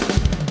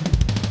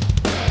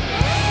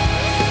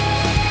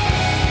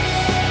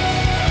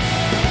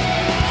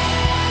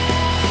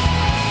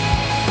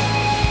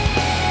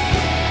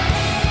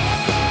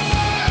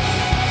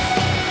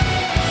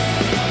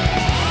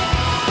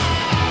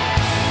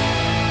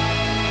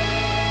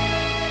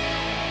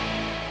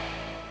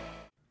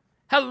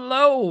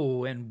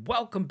Hello and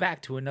welcome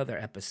back to another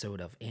episode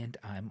of And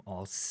I'm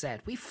All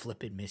Set. We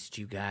flippin' missed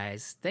you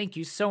guys. Thank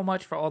you so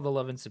much for all the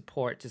love and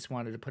support. Just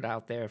wanted to put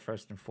out there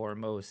first and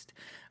foremost.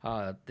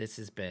 This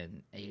has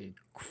been a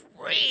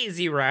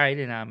crazy ride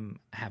and I'm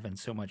having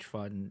so much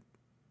fun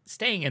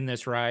staying in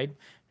this ride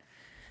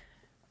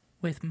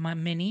with my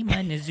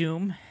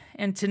Nazoom.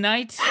 And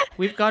tonight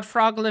we've got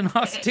Frog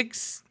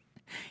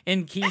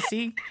and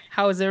Kiesey.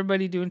 How is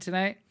everybody doing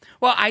tonight?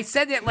 Well, I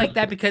said it like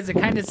that because it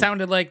kind of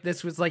sounded like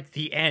this was like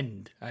the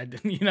end.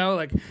 Like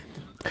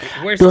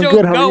we're doing still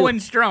good, going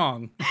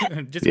strong.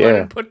 Just wanted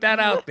to put that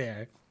out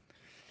there.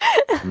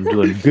 I'm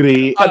doing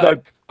great.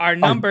 Our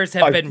numbers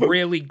have been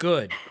really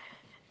good.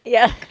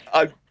 Yeah.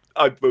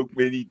 I broke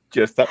really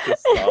just at the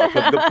start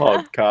of the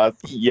podcast.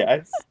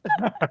 Yes.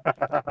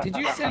 Did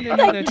you send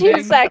another Like 2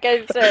 thing?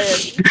 seconds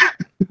in.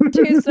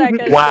 2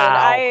 seconds Wow. in.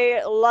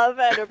 I love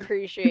and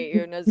appreciate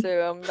you,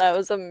 Nazoom. That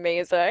was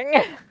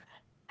amazing.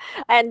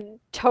 And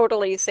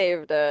totally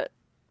saved it,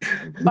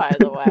 by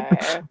the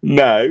way.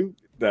 No,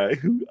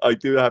 I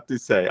do have to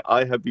say,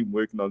 I have been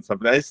working on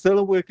something. It's still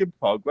a work in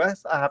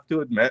progress, I have to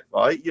admit,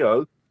 right?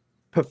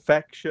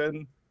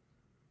 Perfection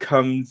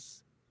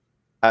comes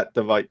at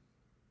the right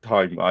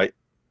time, right?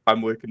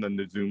 I'm working on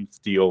the Zoom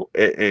Steel.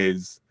 It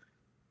is,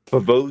 for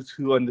those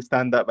who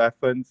understand that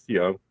reference,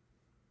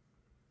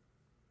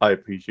 I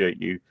appreciate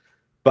you.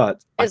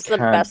 But It's I the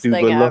can't best do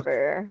thing the look.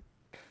 ever.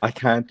 I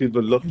can't do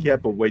the look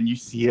yet, but when you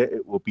see it,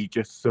 it will be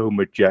just so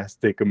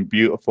majestic and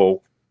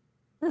beautiful.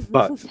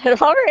 But It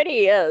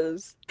already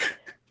is.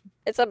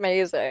 It's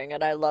amazing,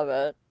 and I love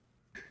it.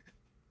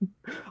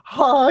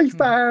 hi,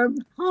 fam.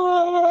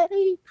 Hi.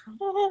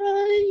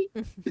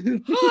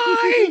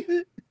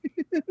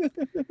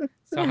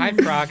 So hi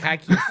Frog, hi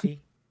Kiesey.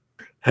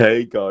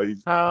 Hey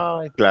guys.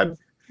 Hi. Glad to have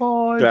you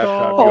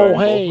Oh, on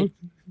hey.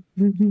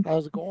 board.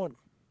 How's it going?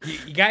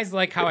 You guys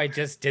like how I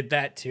just did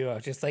that too? I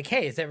was just like,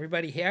 hey, is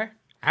everybody here?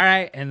 All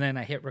right, and then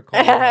I hit record.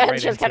 Right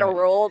Just kind of into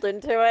it. rolled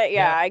into it.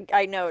 Yeah,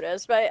 I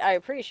noticed, but I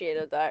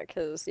appreciated that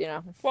because,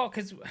 Well,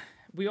 because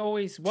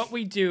what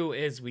we do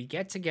is we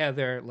get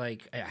together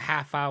like a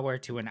half hour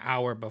to an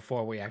hour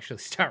before we actually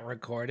start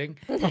recording.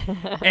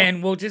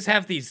 And we'll just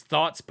have these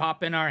thoughts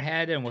pop in our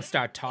head and we'll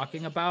start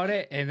talking about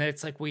it. And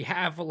it's like we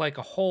have like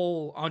a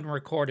whole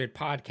unrecorded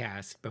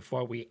podcast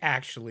before we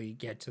actually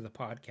get to the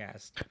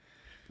podcast.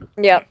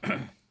 Yep.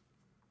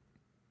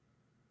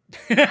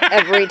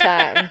 Every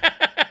time.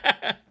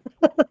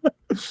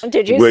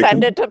 Did you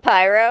send it to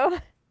Pyro?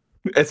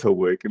 It's a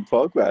work in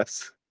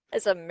progress.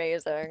 It's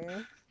amazing.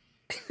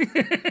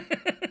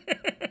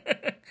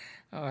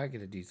 Oh, I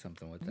gotta do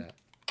something with that.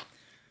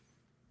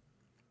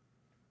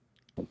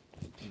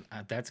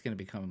 That's gonna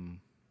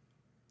become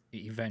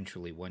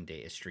eventually one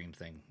day a stream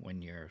thing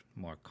when you're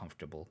more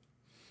comfortable.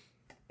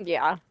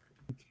 Yeah.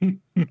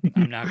 I'm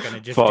not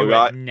gonna just Frog, do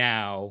it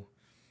now.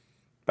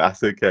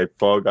 That's okay,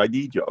 Frog. I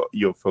need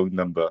your phone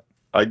number.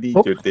 I need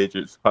your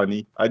digits,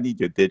 honey. I need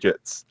your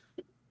digits.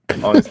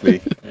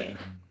 Honestly.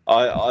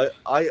 I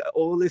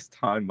all this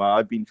time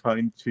I've been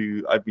trying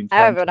to I haven't to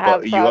had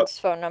butter you up. Frog's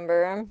phone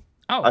number.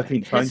 Oh, I've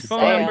been trying his to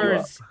phone butter number you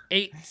up. is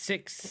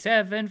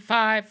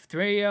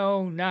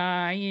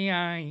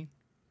 8675309.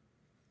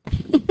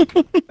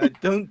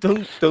 Don't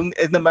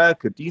in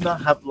America, do you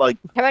not have like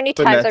How many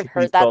times I've phonetically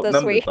heard that spelled this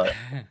numbers week? like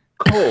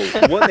call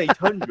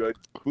 1-800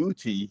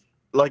 booty?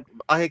 Like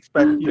I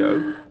expect,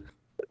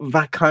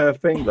 that kind of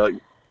thing. Like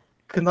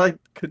is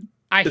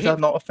that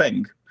not a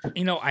thing?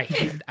 I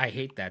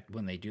hate that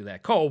when they do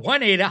that. Call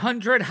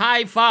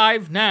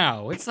 1-800-HIGH-5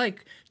 now. It's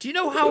like, do you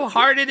know how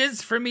hard it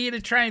is for me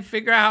to try and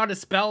figure out how to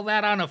spell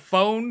that on a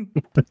phone?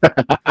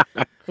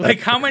 Like,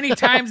 how many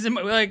times am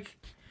I, like,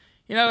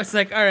 it's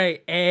like, all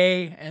right,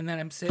 A, and then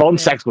I'm sitting Phone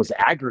there. sex was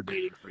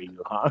aggravating for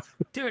you, huh?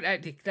 Dude,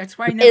 that's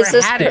why I never Is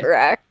this had it.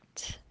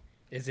 correct?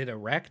 Is it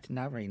erect?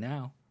 Not right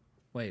now.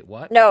 Wait,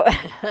 what? No,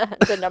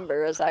 the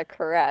number, is that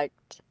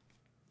correct?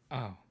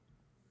 Oh.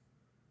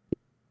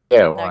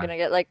 Yeah. Not gonna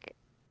get like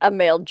a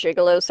male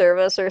gigolo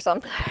service or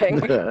something.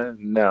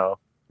 No.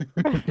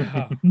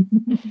 Oh.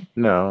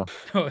 No.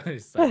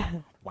 It's like,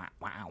 wow.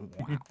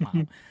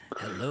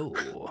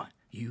 Hello,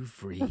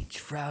 you've reached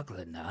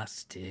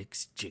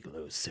Froglonostics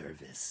Gigolo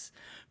Service.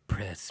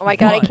 Press Oh my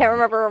god, 1. I can't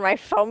remember where my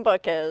phone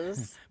book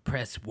is.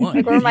 Press 1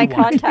 Like, where are if my you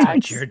want to touch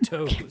contacts? your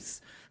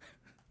toes.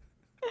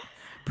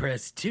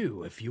 Press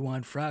 2 if you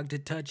want Frog to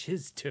touch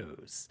his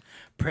toes.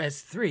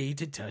 Press 3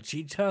 to touch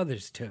each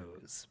other's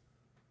toes.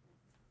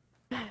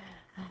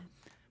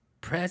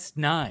 Press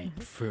 9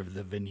 for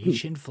the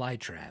Venetian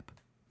flytrap.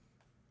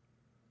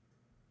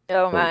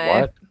 Oh Wait,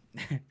 my. what?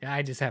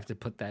 I just have to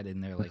put that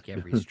in there like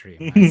every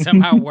stream. I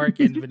somehow work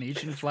in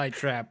Venetian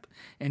flytrap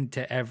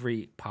into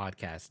every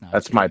podcast now.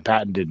 That's my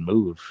patented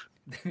move.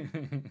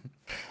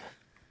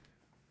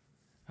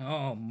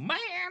 Oh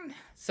man!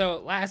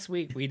 So last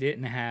week we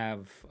didn't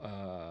have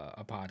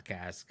a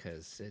podcast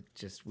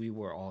because we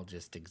were all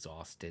just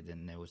exhausted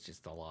and there was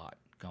just a lot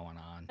going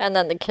on. And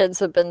then the kids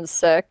have been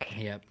sick.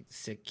 Yep,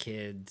 sick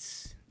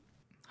kids,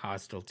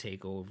 hostile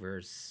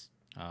takeovers,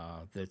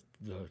 the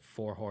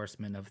four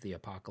horsemen of the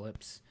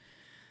apocalypse.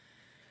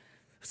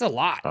 was a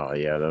lot. Oh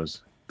yeah,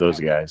 those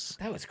guys.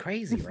 That was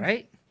crazy,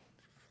 right?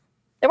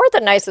 They weren't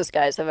the nicest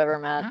guys I've ever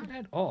met. Not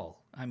at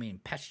all. I mean,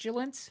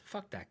 pestilence.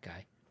 Fuck that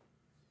guy.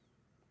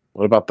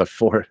 What about the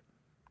four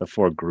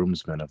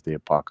groomsmen of the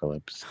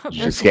apocalypse?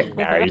 Just getting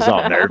married. He's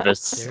all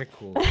nervous. They're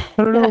cool. I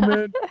don't know,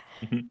 man.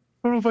 I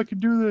don't know if I can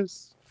do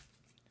this.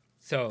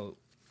 So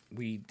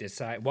we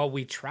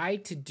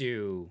tried to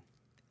do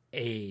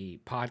a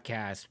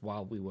podcast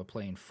while we were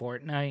playing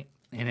Fortnite,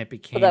 and it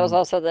became. But that was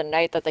also the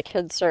night that the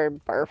kids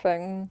started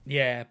barfing.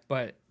 Yeah,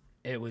 but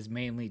it was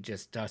mainly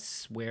just us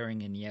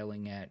swearing and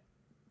yelling at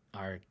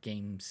our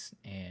games,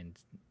 and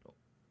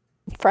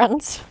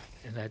Friends.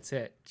 that's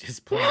it.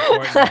 Just playing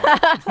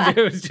Fortnite.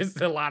 It was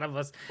just a lot of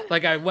us.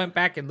 Like, I went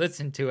back and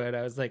listened to it.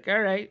 I was like, all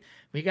right,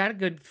 we got a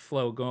good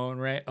flow going,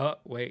 right? Oh,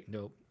 wait,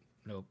 nope.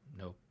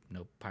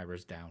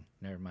 Pyro's down.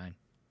 Never mind.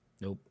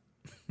 Nope.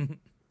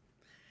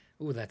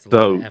 Ooh, that's a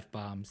lot of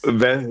F-bombs.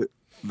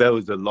 There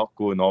was a lot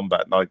going on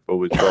that night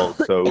though as well.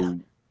 So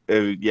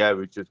it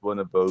was just one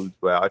of those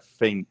where I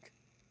think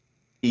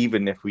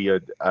even if we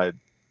had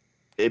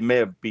there may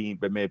have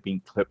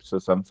been clips or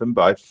something,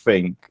 but I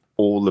think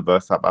all of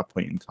us at that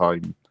point in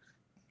time,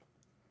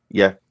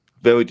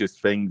 there were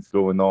just things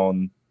going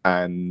on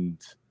and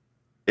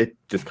it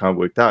just kind of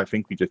worked out. I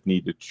think we just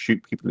needed to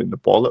shoot people in the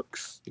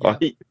bollocks.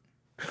 Yep. Right?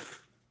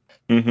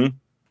 Mm-hmm.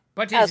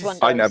 But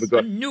I never go.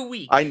 A new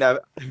week. I never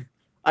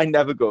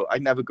go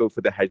for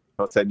the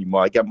headshots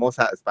anymore. I get more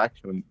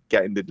satisfaction when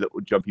getting the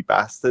little jumpy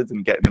bastards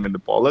and getting them in the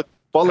bollock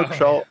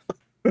shot.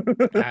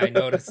 Yeah. I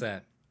noticed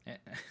that.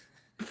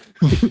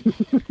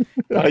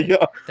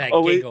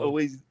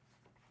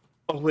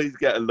 Always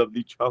get a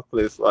lovely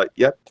chocolate. It's like,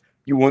 yep,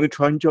 you want to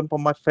try and jump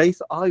on my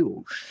face? I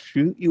will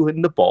shoot you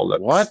in the bollocks.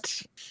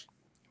 What?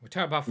 We're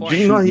talking about Do Fortnite.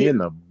 you not Shoot me hear- in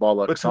the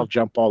bollocks. I'll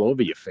jump all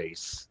over your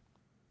face.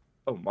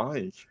 Oh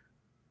my.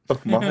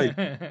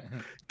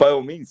 By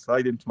all means,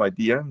 slide into my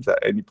DMs at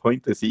any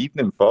point this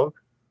evening, Frog.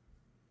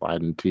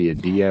 Slide into your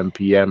DM,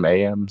 PM,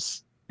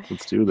 AMs.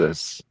 Let's do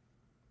this.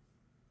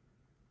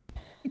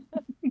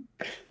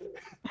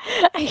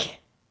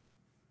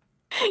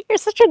 You're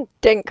such a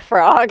dink,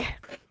 Frog.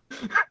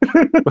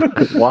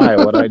 Why?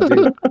 What'd I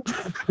do?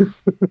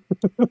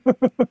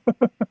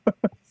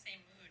 Same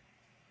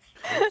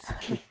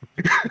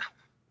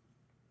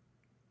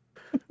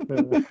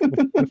mood.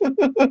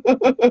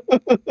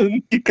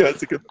 You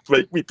guys are gonna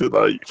break me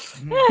tonight.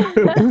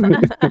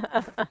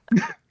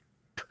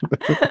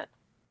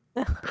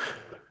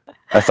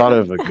 I thought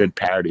of a good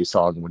parody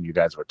song when you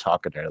guys were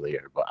talking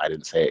earlier, but I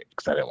didn't say it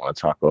because I didn't want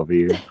to talk over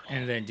you.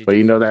 And then But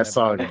you know forget that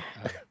about song? it?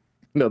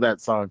 You know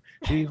that song?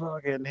 She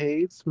fucking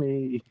hates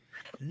me.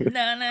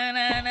 Na na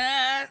na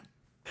na.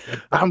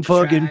 I'm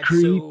fucking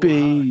Tried so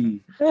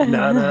creepy.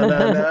 Na na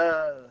na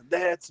na.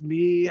 That's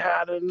me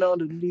hiding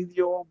underneath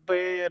your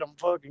bed. I'm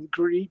fucking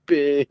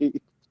creepy.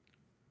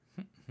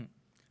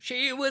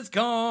 She was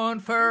gone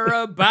for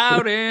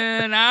about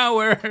an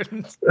hour.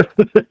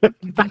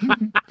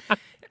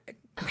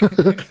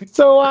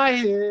 So I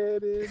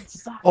hid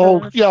inside.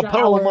 Oh, yeah, the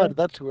Puddle of shower. Mud.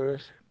 That's where.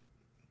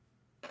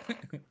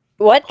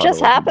 What Puddle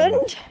just of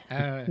mud.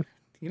 happened?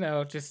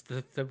 Just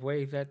the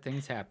way that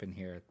things happen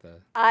here at the.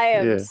 I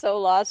am Yeah. so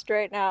lost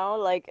right now.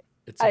 Like,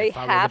 It's I like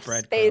follow the half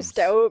breadcrumbs. spaced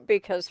out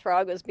because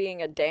Frog was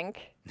being a dink.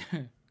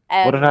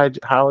 And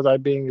How was I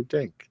being a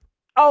dink?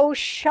 oh,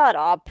 shut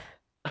up.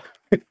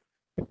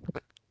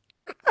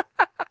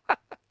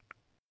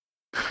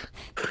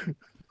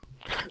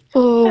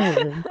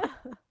 Oh.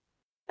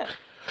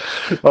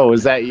 Oh,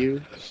 was that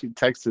you? She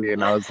texted me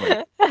and I was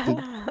like,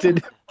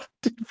 did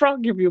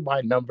Frog give you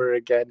my number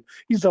again?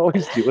 He's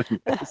always doing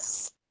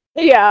this.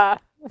 Yeah.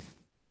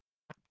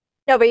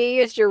 No, but you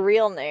used your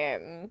real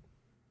name.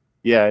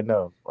 Yeah, I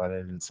know, but I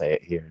didn't say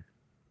it here.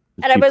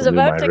 And I was People knew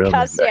about my to real name.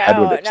 cuss you Their head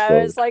would out, and I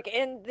was explode. like,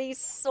 in the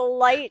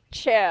slight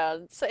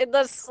chance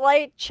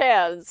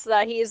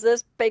that he's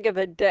this big of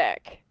a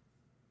dick,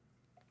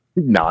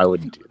 No, I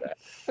wouldn't do that.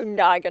 I'm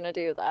not gonna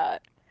do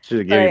that. Should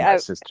have given you Sorry, my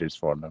sister's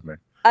phone number.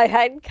 I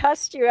had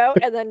cussed you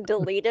out and then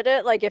deleted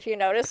it. Like, if you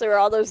notice, there were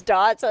all those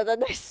dots, and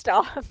then they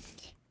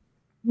stopped.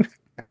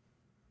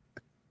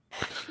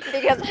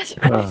 Because I was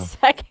trying to Oh.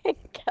 second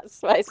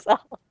guess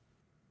myself.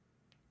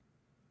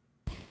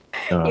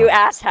 Oh. You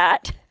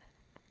asshat.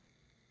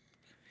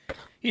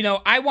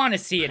 I want to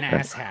see an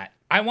ass hat.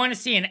 I want to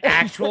see an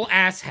actual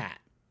ass hat.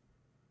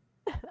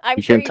 I'm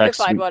You sure can you can text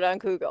find me. one on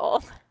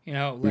Google. You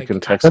Like, can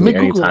text Let me me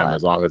Google anytime that.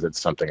 as long as it's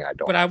something I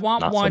don't. but I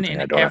want not one something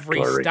I in don't have to every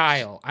erase.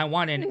 style. I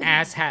want an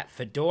ass hat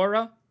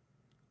fedora.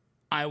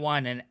 I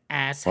want an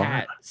ass What?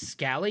 hat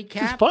scally It's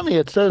cap. funny.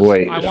 It says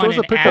Wait. I it want shows a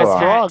an picture of ass hat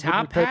Frog when you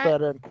top type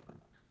hat. that in.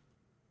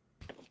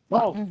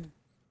 Wow.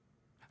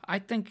 I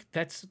think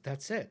that's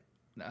it.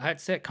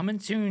 That's it. Coming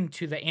soon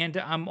to the And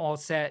I'm All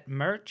Set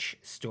merch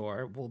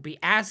store will be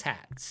ass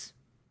hats.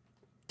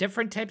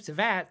 Different types of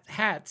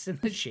hats in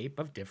the shape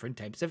of different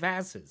types of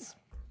asses.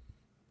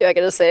 Do I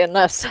get to say in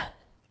this?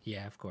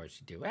 Yeah, of course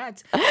you do.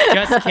 That's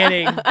just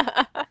kidding.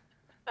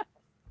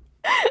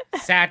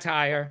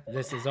 Satire.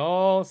 This is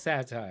all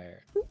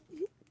satire.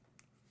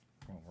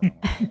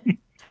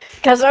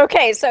 Because,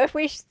 okay, so if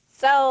we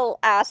sell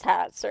ass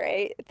hats,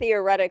 right?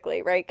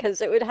 Theoretically, right?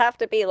 Because it would have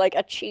to be like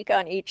a cheek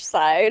on each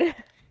side.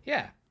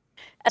 Yeah.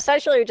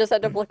 Essentially, you just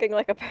end up looking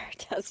like a pair of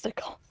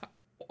testicles.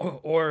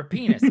 Or a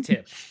penis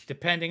tip,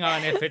 depending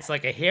on if it's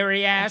like a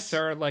hairy ass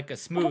or like a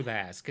smooth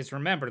ass. Because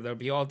remember, there'll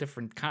be all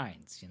different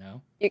kinds, you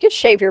know? You could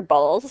shave your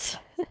balls.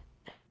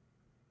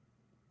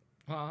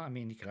 Well, I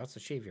mean, you could also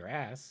shave your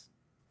ass.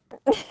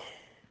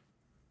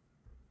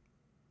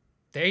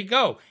 There you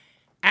go.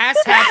 Ass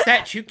hats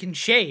that you can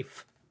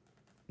shave.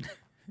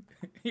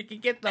 You can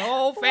get the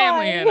whole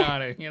family in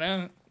on it, you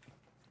know?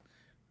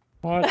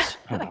 What?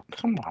 Oh,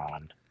 come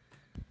on.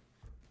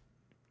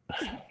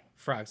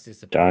 Frog's Darn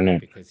disappointed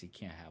it. because he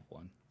can't have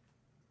one.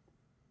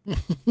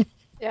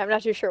 Yeah, I'm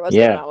not too sure what's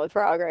Yeah. going on with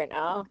Frog right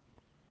now.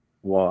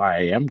 Well, I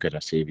am going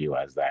to save you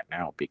as that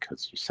now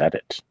because you said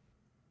it.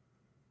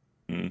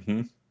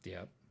 Mm-hmm.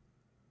 Yep.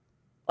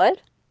 What?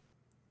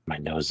 My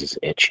nose is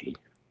itchy.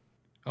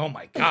 Oh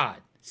my god.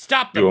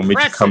 Stop Do the you want me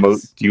to come over?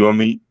 presses! Do you want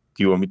me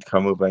to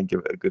come over and give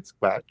it a good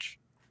scratch?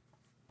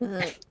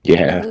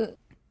 Yeah.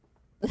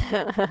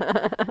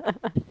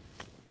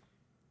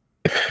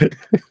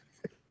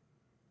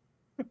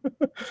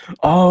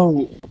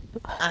 Oh,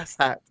 ass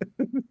hat.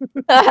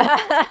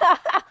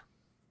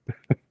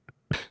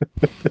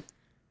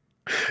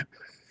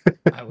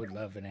 I would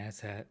love an ass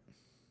hat.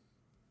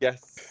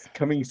 Yes,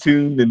 coming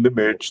soon in the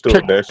merch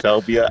store. There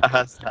shall be an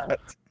ass hat.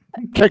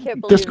 I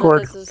can't believe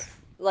Discord. that this is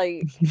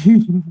like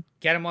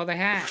Get him all the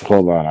hat.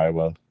 Hold on, I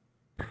will.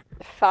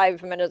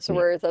 5 minutes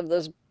worth of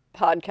this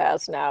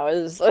podcast now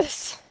is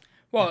this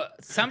Well,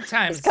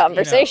 sometimes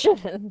conversation.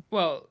 You know,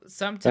 well,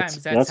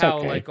 sometimes that's That's how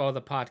okay. like all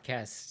the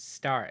podcasts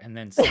start, and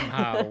then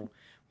somehow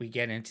we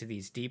get into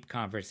these deep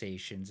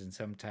conversations, and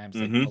sometimes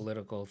like Mhm.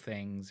 political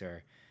things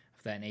or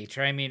of that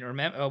nature. I mean,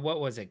 remember what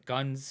was it?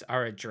 Guns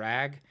are a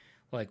drag.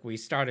 Like we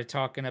started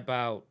talking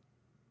about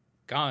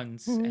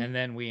guns, and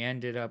then we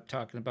ended up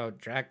talking about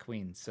drag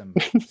queens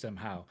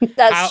somehow.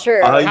 That's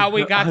true. How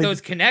we got I-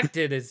 those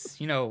connected is,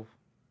 you know,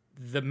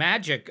 the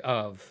magic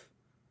of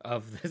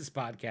this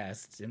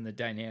podcast and the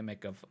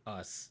dynamic of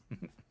us.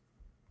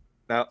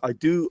 Now, I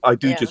do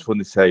Yeah. just want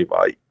to say,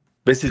 right,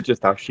 this is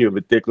just our sheer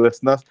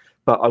ridiculousness,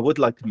 but I would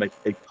like to make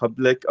a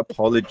public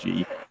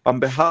apology on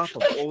behalf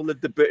of all of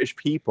the British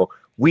people.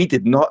 We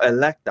did not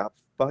elect that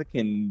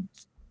fucking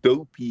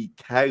dopey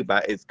cow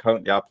that is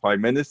currently our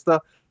prime minister.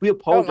 We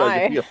apologize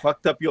if my. we have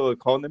fucked up your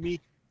economy.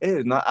 It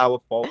is not our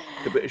fault.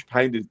 The British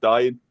pound is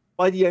dying.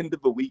 By the end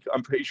of the week,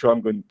 I'm pretty sure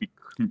I'm going to be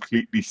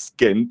completely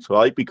skint,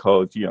 right?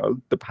 Because, you know,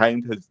 the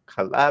pound has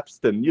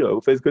collapsed and, you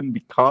know, there's going to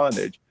be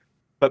carnage.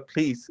 But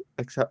please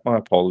accept my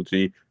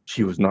apology.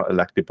 She was not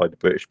elected by the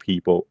British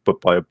people, but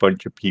by a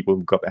bunch of people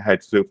who got their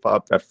heads so far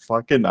up their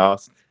fucking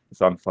ass. It's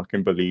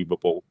unfucking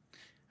believable.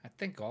 I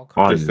think all Just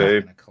countries are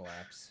say- going to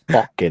collapse.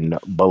 Fucking I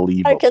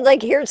believable. can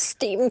like hear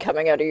steam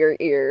coming out of your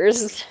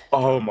ears.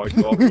 Oh my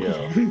god,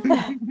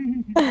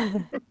 yeah.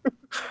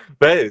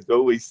 There is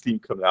always steam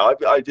coming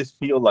out. I just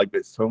feel like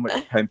there's so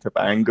much pent up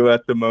anger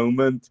at the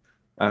moment.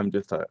 I'm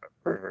just like,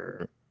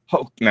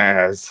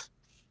 Hulknaz.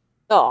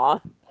 Aw.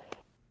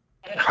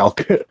 How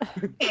could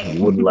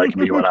you wouldn't like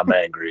me when I'm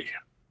angry?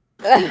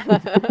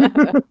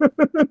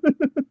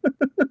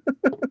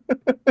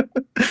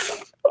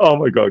 Oh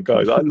my god,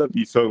 guys, I love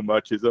you so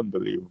much. It's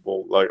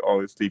unbelievable. Like,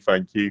 honestly,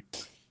 thank you.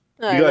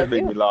 I You guys love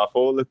make you. me laugh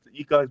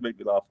you guys make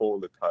me laugh all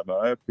the time.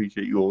 I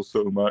appreciate you all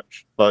so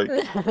much. Like,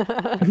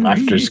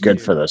 Laughter's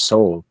good for the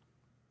soul.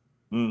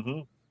 mm-hmm.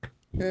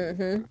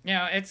 Mm-hmm. You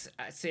know, it's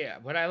see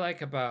what I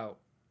like about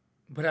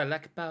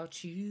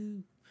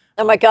you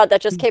Oh my god,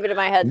 that just came into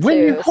my head Will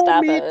you too. hold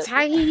Stop me it.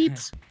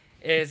 tight?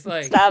 is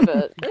like Stop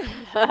it.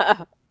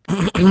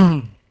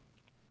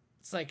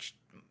 it's like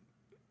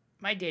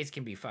my days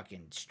can be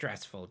fucking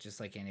stressful just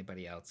like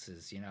anybody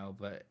else's, you know,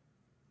 but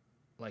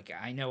like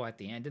I know at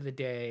the end of the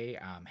day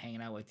I'm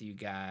hanging out with you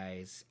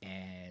guys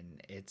and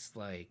it's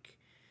like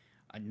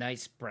a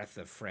nice breath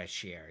of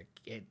fresh air.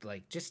 It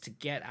like just to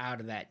get out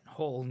of that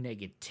whole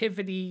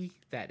negativity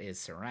that is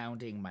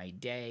surrounding my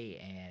day,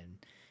 and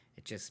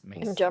it just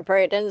makes Jump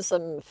right into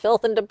some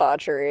filth and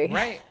debauchery.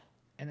 right,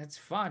 and it's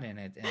fun and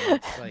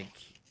it's like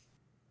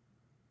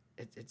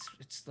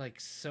it's like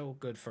so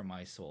good for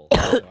my soul.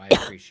 So I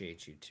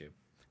appreciate you too.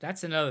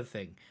 That's another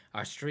thing.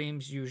 Our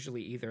streams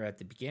usually either at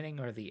the beginning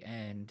or the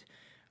end,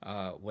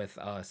 with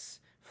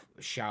us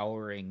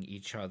showering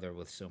each other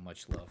with so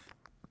much love.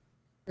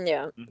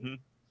 Yeah. Mm-hmm.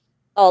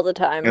 All the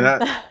time.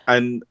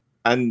 And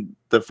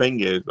the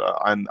thing is,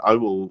 and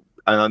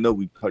I know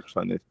we touched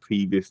on this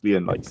previously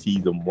in like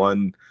season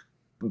 1,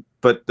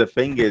 but the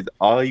thing is,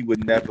 I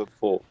would never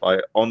thought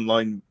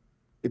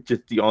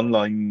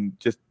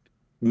just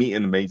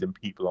meeting amazing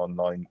people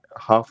online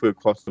halfway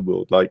across the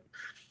world. Like,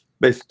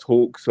 there's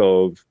talks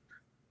of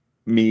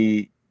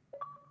me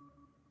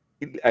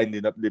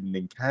ending up living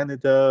in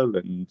Canada,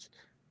 and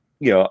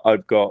you know,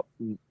 I've got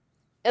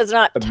It's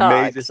not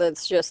amazing. talks,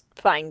 it's just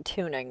fine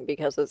tuning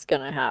because it's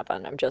gonna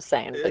happen. I'm just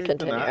saying, but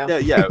continue.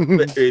 Yeah,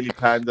 early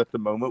plans at the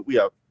moment. We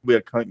have we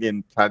are currently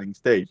in planning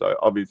stage. Like,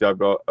 obviously, I've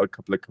got a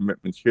couple of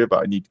commitments here,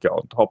 but I need to get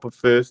on top of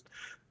first.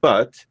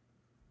 But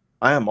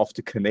I am off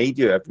to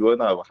Canada,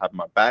 everyone. I will have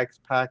my bags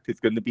packed. It's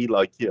going to be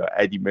like,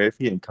 Eddie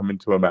Murphy and Coming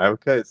to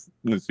America. It's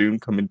Zoom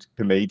coming to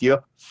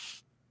Canada.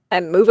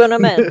 I'm moving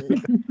them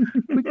in.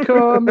 We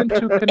come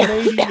into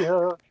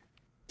Canada.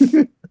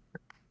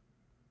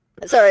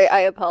 Sorry,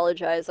 I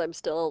apologize. I'm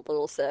still a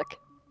little sick.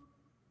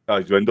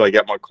 Guys, when do I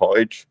get my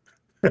cottage?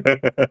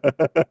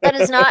 That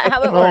is not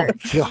how it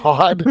works. Oh,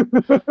 God.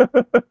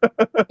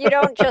 You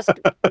don't just,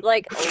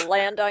 like,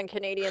 land on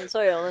Canadian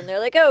soil and they're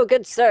like, oh,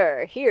 good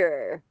sir,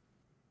 here.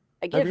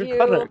 I give Have you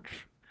your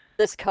cottage.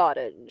 this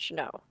cottage.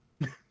 No.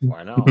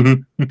 Why not?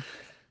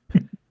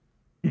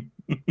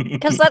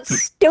 Because that's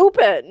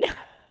stupid.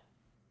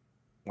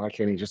 Why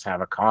can't he just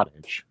have a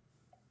cottage?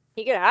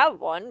 He can have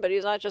one, but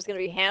he's not just going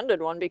to be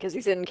handed one because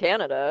he's in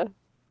Canada.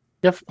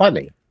 You have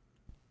plenty.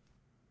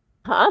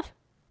 Huh?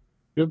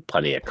 You have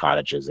plenty of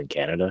cottages in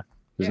Canada.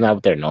 Isn't Yeah. that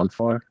what they're known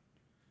for?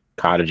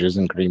 Cottages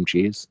and cream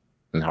cheese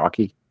and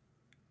hockey.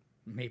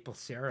 Maple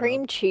syrup.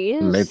 Cream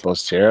cheese? Maple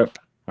syrup.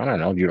 I don't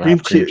know. You don't Cream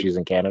have cream cheese. cheese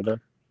in Canada?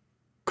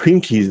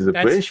 Cream cheese is a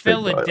That's British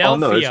thing, right? Oh,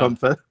 no, it's Philadelphia.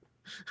 something.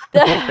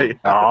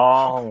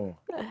 Oh,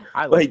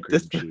 I love Wait,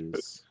 cream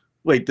cheese.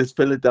 Wait, does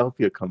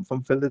Philadelphia come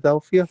from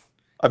Philadelphia?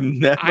 I've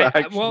never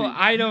actually. Well,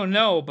 I don't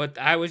know, but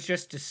I was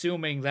just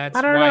assuming that's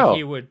I don't why know.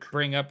 he would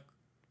bring up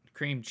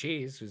cream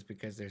cheese was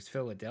because there's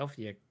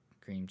Philadelphia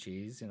cream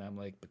cheese, and I'm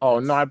like, but Oh,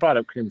 that's- no, I brought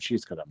up cream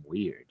cheese because I'm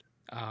weird.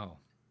 Oh,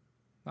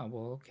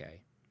 well, okay.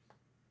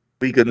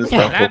 we gonna Yeah,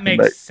 start That talking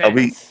makes about?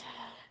 sense.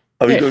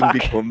 Are we Yeah, going to fuck.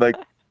 become like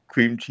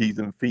cream cheese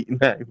and feet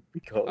now?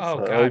 Because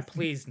Oh God,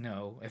 please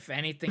no. If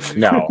anything, use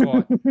No.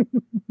 ricotta.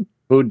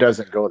 Who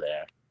doesn't go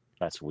there?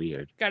 That's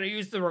weird. Gotta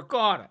use the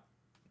ricotta.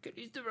 Gotta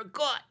use the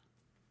ricotta.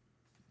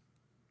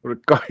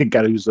 You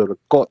gotta use the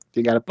ricotta.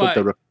 You gotta put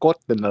the But- ricotta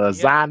in the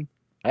lasagna.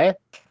 Eh?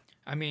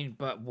 I mean,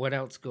 but what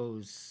else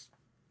goes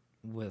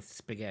with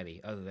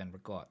spaghetti other than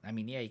ricotta? I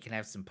mean, yeah, you can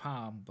have some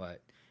parm,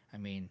 but I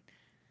mean,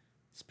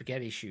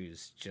 spaghetti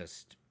shoes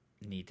just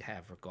need to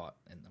have ricotta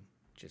in them.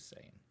 Just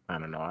saying. I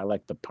don't know. I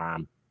like the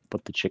palm.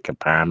 Put the chicken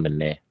palm in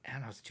there. I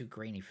don't know, it's too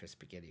grainy for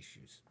spaghetti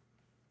shoes.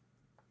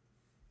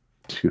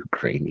 Too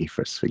grainy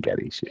for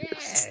spaghetti shoes.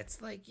 Yeah,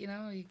 it's like, you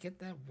get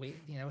that weight,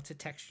 it's a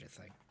texture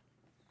thing.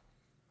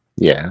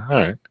 Yeah, all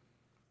right.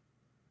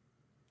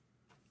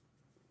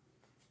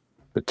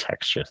 The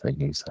texture thing,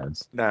 he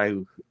says.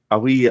 now, are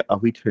we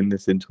turning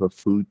this into a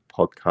food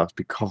podcast?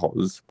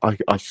 Because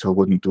I so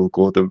wouldn't do a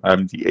Gordon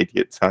Ramsay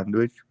idiot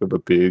sandwich with a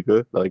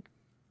burger. Like,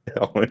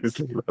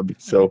 honestly, that'd be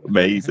so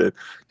amazing.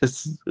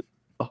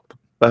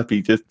 That'd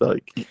be just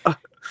like, are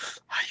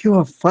you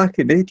a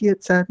fucking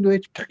idiot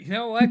sandwich? You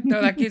know what?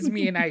 No, that gives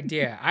me an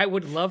idea. I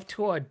would love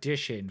to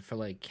audition for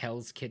like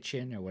Hell's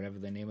Kitchen or whatever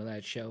the name of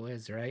that show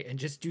is, right? And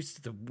just do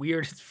the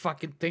weirdest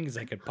fucking things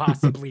I could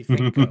possibly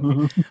think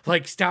of.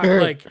 Like start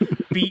like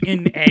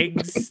beating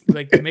eggs,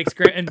 like to make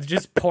and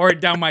just pour it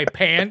down my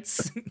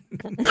pants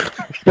and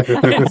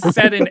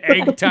set an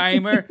egg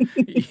timer.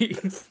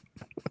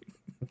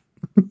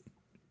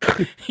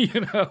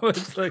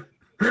 It's like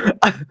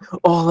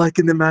All I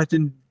can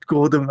imagine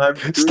Gordon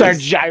Ramsay doing Start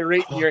is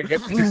gyrating your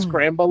hips to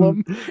scramble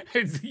them.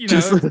 it's,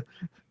 just,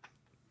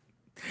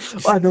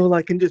 I know,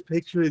 I can just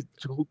picture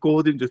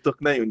Gordon just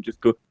looking at you and just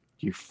go,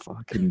 "You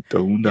fucking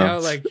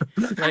donut."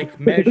 like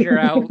measure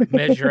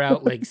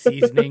out like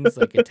seasonings,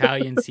 like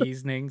Italian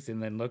seasonings,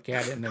 and then look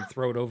at it and then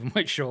throw it over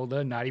my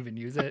shoulder, not even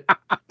use it.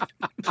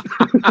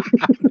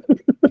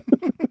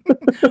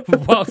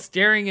 While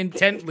staring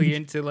intently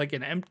into like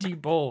an empty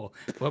bowl,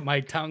 but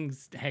my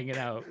tongue's hanging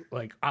out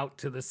like out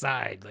to the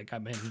side, like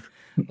I'm in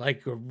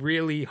like a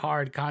really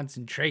hard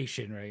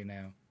concentration right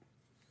now.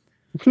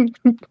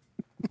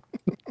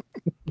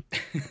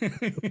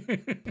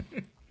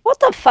 What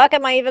the fuck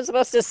am I even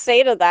supposed to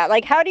say to that?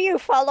 Like, how do you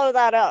follow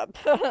that up?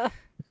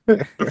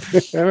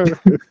 That's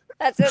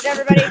it,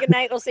 everybody. Good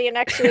night. We'll see you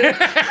next week.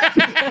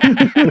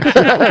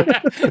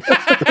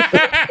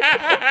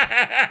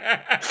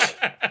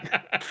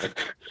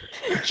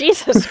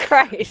 Jesus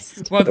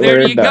Christ. Well, there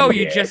We're you go. done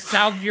You here. just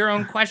solved your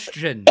own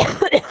question.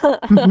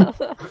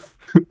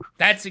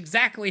 That's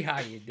exactly how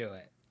you do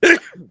it.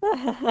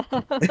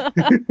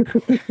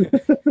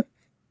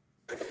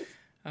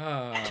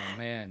 Oh,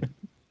 man.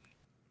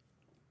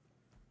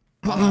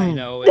 All I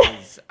know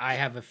is I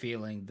have a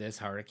feeling this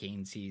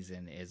hurricane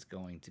season is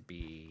going to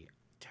be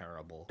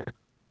terrible.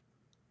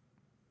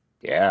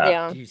 Yeah.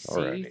 Yeah. Do you see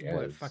already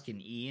what is.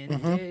 fucking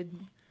Ian did?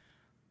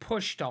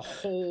 Pushed a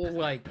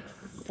whole,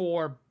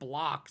 4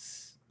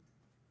 blocks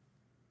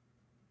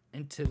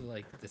into,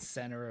 the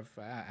center of,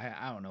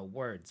 I don't know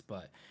words,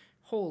 but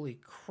holy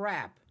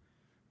crap.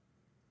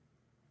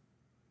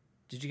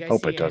 Did you guys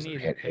Hope see it doesn't any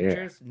of the hit here.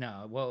 pictures?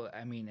 No. Well,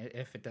 I mean,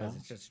 if it does,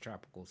 it's just a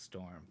tropical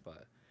storm,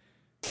 but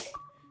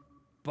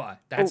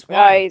that's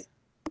why.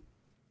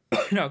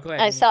 No, go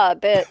ahead. I saw a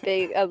bit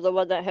big of the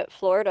one that hit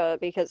Florida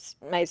because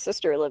my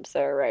sister lives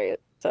there, right?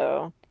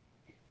 So,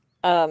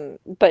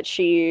 but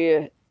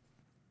she,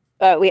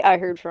 I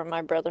heard from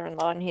my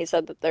brother-in-law and he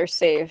said that they're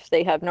safe.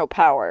 They have no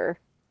power,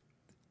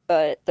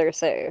 but they're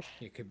safe.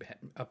 It could be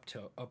up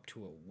to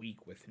a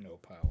week with no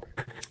power.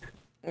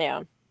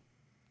 Yeah.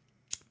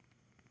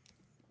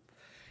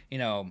 You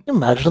know, Can you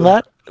imagine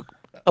that?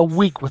 A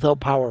week without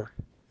power.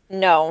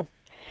 No.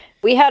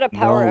 We had a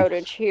power No.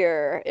 outage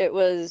here. It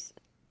was,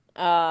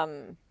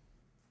 um,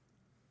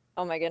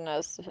 oh my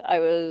goodness, I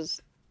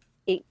was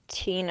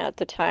 18 at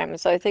the time,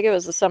 so I think it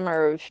was the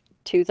summer of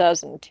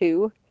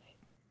 2002.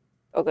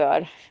 Oh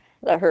God,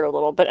 that hurt a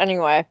little. But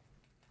anyway,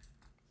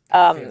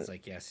 it feels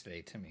like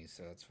yesterday to me,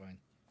 so that's fine.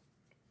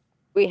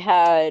 we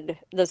had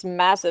this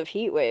massive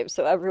heat wave,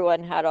 so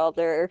everyone had all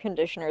their air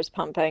conditioners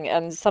pumping,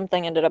 and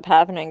something ended up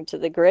happening to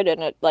the grid,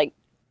 and it like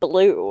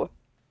blew,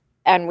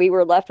 and we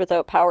were left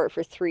without power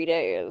for 3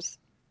 days.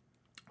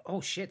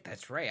 Oh shit,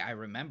 that's right. I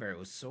remember it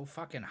was so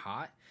fucking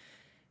hot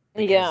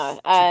Yeah, because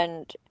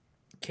and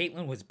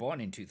Caitlin was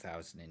born in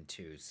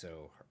 2002,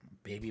 so her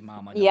baby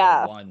mama number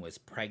yeah, one was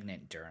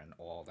pregnant during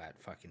all that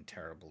fucking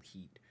terrible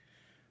heat.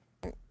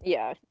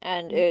 yeah,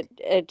 and it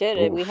did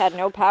it. We had Oof.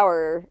 no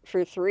power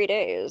for 3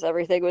 days.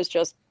 Everything was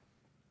just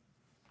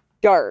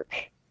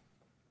dark.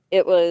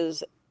 It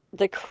was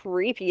the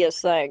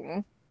creepiest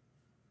thing.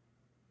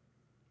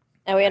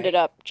 And we ended I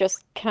up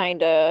just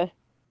kind of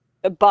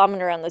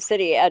bombing around the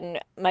city. And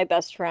my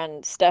best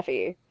friend,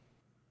 Steffi,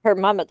 her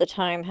mom at the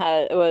time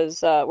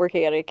was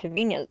working at a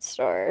convenience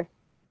store.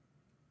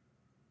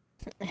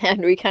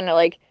 And we kind of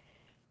like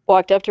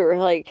walked up to her,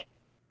 like,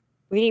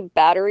 we need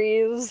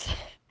batteries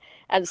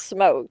and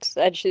smokes.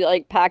 And she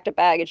like packed a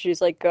bag and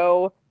she's like,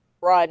 go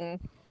run,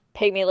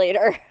 pay me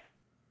later.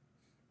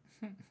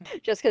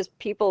 Just because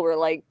people were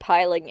like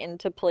piling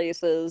into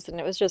places and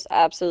it was just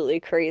absolutely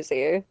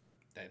crazy.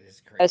 that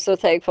is I was so crazy.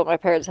 thankful my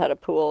parents had a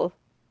pool.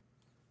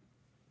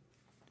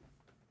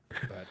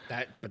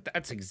 But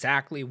that's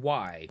exactly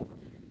why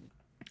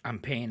I'm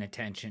paying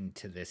attention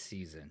to this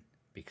season,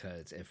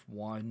 because if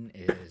one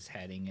is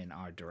heading in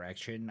our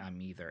direction,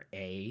 I'm either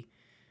A,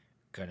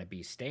 gonna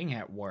be staying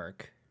at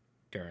work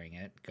during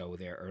it, go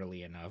there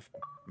early enough,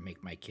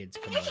 make my kids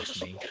come with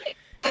me,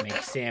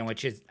 make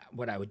sandwiches.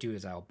 What I would do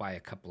is I'll buy a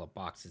couple of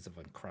boxes of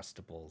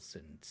Uncrustables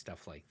and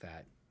stuff like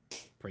that,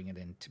 bring it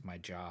into my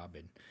job,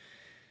 and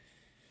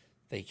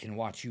they can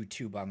watch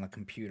YouTube on the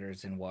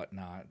computers and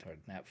whatnot, or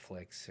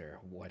Netflix or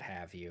what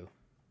have you.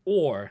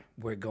 Or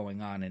we're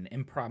going on an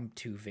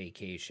impromptu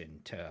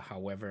vacation to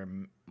however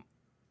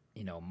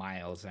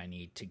miles I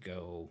need to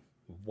go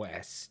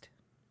west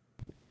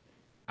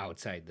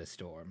outside the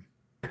storm.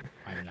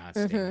 I'm not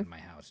staying Hmm. in my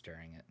house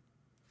during it.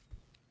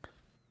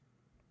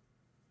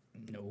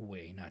 No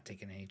way, not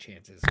taking any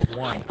chances.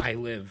 One, I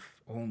live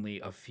only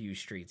a few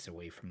streets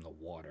away from the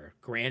water.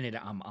 Granted,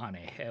 I'm on a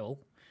hill,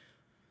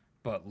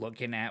 but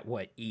looking at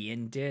what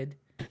Ian did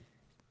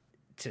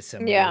to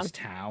some of Yeah, those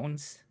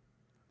towns,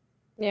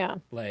 yeah.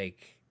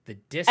 like the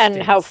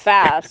And how distance,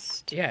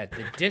 fast. yeah,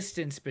 the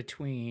distance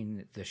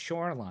between the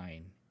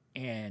shoreline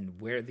and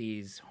where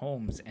these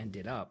homes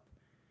ended up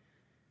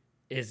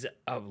is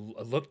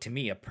look to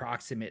me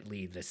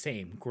approximately the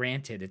same.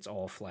 Granted, it's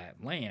all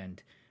flat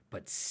land,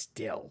 but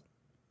still,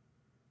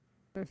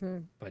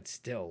 Hmm.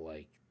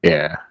 like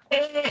Yeah,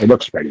 it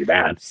looks pretty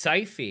bad.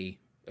 Syfy,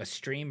 a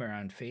streamer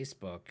on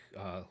Facebook,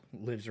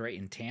 lives right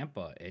in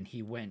Tampa, and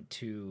he went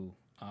to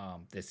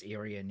this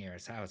area near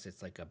his house.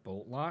 It's like a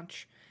boat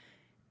launch,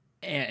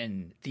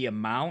 and the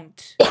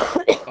amount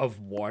of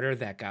water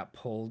that got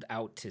pulled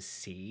out to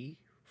sea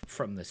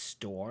from the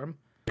storm,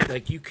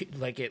 like you could,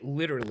 like it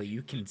literally,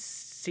 you can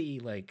see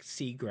like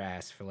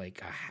seagrass for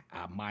like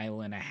a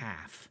mile and a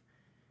half.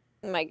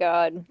 Oh my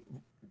God.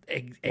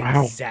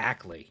 Wow.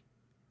 Exactly.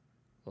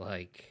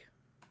 Like,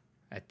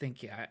 I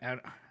think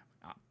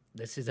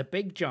this is a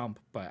big jump,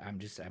 but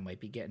I might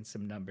be getting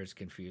some numbers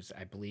confused.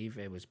 I believe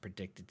it was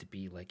predicted to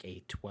be like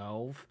a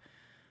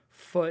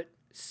 12-foot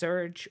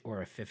surge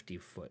or a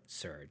 50-foot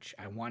surge.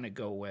 I want to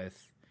go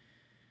with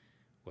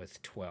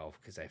 12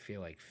 because I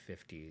feel like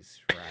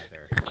 50's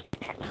rather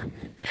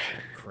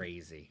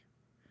crazy.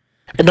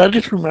 And I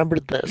just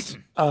remembered this.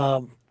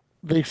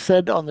 They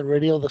said on the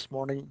radio this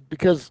morning,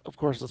 because of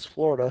course it's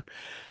Florida,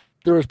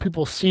 there was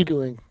people sea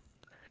doing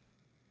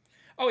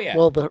Oh yeah,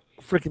 while the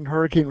freaking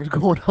hurricane was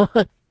going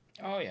on.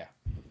 oh yeah.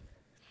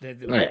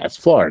 Well, Yeah, it's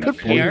Florida. good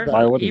for you Here, then.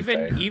 Why wouldn't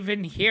even they?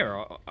 even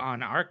here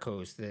on our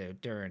coast,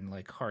 during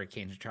like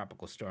hurricanes and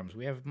tropical storms,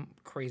 we have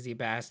crazy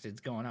bastards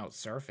going out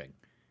surfing.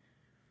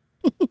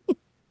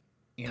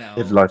 You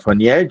Live know, life on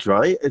the edge,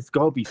 right? It's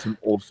got to be some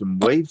awesome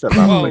waves at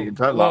that point well, in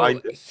time. well,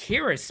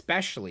 here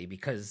especially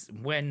because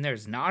when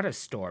there's not a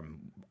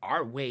storm,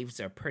 our waves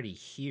are pretty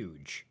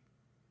huge.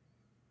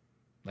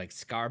 Like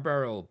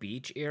Scarborough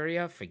Beach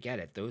area, forget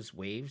it. Those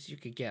waves, you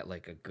could get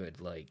like a good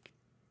like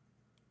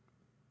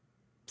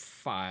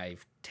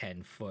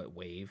 5-10 foot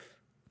wave,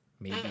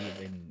 maybe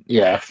even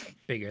Yeah,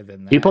 bigger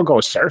than people that. go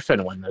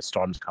surfing when the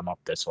storms come up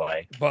this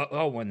way. But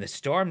oh, when the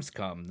storms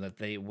come,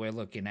 we're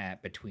looking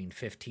at between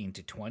 15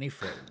 to 20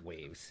 foot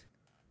waves.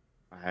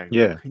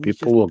 Yeah, Can you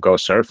people just will go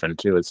surfing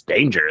too. It's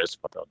dangerous,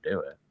 but they'll do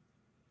it.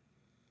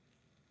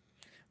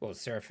 Well,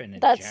 surfing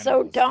in That's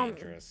so general is dumb.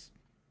 dangerous.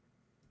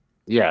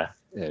 Yeah,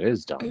 It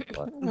is dumb,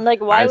 but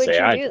Like, why I'd would say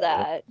you I'd do do it.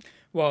 that?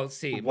 Well,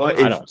 see, What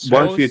I if don't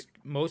what if you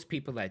most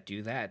people that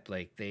do that,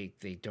 like they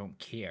don't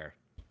care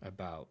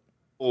about.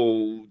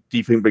 or do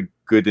you think we're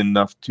good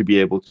enough to be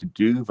able to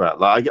do that?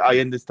 Like, I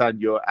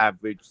understand your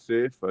average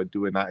surfer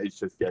doing that. It's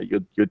just, yeah,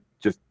 you're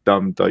just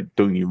dumb. Like,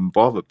 don't even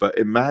bother. But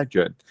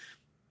imagine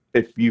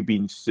if you've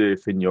been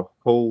surfing your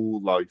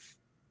whole life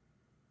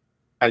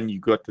and you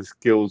got the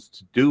skills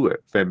to do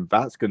it, then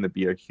that's going to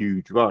be a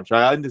huge rush.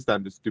 I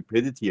understand the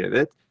stupidity in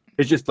it.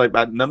 It's just like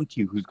that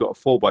numpty who's got a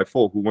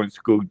 4x4 who wants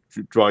to go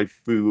drive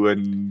through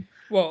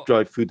Well,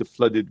 the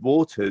flooded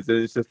waters, and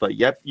it's just like,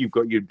 yep, you've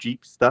got your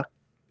Jeep stuck.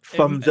 Im-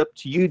 Thumbs up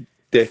to you,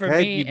 for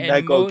dickhead. me, You in now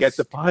go get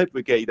the most fire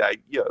brigade out,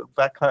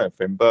 that kind of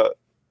thing. But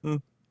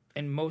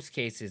in most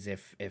cases,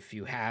 if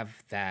you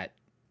have that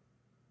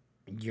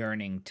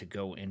yearning to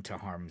go into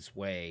harm's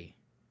way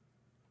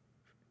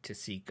to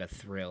seek a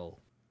thrill,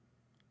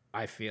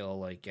 I feel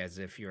like as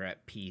if you're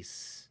at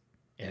peace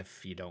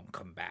if you don't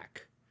come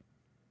back.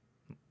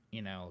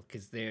 You know,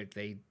 because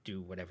they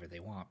do whatever they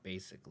want,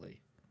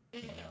 basically.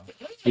 You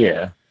know.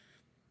 Yeah.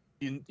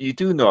 you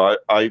do know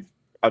I've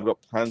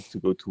got plans to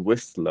go to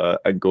Whistler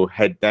and go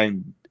head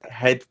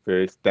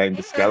first down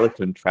the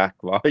skeleton track,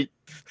 right?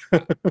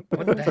 What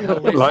the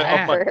hell is Like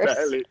on my that? First.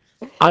 belly.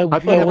 I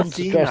Have you never wouldn't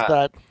seen suggest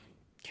that? that.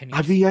 Can you?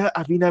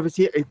 Have you never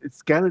seen it?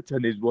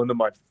 Skeleton is one of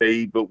my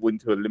favorite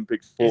Winter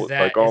Olympic Is sports.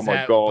 Like, that oh is my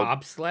that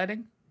god.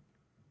 bobsledding?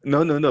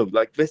 No, no, no.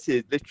 Like, this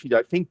is literally,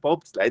 I think,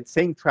 bobsled,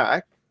 same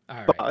track, All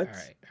right, but all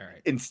right, all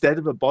right. instead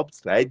of a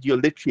bobsled,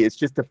 it's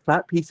just a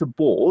flat piece of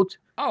board,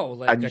 Oh,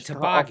 like and a you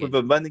start off with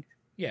toboggan. a running.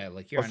 Yeah,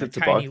 like you're What's on a a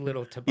tiny toboggan?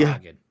 little Yeah,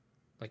 toboggan,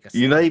 like a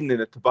you're not sled. even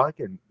in a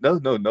toboggan. No,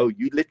 no, no.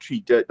 You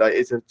literally like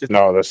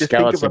No, the just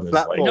think of a skeleton is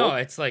flat like No,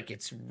 board,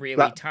 it's really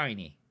flat,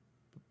 tiny.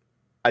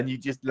 and you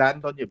just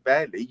land on your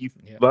belly. You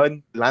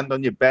Yep. land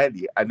on your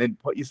belly, and then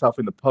put yourself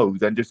in the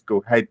pose and just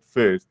go head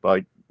first,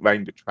 like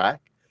round the track,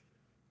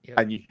 Yep.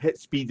 and you hit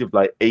speeds of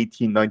like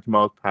 18, 90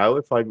 miles per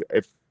hour,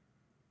 if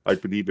I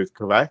believe is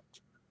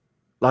correct.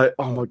 Like,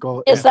 oh my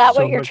god, Is it's that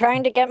so what you're much.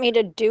 trying to get me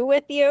to do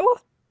with you?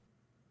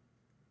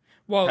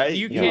 Well, Hey,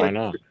 you yeah, I can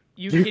know.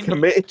 you you can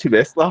committed to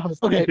this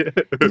last Okay. year.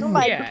 Oh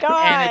my yeah,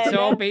 and it's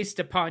all god. based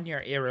upon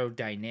your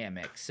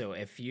aerodynamics. So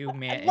if you Look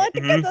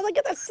Mhm.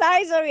 at the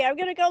size of me. I'm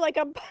gonna go like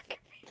a buck.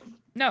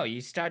 no,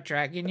 you start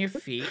dragging your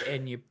feet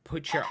and you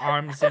put your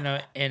arms in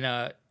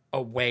a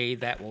way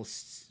that will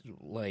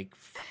like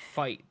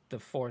fight the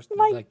force,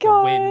 My like the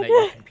wind that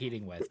you're god.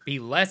 competing with. Be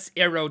less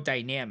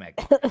aerodynamic,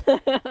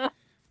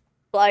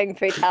 Flying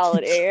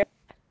fatality.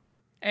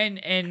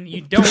 and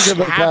you don't Think of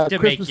like have a to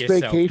make Christmas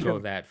yourself go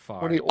vacation that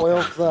far. when he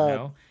oils Guys, the. you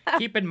know,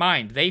 keep in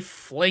mind they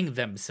fling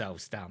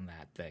themselves down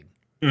that thing.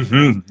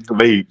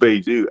 They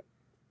do.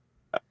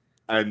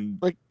 And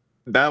Like-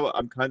 now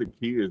I'm kind of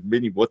curious,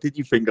 Minnie, what did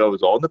you think I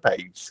was on about?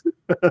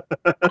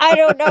 I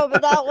don't know,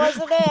 but that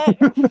wasn't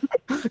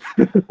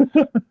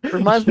it.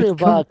 Reminds me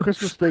of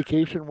Christmas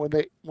Vacation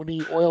when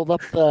he oiled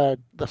up the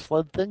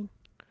sled thing.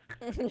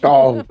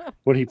 Oh,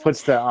 when he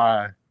puts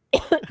the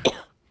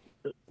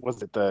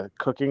was it the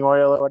cooking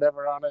oil or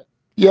whatever on it?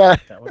 Yeah, Is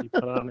that what he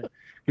put on it?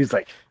 He's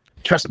like,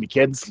 trust me,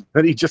 kids.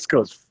 And he just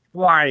goes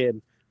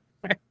flying.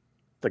 It's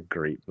a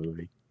great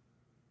movie.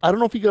 I don't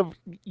know if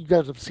you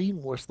guys have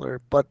seen Whistler,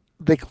 but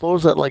they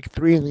close at like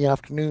 3 in the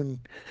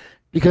afternoon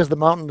because the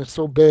mountain is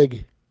so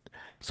big,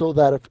 so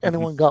that if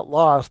anyone got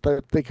lost,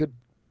 that they could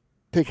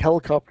take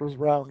helicopters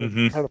around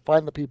and try to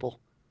find the people.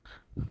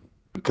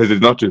 Because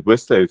it's not just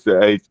Whistler,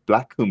 it's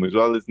Blackcomb as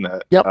well, isn't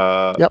it? Yep.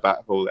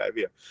 That whole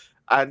area.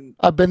 And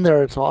I've been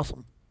there. It's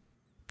awesome.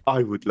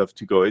 I would love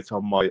to go. It's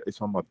on my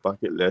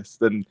bucket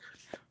list. And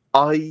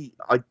I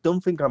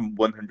don't think I'm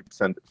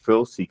 100%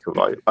 thrill seeker,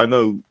 right? I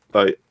know,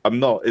 like, I'm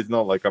not. It's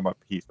not like I'm at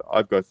peace.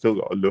 Still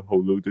got a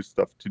whole load of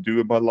stuff to do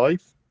in my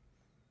life.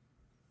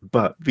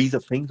 But these are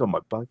things on my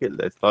bucket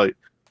list. Like,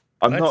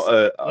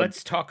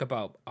 Let's talk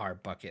about our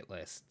bucket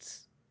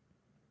lists.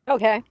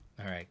 Okay.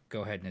 All right,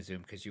 go ahead,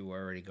 Nazum, because you were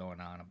already going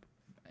on.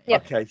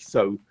 Yep. Okay,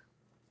 so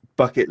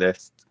bucket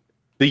list,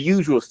 the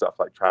usual stuff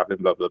like traveling,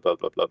 blah blah blah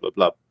blah blah blah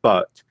blah.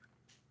 But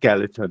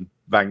Skeleton,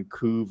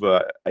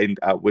 Vancouver, and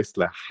at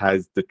Whistler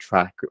has the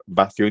track.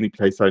 That's the only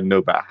place I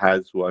know that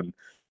has one.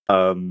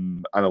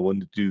 And I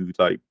want to do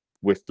like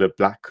Whistler,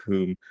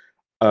 Blackcomb.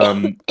 I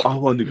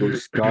want to go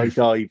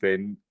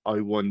skydiving. I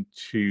want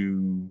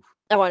to.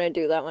 I want to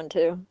do that one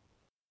too.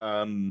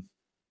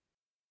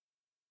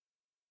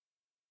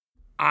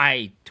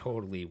 I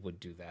totally would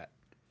do that.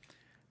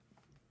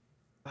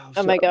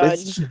 Oh my god.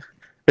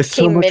 There's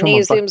so Team much on my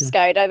Mini Zoom bucket.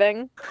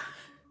 skydiving.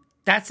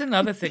 That's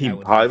another thing I Team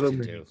would love Pyro to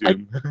do.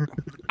 Museum.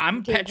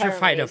 I'm Team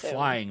petrified of Pyro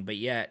flying, but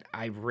yet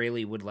I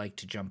really would like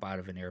to jump out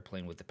of an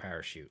airplane with a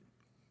parachute.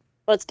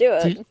 Let's do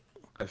it. See,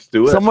 Let's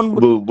do it. someone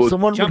We'll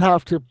would jump-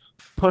 have to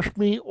push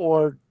me,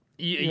 or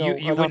You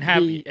I'd wouldn't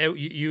have have to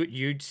be-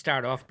 you'd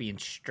start off being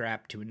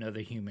strapped to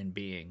another human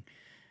being.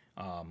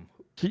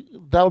 see,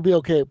 that would be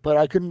okay. But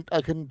I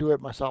couldn't do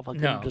it myself. I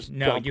couldn't just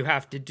No, jump. you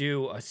have to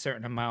do a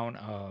certain amount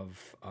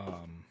of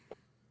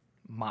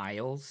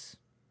miles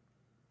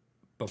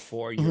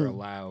before you're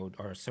allowed,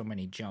 or so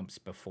many jumps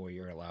before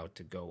you're allowed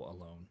to go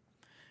alone.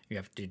 You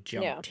have to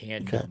jump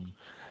tandem.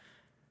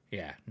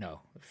 Yeah,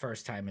 no.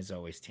 First time is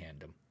always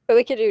tandem. But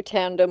we could do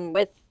tandem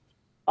with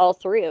all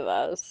three of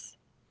us.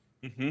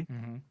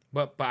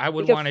 But I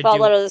would We want could to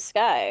fall out do. of the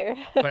sky.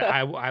 But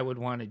I would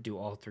want to do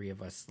all three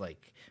of us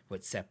like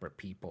with separate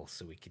people,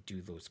 so we could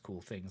do those cool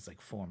things like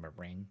form a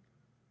ring.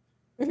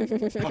 You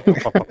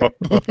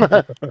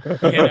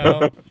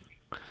know.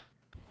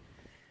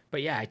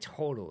 But yeah, I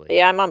totally.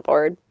 Yeah, I'm on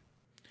board.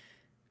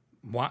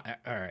 All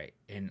right,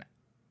 And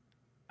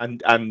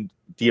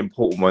the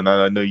important one,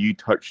 and I know you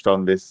touched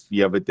on this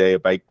the other day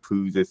about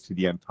cruises to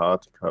the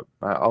Antarctica.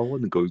 I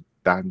want to go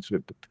dance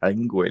with the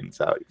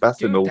penguins out. That's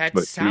dude, an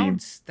ultimate dream.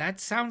 that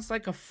sounds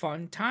like a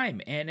fun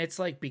time, and it's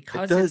like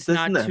because does, it's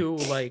not doesn't it? too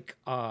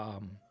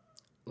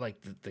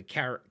like the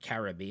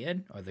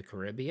Caribbean or the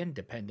Caribbean,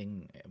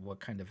 depending what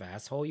kind of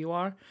asshole you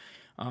are.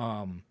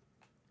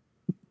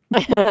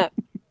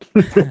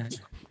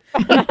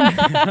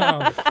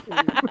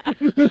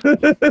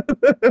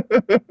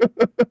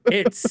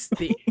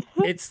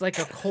 It's like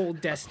a cold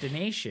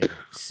destination,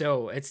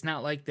 so it's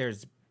not like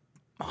there's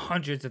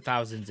hundreds of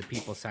thousands of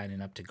people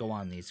signing up to go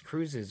on these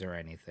cruises or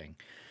anything.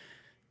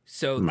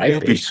 So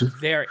Might be.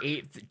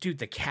 dude,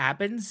 the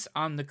cabins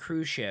on the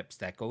cruise ships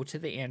that go to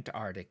the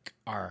Antarctic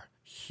are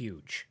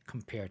huge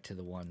compared to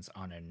the ones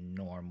on a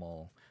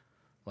normal,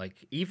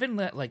 like even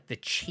like the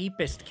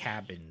cheapest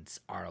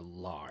cabins are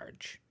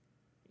large.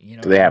 You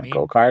know, Do they what I have mean?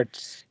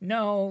 go-karts?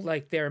 No,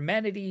 like their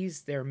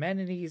amenities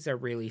are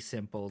really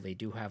simple. They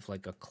do have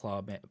like a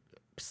club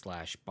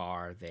 /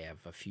 bar. They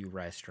have a few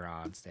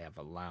restaurants. They have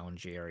a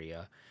lounge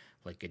area,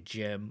 like a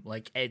gym.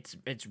 Like it's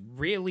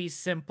really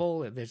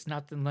simple. There's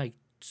nothing like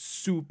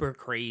super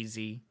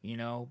crazy, you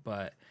know,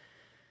 but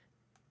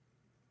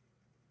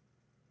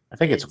I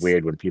think it's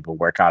weird when people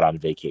work out on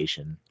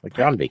vacation. Like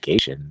you're on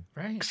vacation.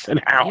 right? Sit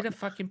down. Eat a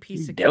fucking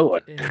piece of Do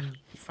cake and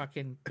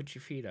fucking put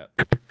your feet up.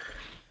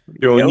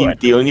 The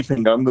only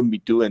thing I'm going to be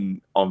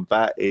doing on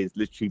that is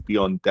literally be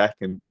on deck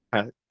and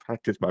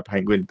practice my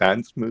penguin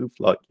dance move.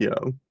 Like, you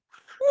know,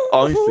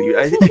 honestly,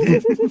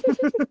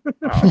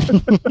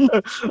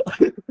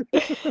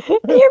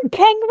 Your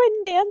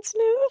penguin dance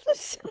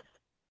moves.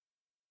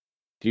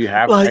 Do you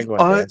have Like, penguin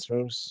dance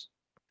moves?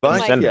 Oh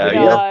Like, my Send me a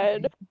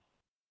god.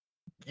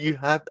 you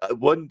have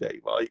one day,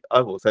 right?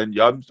 I will send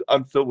you.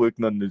 I'm still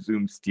working on the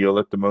Zoom Steel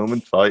at the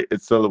moment, right?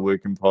 It's still a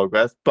work in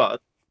progress,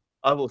 but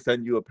I will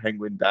send you a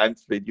penguin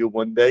dance video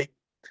one day.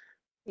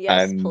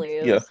 Yes, And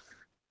please. yeah,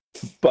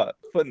 but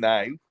for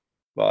now,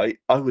 right?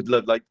 I would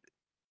love like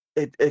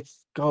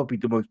it's gotta be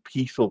the most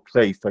peaceful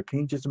place. Like,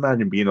 can you just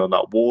imagine being on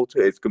that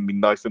water? It's gonna be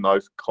nice and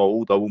ice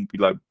cold. I won't be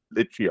like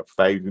literally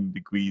 1,000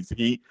 degrees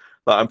heat.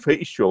 Like, I'm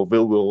pretty sure they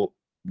will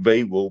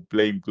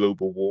blame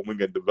global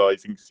warming and the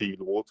rising sea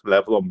water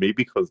level on me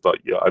because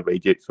like I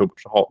radiate so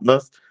much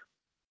hotness.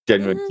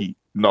 Genuine heat,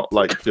 not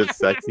like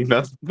just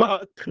sexiness,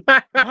 but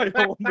by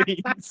all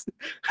means.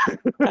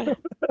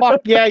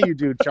 Fuck yeah, you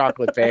do,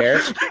 Chocolate Bear.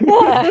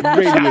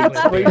 Radiates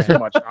Chocolate way Bear. too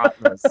much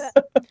hotness.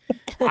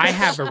 I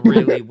have a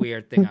really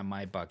weird thing on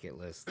my bucket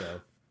list,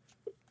 though.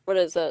 What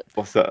is it?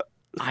 What's that?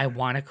 I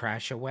want to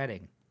crash a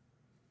wedding.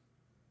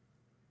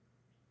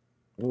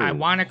 Ooh. I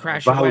want to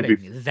crash a That would be-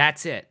 wedding.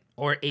 That's it.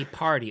 Or a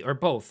party, or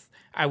both.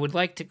 I would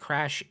like to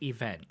crash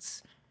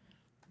events.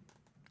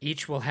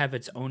 Each will have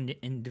its own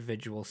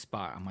individual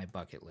spot on my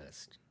bucket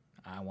list.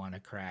 I want to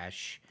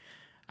crash.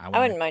 I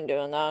wouldn't mind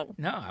doing that.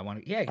 No, I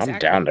want to. Yeah, exactly. I'm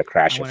down to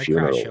crash I a wanna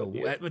funeral.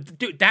 with you.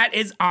 Dude, that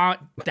is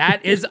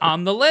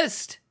on the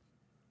list.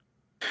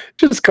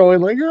 Just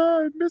going like,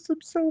 oh, I miss him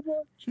so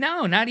much.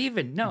 No, not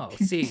even. No,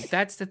 see,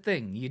 that's the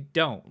thing. You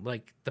don't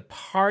like the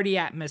party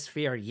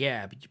atmosphere.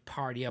 Yeah, but you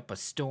party up a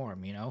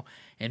storm, you know,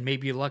 and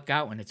maybe you luck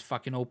out when it's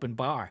fucking open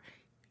bar.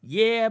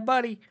 Yeah,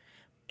 buddy.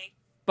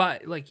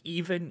 But like,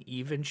 even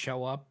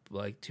show up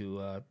like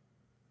to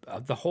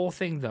the whole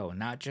thing though,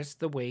 not just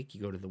the wake.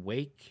 You go to the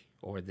wake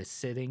or the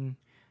sitting,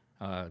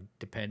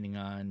 depending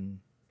on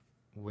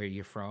where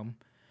you're from,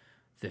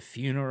 the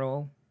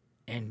funeral,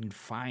 and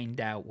find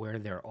out where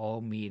they're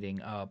all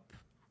meeting up.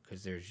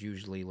 Because there's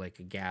usually like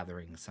a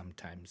gathering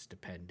sometimes,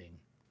 depending.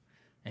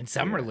 In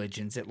some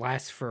religions, it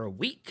lasts for a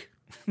week.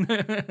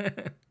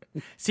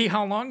 See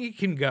how long you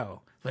can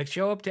go. Like,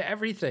 show up to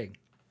everything.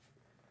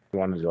 You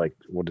want to like,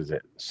 what is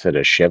it? Sit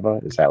a Shiva?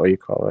 Is that what you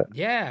call it?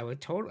 Yeah, I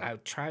would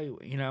try,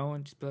 you know,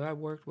 and just, but I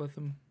worked with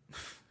them.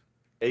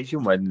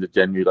 Asian weddings are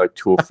generally like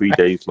 2 or 3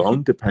 days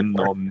long, depending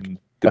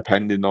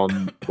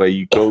on where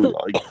you go.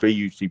 Like, they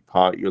usually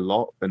party a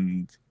lot,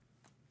 and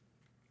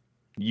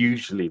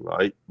usually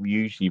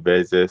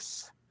there's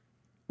this.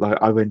 Like,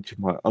 I went to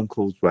my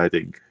uncle's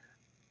wedding,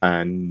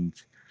 and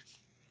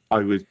I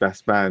was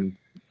best man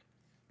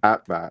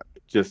at that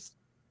just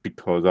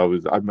because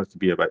I must have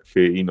been about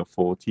 13 or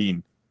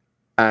 14,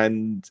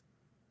 and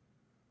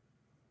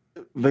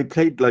they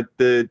played like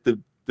the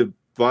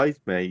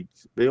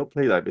bridesmaids. They all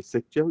played like the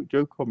sick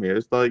joke on me. It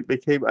was like they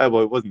came.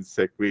 Well, it wasn't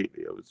sick really.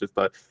 It was just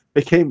like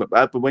they came up.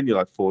 But when you're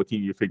like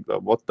 14, you think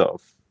like, what the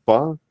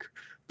fuck?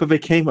 But they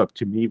came up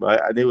to me, right,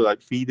 and they were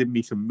like feeding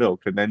me some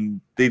milk, and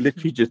then they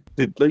literally just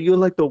did, like, you're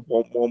like the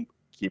womp womp,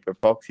 keep it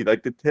foxy,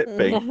 like the tit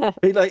thing.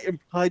 They like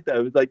implied that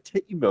it was like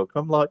titty milk.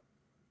 I'm like,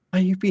 are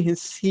you being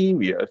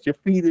serious? You're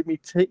feeding me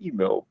titty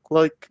milk?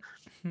 Like,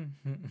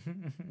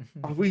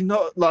 are we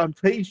not? Like, I'm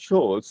pretty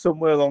sure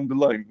somewhere along the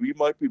line we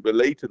might be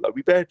related. Like,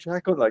 we better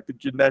check on like the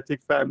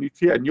genetic family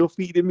tree. And you're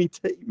feeding me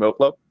titty milk?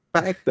 Like,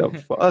 back the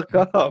fuck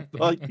up!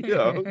 Like,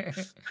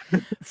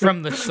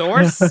 From the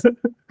source?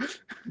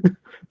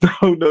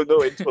 No,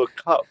 into a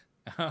cup.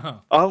 Oh.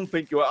 I don't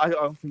think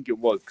it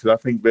was, because I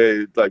think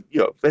they're like,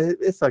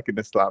 it's like an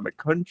Islamic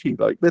country.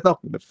 Like, they're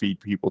not going to feed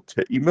people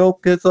titty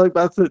milk. It's like,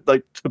 that's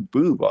like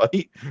taboo,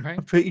 right?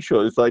 I'm pretty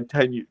sure it's like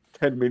 10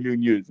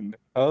 million years in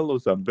hell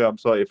or something. I'm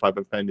sorry if I've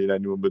offended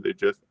anyone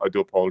religious. I do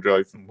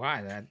apologize.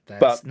 Why?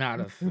 That's not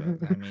a.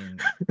 I mean,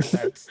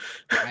 that's.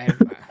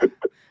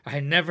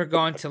 I never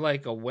gone to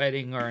like a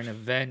wedding or an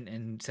event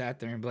and sat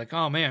there and be like,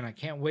 oh man, I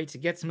can't wait to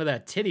get some of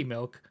that titty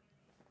milk.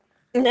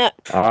 No.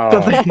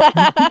 Oh.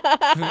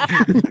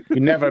 You've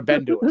never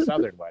been to a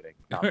southern wedding.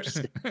 No, I'm just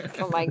kidding.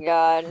 Oh my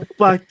god.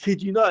 But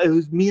kid you not, it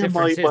was me and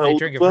Difference my is they old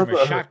drink it brother. from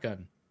a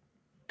shotgun.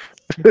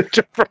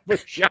 From a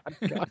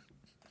shotgun.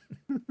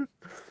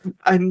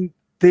 And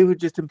they were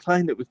just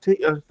implying it was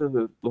titty.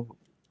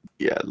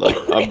 Yeah, like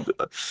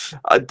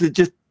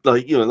just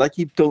like like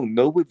you don't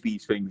know with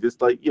these things. It's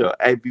like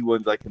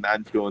everyone's like an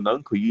auntie or an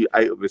uncle. You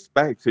out of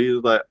respect, so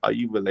you're like, are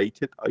you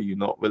related? Are you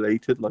not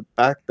related? Like,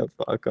 back the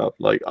fuck up.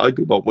 Like, I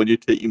do not want your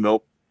titty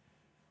milk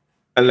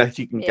unless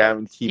you can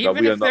guarantee that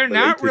Even we are if they're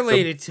not related.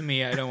 related to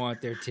me, I don't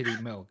want their titty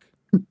milk.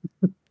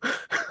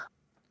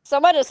 So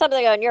what is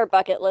something on your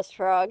bucket list,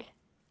 Frog?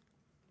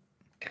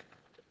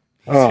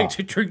 Oh.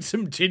 To drink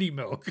some titty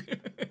milk.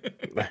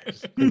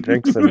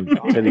 Drink some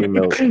titty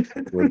milk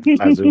with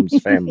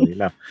Azum's family.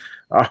 No.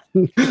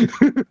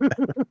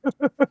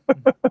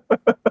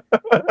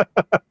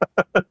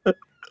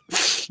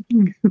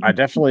 I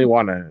definitely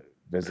want to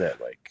visit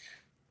like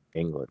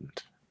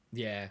England.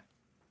 Yeah.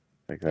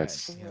 Like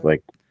that's Yeah.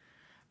 like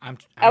I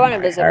want to my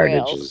visit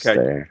heritage Wales. is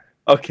there.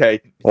 Okay.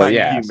 Well, thank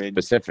yeah, you, man.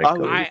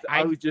 specifically.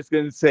 I was just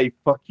gonna say,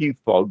 fuck you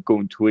for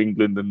going to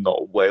England and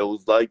not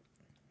Wales. Like,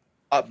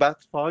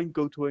 that's fine.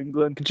 Go to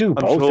England. Could do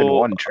both in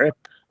one trip.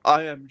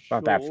 I am sure.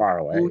 Not that far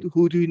away.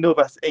 Who do we know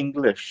that's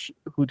English?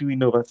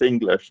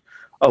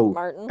 Oh,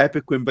 Martin.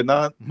 Epic Win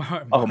Banana.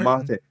 Oh,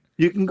 Martin.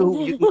 You can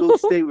go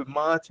stay with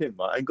Martin,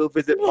 right? And go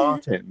visit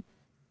Martin.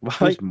 Right?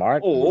 Who's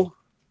Martin? Or,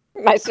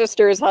 My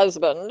sister's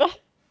husband.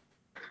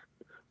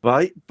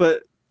 right?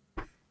 But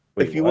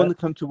Wait, if you what? want to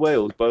come to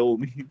Wales, by all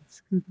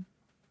means.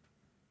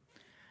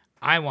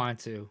 I want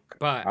to,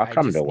 but I'll I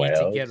come just to need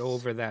to Wales. get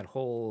over that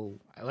whole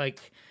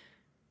like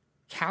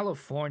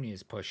California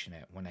is pushing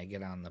it when I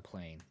get on the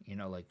plane.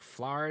 Like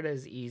Florida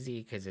is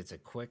easy because it's a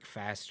quick,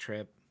 fast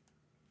trip.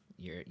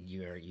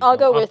 I'll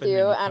go up with and you,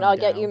 then and come I'll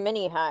get down. you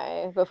mini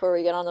high before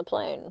we get on the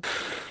plane.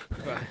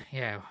 But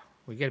yeah,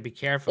 we got to be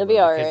careful You'll be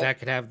though, all because right. that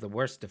could have the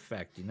worst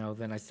effect.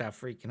 Then I start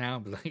freaking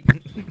out. Like,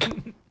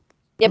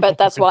 Yeah, but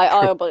that's why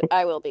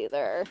I will be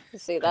there.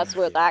 See, that's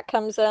where that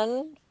comes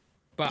in.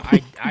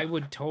 but I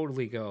would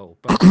totally go.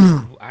 But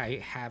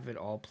I have it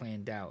all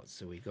planned out.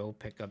 So we go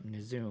pick up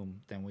Nizum,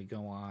 then we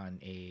go on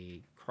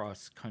a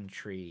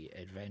cross-country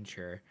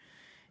adventure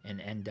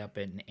and end up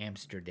in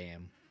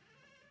Amsterdam.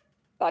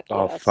 Fuck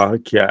Oh, yes.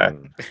 fuck yeah.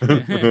 Fuck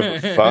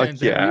Then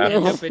we yeah.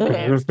 end up in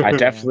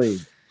Amsterdam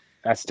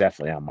That's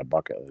definitely on my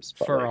bucket list.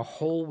 But for like, a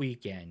whole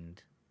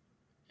weekend.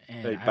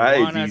 And Hey, I that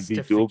want is us easy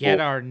to forget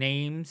doable. our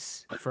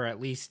names for at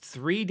least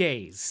 3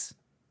 days.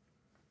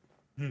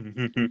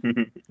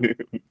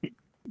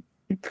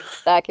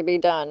 That can be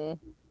done.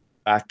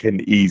 That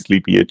can easily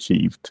be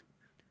achieved.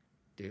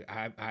 Dude,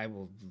 I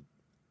will,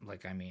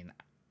 like, I mean,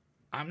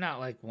 I'm not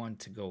like one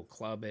to go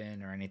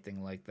clubbing or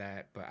anything like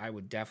that, but I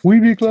would definitely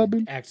We be need to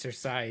clubbing.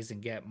 exercise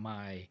and get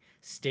my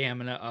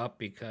stamina up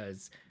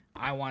because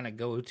I want to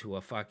go to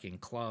a fucking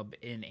club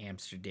in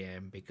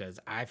Amsterdam because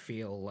I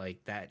feel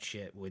like that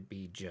shit would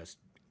be just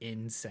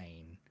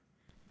insane.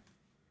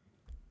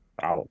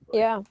 probably.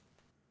 Yeah.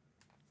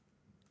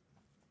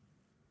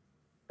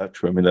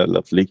 That's women are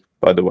lovely,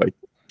 by the way.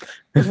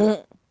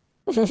 I'm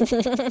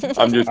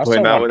just I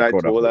putting still out want when to I go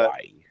to told that.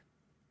 Hawaii.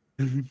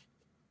 I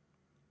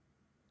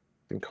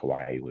think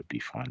Hawaii would be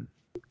fun.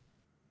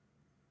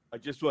 I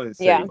just want to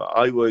say, Yeah.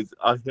 I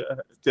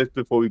just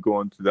before we go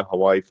on to the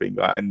Hawaii thing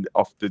and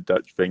off the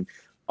Dutch thing,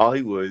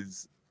 I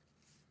was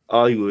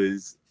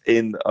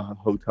in a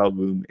hotel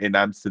room in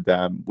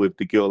Amsterdam with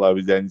the girl I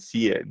was then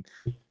seeing,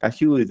 and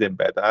she was in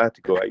bed. I had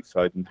to go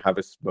outside and have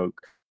a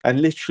smoke,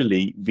 and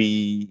literally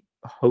the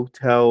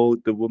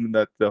woman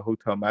that the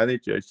hotel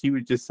manager, she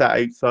was just sat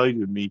outside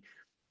with me,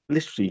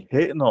 literally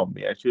hitting on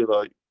me, and she was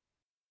like,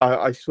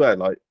 I swear,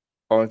 like,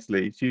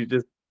 honestly, she was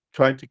just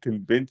trying to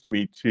convince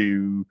me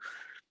to,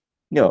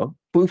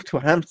 move to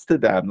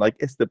Amsterdam. Like,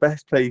 it's the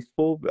best place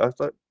for me. I was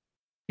like,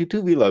 you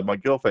do realize my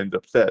girlfriend's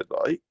upset,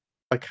 right?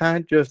 I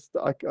can't just,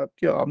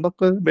 I'm not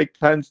going to make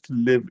plans to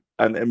live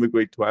and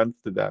immigrate to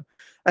Amsterdam.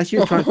 And she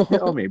was trying to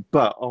hit on me,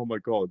 but oh my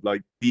God,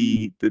 like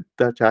the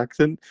Dutch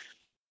accent,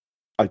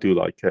 I do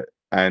like it.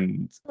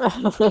 And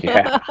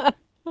Yeah.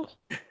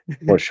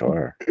 For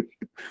sure.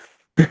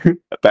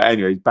 but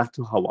anyways, back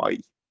to Hawaii.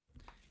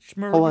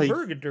 Hawaii.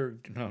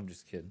 No, I'm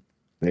just kidding.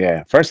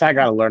 Yeah. First, I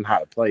got to learn how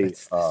to play.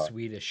 That's the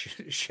Swedish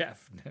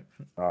chef.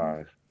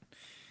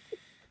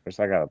 First,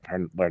 I got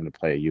to learn to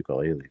play a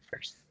ukulele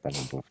first. Then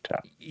I'll move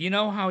to. You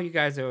know how you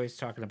guys are always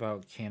talking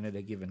about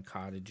Canada giving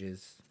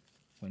cottages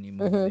when you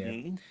move Mhm. there?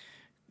 Mhm.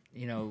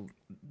 You know,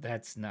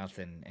 that's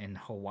nothing. In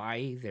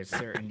Hawaii, there's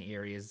certain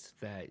areas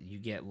that you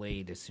get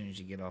laid as soon as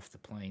you get off the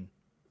plane,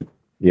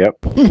 Yep.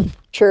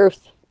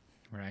 Truth.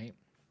 right?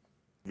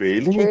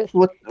 Really? Truth.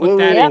 What? Put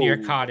that in Yep. your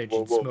cottage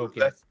and smoke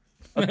it.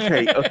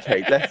 Okay.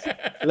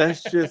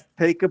 Let's just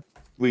take a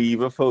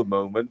breather for a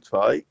moment,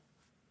 right?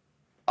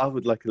 I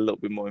would like a little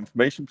bit more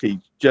information, please,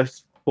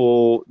 just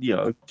for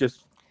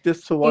just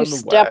so You I'm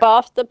step aware.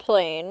 off the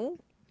plane,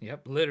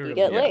 Yep, you literally.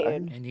 get Yeah.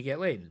 laid. And you get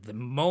laid. The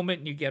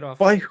moment you get off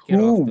By the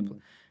who?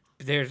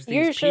 there's these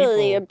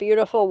Usually a people.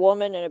 beautiful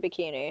woman in a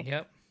bikini.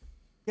 Yep.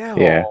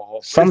 Yeah. Oh,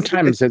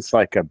 Sometimes it's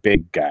like a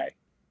big guy.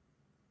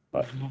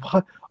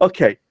 What?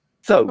 Okay,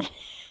 so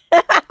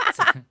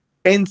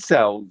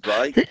incels,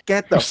 right?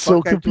 Get the You're so fuck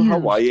out to confused.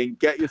 Hawaii and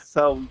get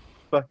yourself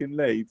fucking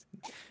laid.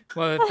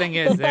 Well, the thing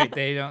is,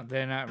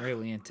 they're not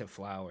really into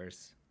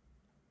flowers.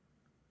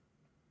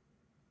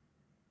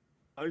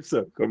 I'm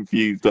so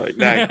confused right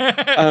now.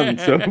 I'm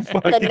so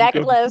fucking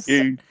necklace.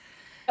 confused.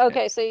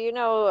 Okay, so you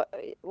know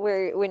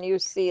where when you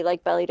see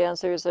like belly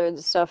dancers or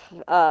the stuff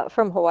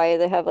from Hawaii,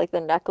 they have like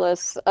the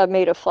necklace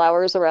made of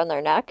flowers around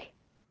their neck.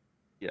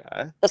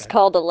 Yeah. That's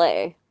called a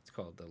lei. It's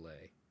called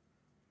delay.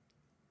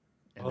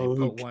 And they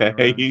put one around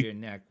Okay. your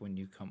neck when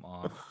you come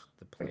off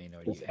the plane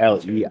or you It's enter LEI.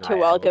 the To resort.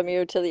 welcome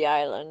you to the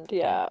island.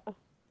 Yeah.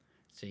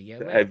 So you get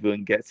So laid.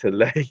 everyone gets a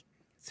lay.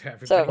 So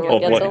everybody So everyone Oh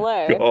gets my a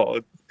lei.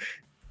 god.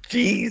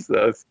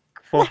 Jesus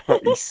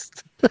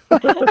Christ.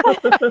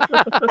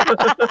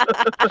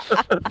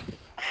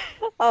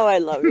 Oh, I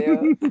love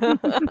you.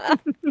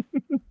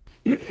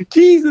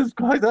 Jesus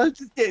Christ, I'm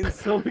just getting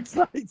so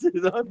excited.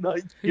 I'm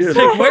like, He's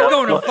like, we're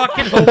going to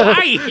fucking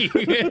Hawaii.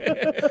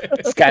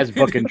 This guy's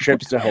booking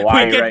trips to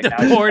Hawaii We get right now.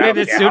 deported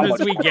Just as I don't soon care as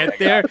how we much get money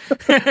there.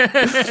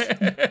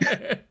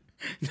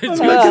 The dude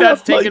like, starts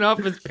like- taking off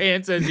his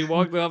pants as he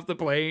walks off the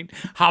plane,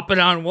 hopping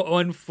on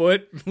one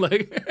foot,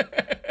 like,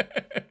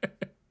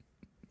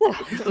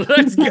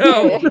 let's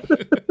go.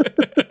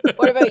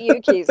 What about you,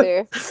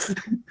 Kiesey?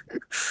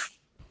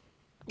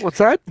 What's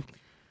that?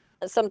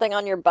 Something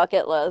on your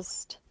bucket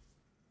list?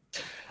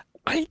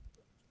 I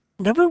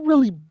never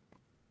really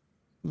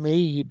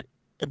made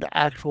an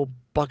actual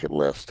bucket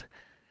list.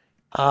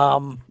 A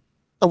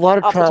lot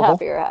of Off the top travel.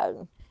 of your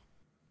head.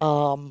 I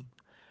want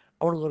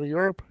to go to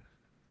Europe.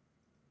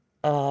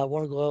 I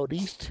want to go out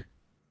east,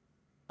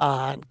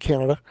 in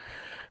Canada.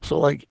 So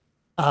like,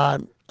 I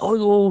want to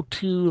go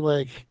to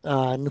like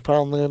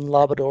Newfoundland,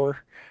 Labrador.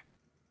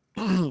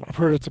 I've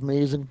heard it's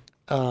amazing.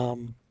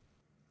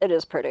 It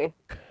is pretty.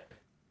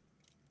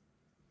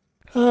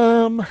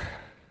 Want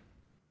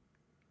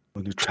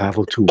Um, to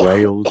travel to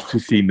Wales to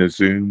see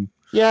Nazoom.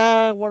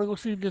 yeah, I want to go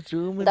see the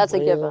Zoom in That's a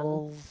given.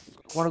 Wales.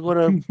 I want to go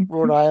to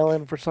Rhode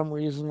Island for some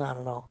reason. I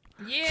don't know.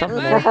 Yeah, Something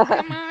buddy, there.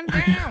 come on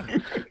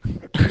down.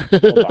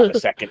 Hold on a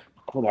second.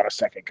 Hold on a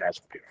second, guys.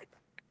 I'll be right back.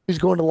 He's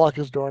going to lock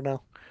his door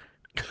now.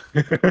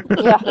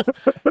 Yeah.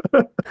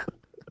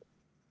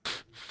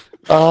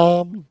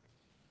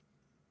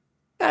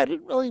 I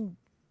didn't really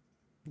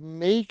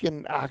make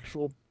an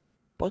actual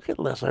bucket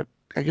list.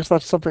 I guess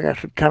that's something I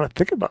should kind of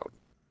think about.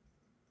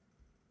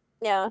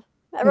 Yeah.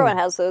 Everyone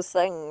has those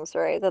things,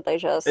 right? That they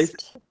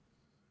just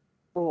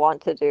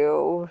want to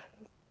do.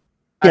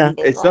 Yeah. in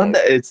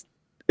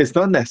It's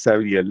not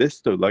necessarily a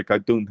list though. Like I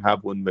don't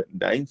have one written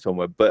down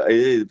somewhere, but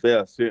there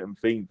are certain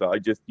things that I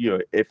just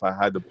if I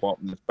had a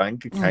bottomless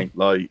bank account,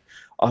 like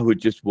I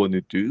would just want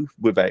to do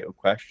without a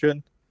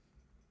question.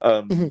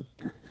 Mhm.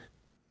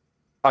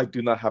 I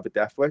do not have a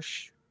death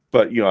wish,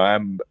 but I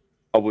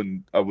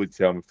would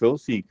say I'm a thrill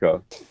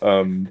seeker.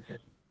 When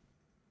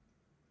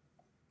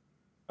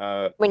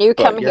you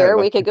but come yeah, here,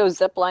 we like, could go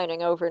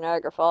ziplining over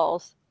Niagara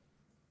Falls.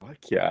 fuck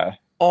yeah.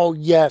 Oh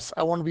yes,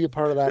 I want to be a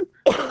part of that.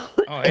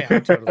 Oh, yeah,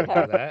 I'm totally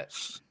for that.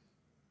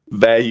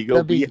 There you go.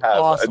 That'd We be have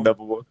awesome.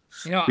 another one.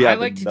 You know, We I have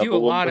like to do another a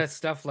one, lot but- of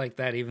stuff like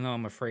that, even though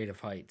I'm afraid of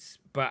heights.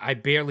 But I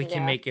barely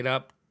can Yeah. make it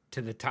up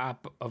to the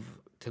top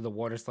to the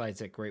water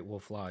slides at Great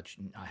Wolf Lodge.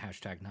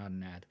 Hashtag not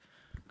an ad.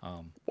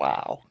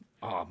 Wow.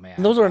 Oh man,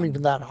 And those aren't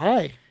even that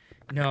high.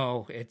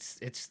 No, it's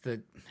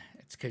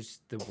because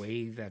the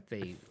way that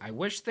I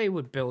wish they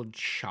would build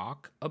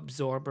shock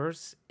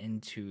absorbers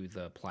into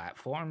the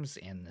platforms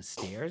and the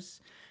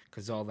stairs,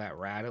 because all that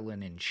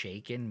rattling and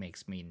shaking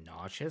makes me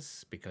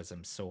nauseous because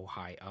I'm so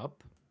high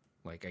up.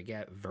 Like I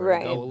get vertigo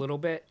Right. a little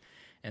bit,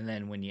 and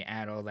then when you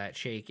add all that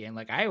shaking,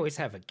 like I always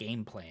have a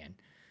game plan.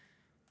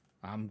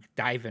 I'm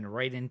diving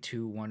right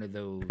into one of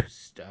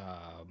those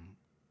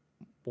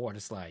water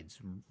slides,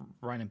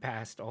 running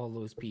past all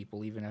those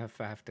people, even if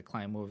I have to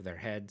climb over their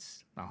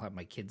heads. I'll have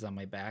my kids on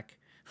my back.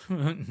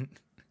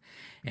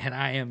 and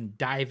I am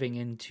diving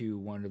into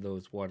one of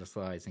those water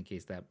slides in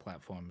case that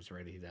platform is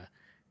ready to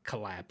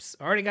collapse.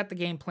 I already got the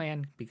game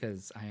plan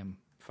because I am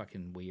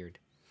fucking weird.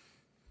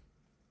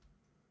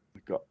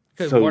 God.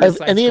 Because So water Have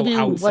slides any go of you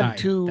went outside.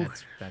 to-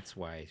 That's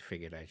why I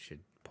figured I should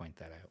point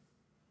that out.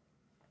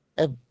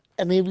 Have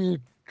any of you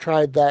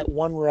tried that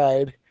one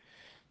ride?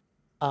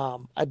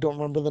 I don't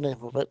remember the name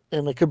of it,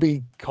 and it could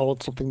be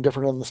called something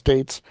different in the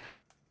States.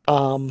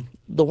 The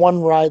one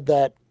ride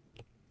that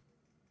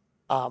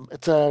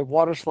it's a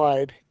water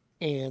slide,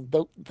 and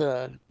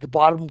the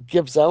bottom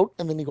gives out,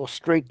 and then you go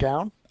straight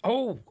down.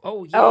 Oh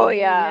yeah, Oh,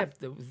 yeah.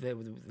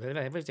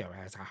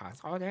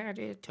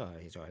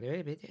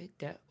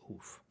 yeah.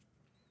 Oof.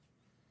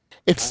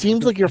 It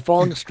seems like you're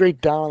falling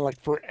straight down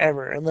like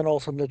forever, and then all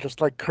of a sudden it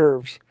just like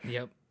curves.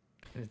 Yep,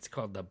 it's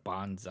called the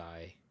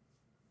bonsai.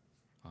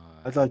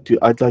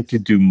 I'd like to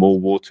do more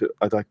water.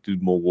 I'd like to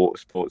do more water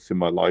sports in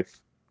my life.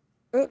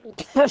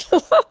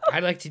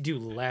 I'd like to do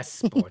less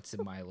sports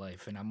in my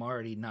life, and I'm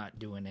already not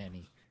doing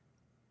any.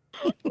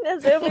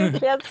 Assume you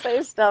can't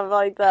say stuff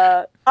like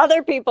that.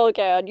 Other people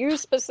can. You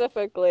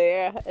specifically.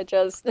 It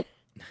just.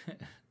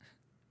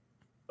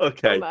 Oh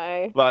Okay,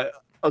 my. right.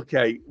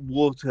 Okay,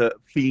 water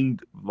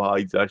themed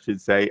rides, I should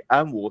say,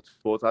 and water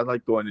sports. I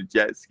like going to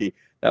jet ski.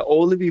 Now,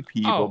 all of you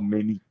people, Oh,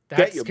 mini, get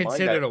That's your mind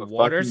considered out a of the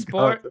water fucking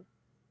sport? gutter.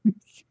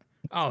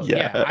 Oh Yeah.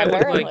 yeah, I would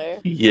like.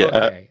 Apparently. Yeah.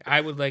 Okay,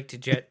 I would like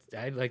to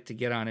I'd like to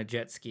get on a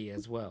jet ski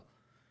as well,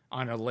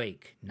 on a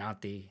lake,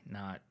 not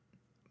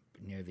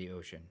near the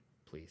ocean,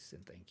 please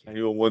and thank you.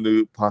 Anyone want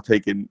to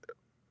partake in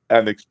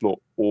and explore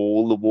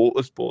all the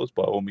water sports?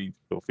 By all means,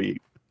 feel free.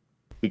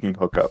 We can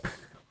hook up.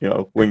 You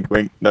know, wink,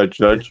 wink, nudge,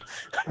 nudge.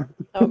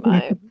 Oh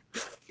my.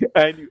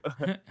 And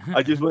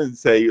I just want to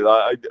say,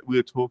 like, you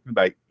were talking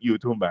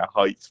about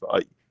heights,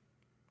 right?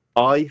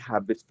 I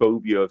have this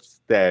phobia of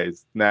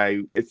stairs. Now,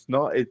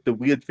 the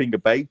weird thing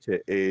about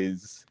it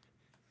is,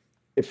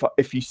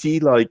 if you see,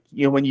 like,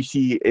 you know, when you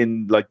see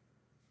in like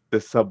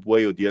the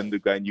subway or the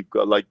underground, you've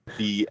got like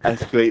the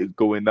escalators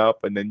going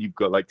up, and then you've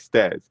got like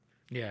stairs.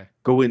 Yeah,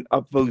 Going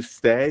up those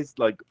stairs,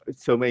 like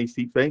so many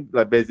steep things,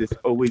 like there's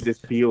always this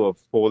fear of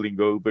falling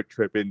over,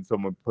 tripping,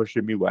 someone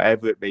pushing me,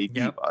 whatever it may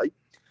be, Yep. right?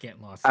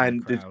 getting lost in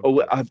And the there's crowd,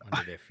 but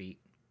under their feet.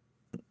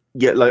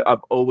 Yeah, like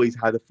I've always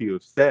had a fear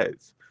of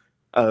stairs.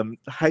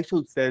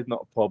 Household stairs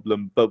not a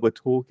problem, but we're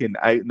talking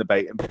out and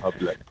about in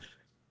public.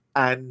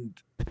 And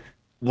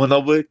when I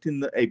worked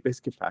in a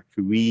biscuit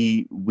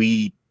factory,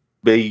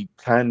 they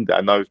planned,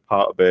 and I was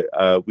part of it.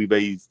 We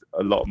raised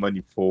a lot of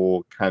money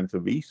for cancer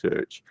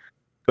research,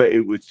 but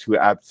it was to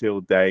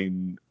abseil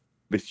down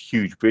this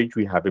huge bridge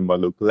we have in my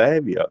local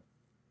area.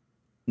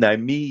 Now,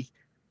 me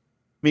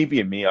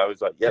being me, I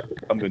was like, "Yep,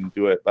 I'm going to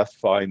do it. That's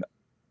fine."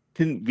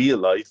 Didn't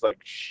realize, like,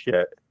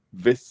 shit,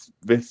 this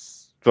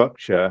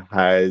structure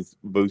has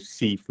those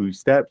see-through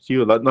steps. You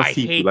know, like not I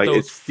see-through, hate like those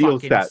it's steel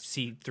fucking steps.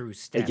 see-through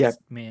steps, Yeah.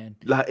 man.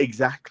 Like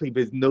exactly,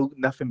 there's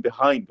nothing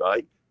behind,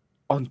 right?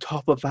 On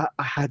top of that,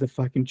 I had a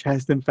fucking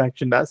chest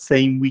infection that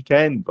same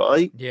weekend,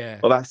 right? Yeah,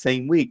 Or that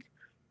same week.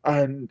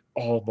 And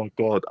oh my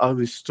god, I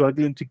was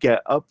struggling to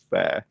get up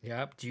there.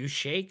 yep. Do you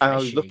shake? And I I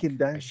was shake. looking I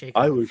down. shake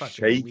I like a was fucking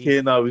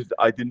shaking. leaf.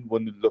 I didn't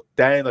want to look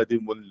down. I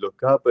didn't want to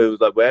look up. It was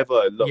like wherever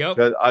I looked. Yep.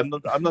 'Cause I'm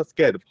not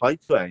scared of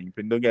heights or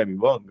anything. Don't get me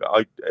wrong.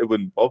 It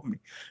wouldn't bother me.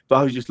 But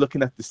I was just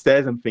looking at the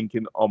stairs and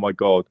thinking, oh my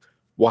god,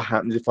 what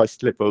happens if I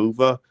slip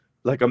over?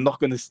 Like I'm not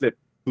going to slip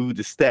through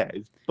the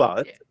stairs,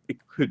 but Yeah.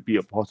 it could be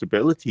a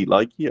possibility.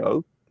 Like See, the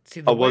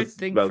I weird was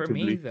thing for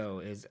me relatively. though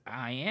is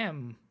I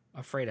am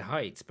afraid of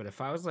heights, but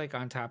if I was like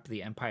on top of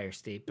the Empire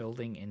State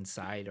Building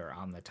inside or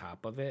on the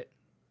top of it,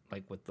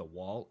 like with the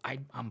wall,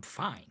 I'm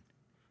fine.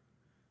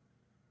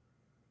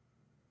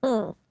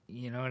 Hmm.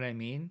 You know what I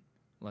mean?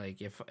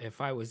 Like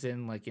if I was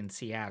in like in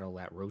Seattle,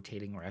 that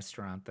rotating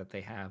restaurant that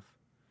they have,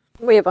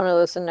 We have one of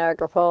those in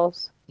Niagara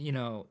Falls. you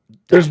know,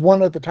 There's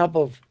one at the top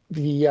of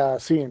the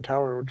CN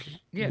Tower, which is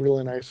Yeah.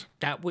 really nice.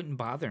 that wouldn't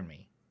bother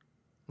me.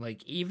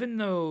 Like even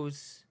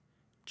those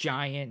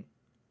giant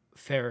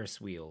Ferris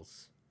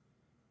wheels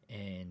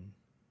in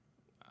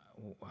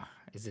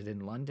is it in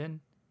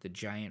London? The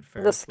giant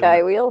Ferris The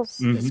Sky wheel? Wheels.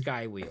 The Mhm.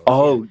 Sky Wheels.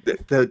 Oh,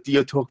 yeah.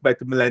 you're talking about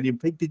the Millennium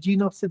Pig. Did you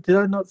not? Did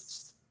I not?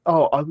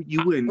 Oh,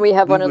 you were. We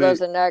have one of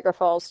those in Niagara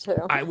Falls too.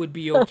 I would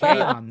be okay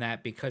on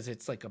that because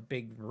it's like a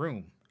big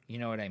room. You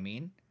know what I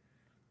mean?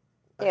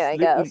 Yeah, I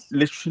That's guess.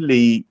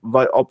 literally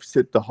right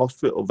opposite the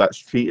hospital that's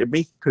treated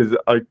me because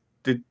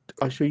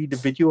I show you the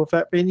video of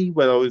that, Vinny,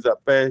 when I was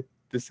up there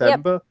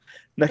December.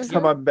 Next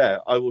time I'm there,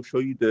 I will show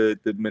you the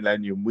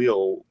Millennium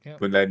Wheel,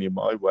 Yep. Millennium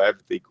Eye, whatever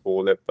they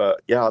call it.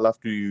 But yeah, I'll have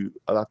to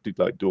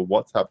like do a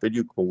WhatsApp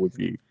video call with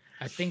you.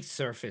 I think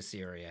surface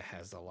area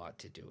has a lot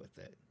to do with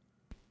it.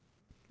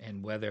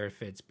 And whether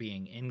if it's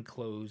being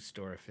enclosed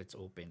or if it's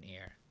open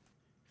air.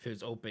 If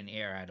it's open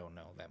air, I don't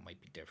know. That might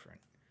be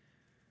different.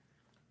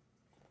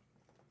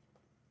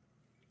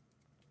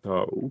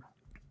 So,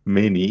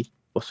 Minnie,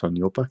 what's on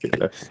your bucket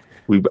list?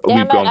 We've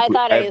Damn it, gone I through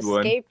thought I everyone.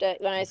 escaped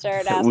it when I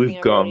started We've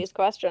asking gone- everybody's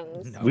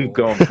questions. No. We've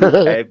gone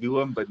through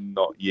everyone, but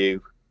not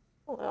you.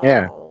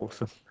 Yeah. Oh.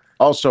 Awesome.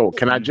 Also,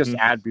 can I just Mhm.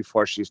 add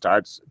before she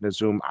starts,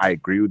 Nazoom, I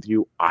agree with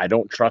you. I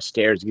don't trust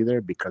stairs either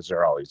because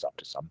they're always up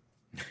to something.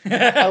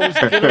 I was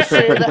gonna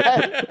say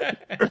that.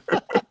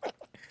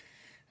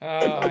 Oh,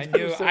 I was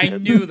gonna say I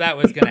it. knew that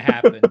was gonna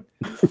happen.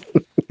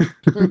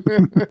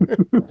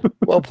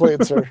 Well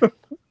played, sir.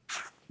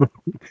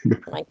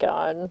 My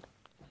God.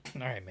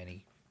 All right,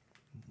 Minnie.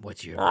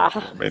 What's your Ah.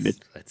 bucket Minnie.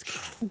 list? Let's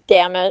go.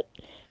 Damn it.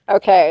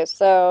 Okay,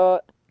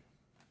 so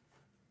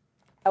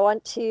I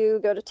want to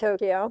go to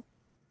Tokyo.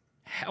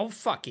 Hell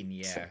fucking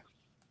yeah.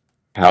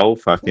 Hell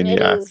fucking It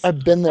yeah. is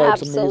I've been there.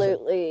 It's amazing.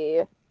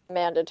 absolutely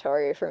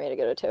mandatory for me to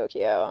go to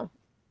Tokyo.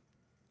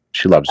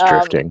 She loves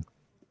drifting.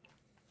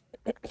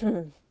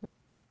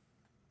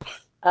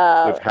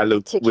 With Hello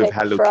To with kick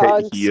Hello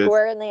Frog Kitty ears.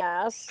 square in the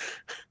ass.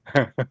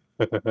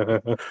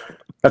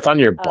 That's on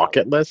your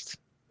bucket list?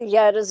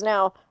 Yeah, it is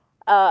now.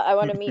 I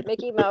want to meet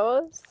Mickey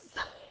Mouse.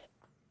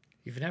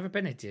 You've never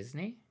been to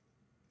Disney?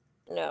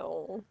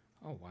 No.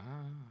 Oh wow.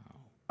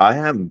 I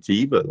haven't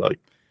either. Like,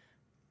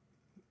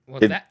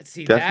 Well, It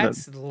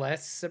that's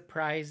less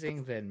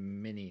surprising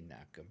than Minnie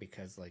Naka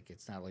because like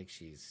it's not like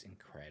she's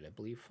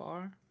incredibly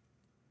far.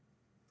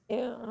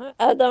 Yeah.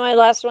 And then my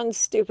last one's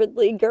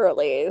stupidly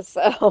girly,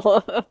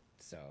 so.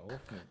 So,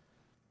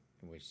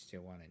 we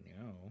still want to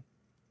know.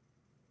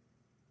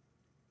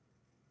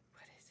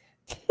 What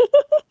is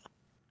it?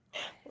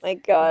 My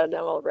God,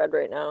 I'm all red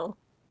right now.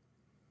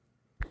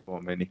 oh,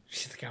 Minnie.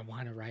 She's like, I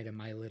want to ride a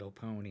My Little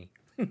Pony.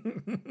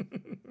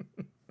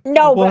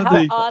 No, What but how are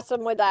they-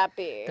 awesome would that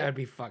be? That'd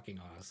be fucking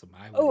awesome.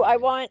 Oh, I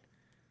want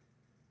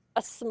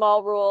a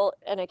small role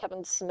in a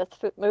Kevin Smith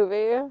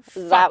movie.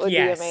 Fuck That would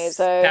yes. be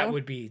amazing. That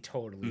would be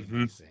totally Mhm.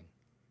 amazing.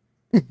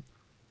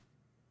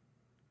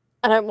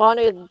 And I want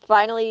to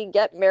finally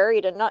get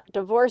married and not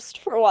divorced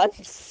for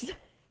once.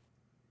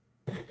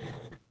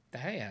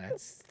 Yeah,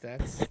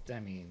 that's. I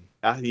mean,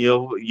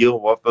 You know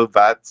what? But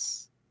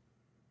that's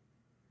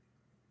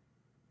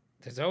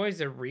there's always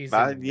a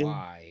reason yeah.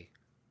 why,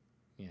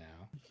 you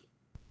know.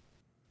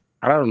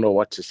 I don't know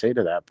what to say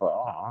to that,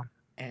 but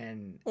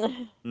And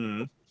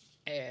mm,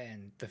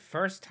 and the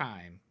first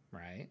time,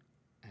 right,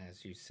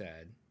 as you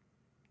said,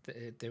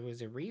 there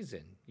was a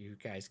reason you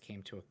guys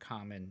came to a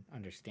common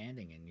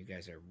understanding, and you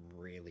guys are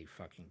really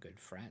fucking good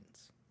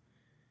friends.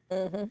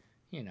 Mm-hmm.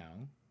 You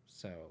know,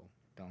 so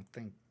don't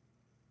think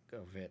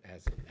of it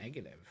as a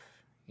negative.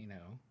 You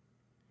know,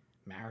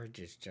 marriage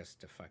is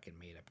just a fucking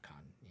made up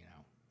you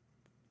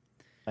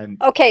know.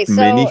 and Okay, so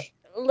Minnie.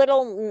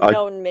 little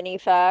known mini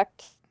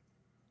fact.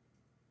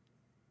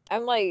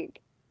 I'm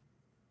like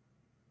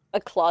a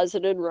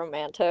closeted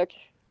romantic.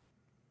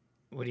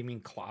 What do you mean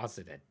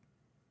closeted?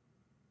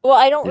 Well,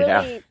 I don't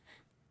Yeah. really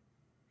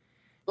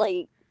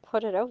like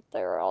put it out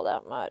there all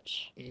that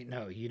much.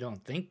 No, you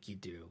don't think you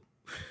do.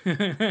 Do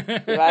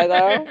I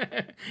though?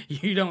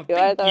 You don't Do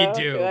I think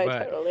you though? do, Do I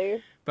but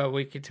totally? but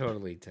we could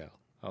totally tell.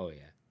 Oh yeah.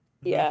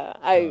 Yeah,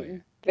 Oh, yeah.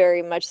 I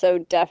very much so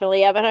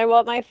definitely am, and I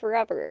want my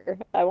forever.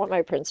 I want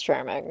my Prince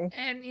Charming.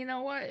 And you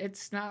know what?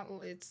 It's not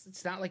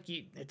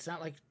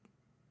like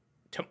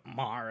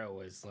tomorrow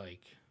is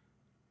like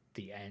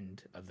the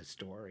end of the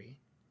story.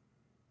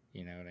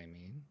 You know what I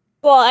mean?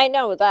 Well, I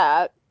know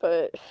that,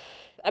 but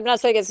I'm not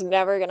saying it's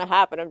never gonna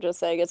happen. I'm just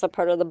saying it's a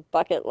part of the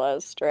bucket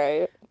list,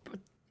 right?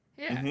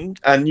 Yeah. Mhm.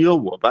 And you know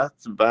what?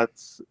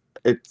 That's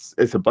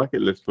it's a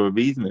bucket list for a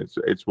reason.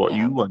 It's what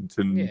Yeah. you want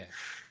Yeah.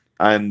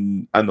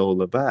 and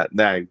all of that.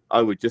 Now,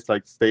 I would just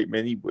like to state,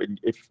 Minnie, when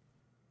if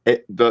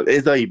it there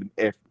is not even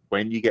if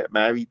when you get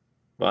married,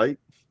 right?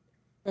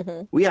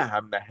 Mm-hmm. We are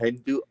having a hen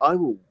do. I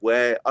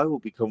will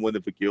become one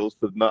of the girls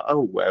for the night. I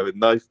will wear a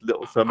nice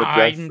little summer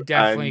dress. I'm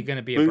definitely and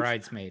gonna be a boots.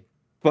 bridesmaid.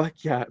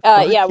 Fuck yeah.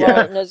 Yeah,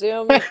 well,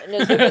 Nazoom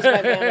is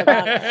my man of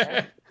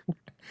honor.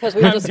 Because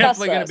we've I'm discussed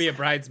definitely gonna this. be a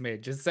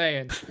bridesmaid. Just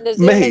saying. Nazoom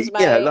Mate, is my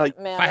yeah, like,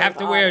 man If I have of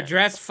to wear a honor.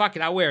 dress, fuck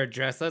it, I'll wear a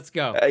dress. Let's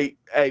go. Hey,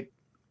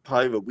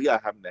 Pyro, we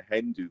are having a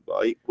hen do,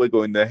 right? We're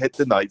going to hit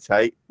the night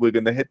out. We're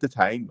going to hit the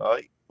town,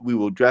 right? We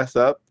will dress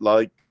up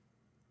like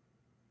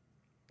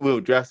we'll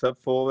dress up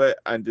for it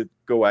and just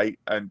go out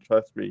and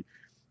trust me.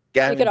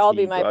 You could all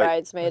be Guaranteed, my right?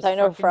 bridesmaids. Let's I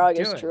know fucking Frog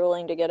do is it.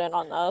 drooling to get in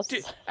on this.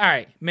 Dude, all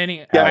right,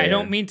 Minnie, Yeah, I yeah.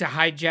 don't mean to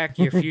hijack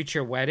your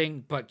future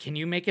wedding, but can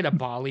you make it a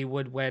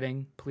Bollywood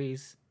wedding,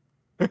 please?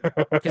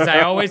 Because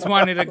I always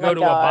wanted to Oh go my to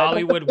God.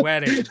 a Bollywood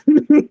wedding.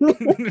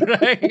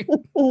 Right?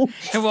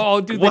 And we'll all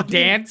do the What do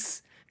you-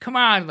 dance. Come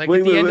on, like Wait,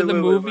 at the wait, end wait, of the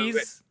wait, wait, wait, movies.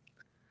 This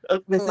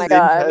Oh my is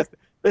God. interesting.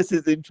 This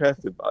is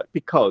interesting, right?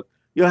 Because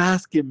you're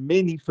asking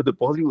Minnie for the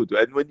Bollywood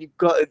wedding when you've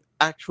got an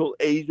actual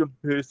Asian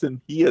person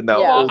here now.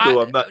 Yeah. Well,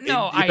 Although I'm not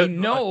no, Indian, I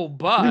know,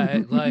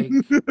 but like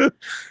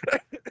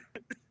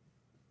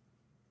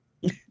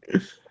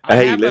I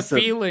Hey, have listen.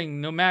 a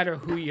feeling no matter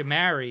who you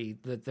marry,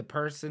 that the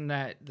person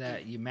that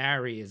you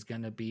marry is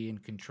going to be in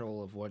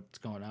control of what's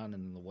going on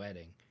in the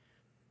wedding.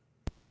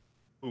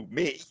 Who,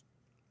 me?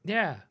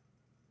 Yeah.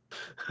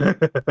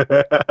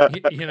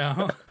 You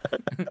know,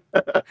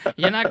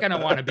 you're not going to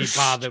want to be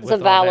bothered It's a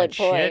with all that valid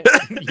point.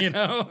 shit, you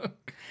know?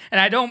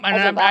 And I don't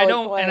That's a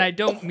valid point. and I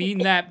don't mean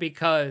that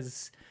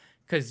because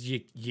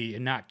you're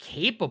not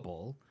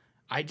capable.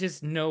 I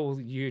just know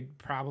you'd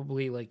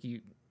probably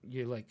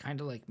you're like kind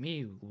of like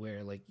me,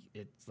 where like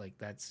it's like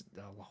that's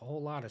a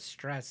whole lot of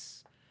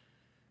stress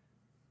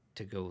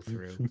to go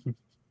through.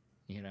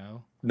 You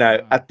know. Now,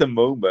 at the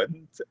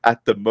moment,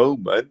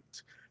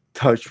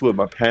 touch wood,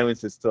 my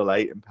parents are still out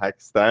in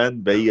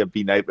Pakistan. They have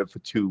been out there for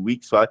 2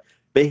 weeks, right?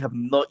 They have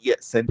not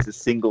yet sent a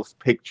single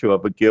picture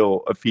of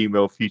a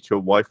female future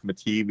wife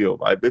material,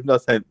 right? They've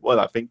not sent. Well,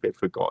 I think they've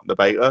forgotten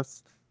about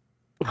us.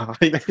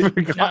 Right?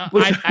 No,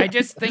 I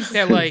just think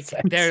they're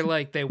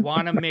like they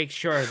want to make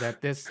sure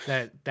that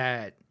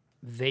that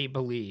they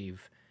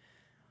believe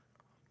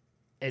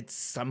it's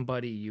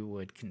somebody you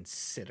would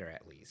consider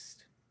at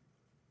least.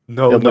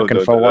 They're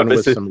looking for one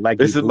with This some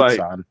leggy is boots my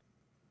on.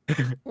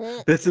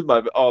 this is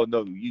my. Oh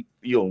no, you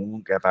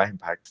won't get that in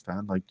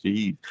Pakistan, like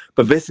geez.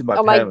 But this is my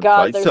Oh my parents, God,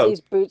 right? there's So these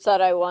boots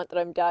that I want that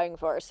I'm dying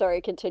for.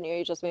 Sorry, continue.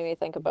 You just made me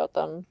think about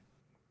them.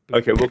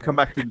 okay, we'll come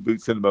back to the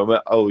boots in a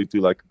moment. I always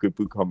do like a good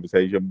boot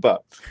conversation,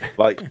 but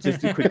like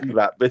just to quickly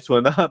wrap this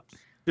one up.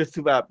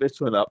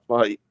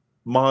 Right?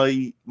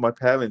 My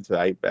parents are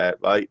out there,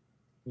 right?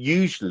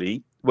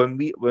 Usually,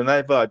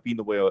 whenever I've been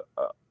away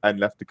and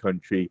left the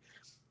country,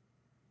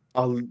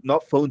 I'll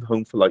not phone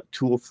home for like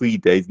 2 or 3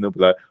 days, and they'll be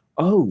like,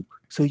 "Oh,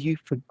 so you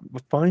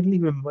finally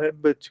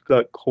remembered to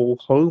like call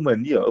home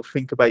and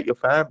think about your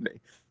family."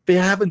 They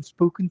haven't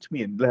spoken to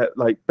me in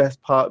like best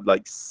part of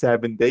like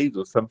 7 days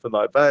or something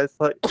like that. It's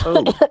like,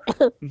 oh,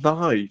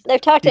 nice.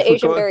 They've talked You to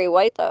Asian forgot. Barry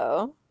White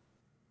though.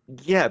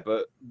 Yeah,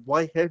 but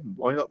why him?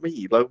 Why not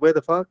me? Like, where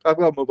the fuck? I've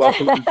got a mobile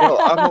phone as well.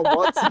 I'm on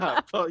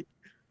WhatsApp. Like,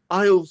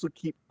 I also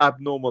keep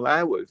abnormal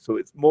hours, so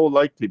it's more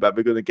likely that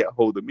they're gonna get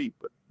hold of me.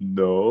 But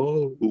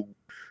no,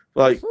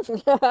 like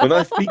when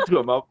I speak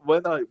to them,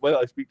 when I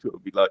speak to them,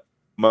 I'll be like,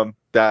 "Mum,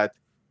 Dad,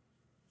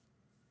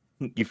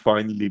 you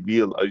finally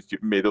realized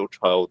your middle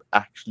child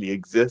actually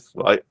exists,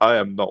 right? I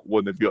am not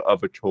one of your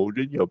other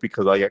children,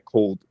 because I get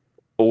called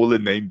all the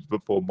names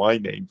before my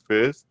name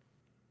first.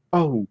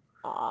 Oh,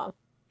 Aw.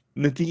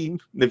 Nadim,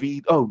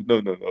 Naveed. Oh,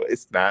 no,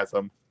 it's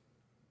Nazem.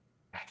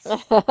 Yes.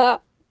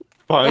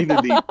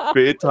 Finally,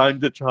 third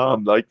time's the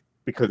charm, like,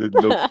 because there's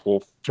no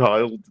fourth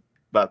child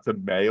that's a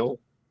male.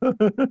 My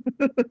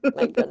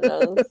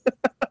goodness.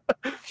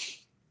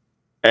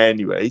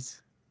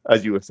 Anyways,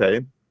 as you were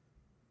saying.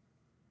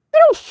 I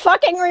don't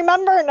fucking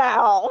remember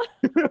now.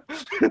 Good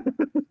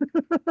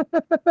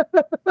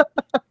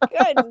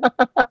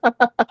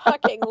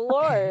fucking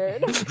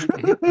Lord.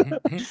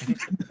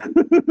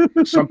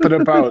 Something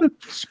about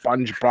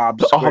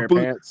SpongeBob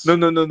SquarePants.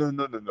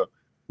 No.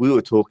 We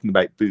were talking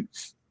about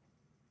boots.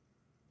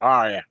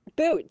 Oh yeah.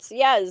 Boots,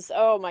 yes.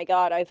 Oh my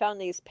God, I found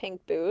these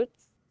pink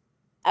boots,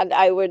 and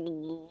I would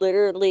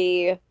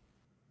literally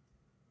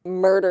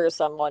murder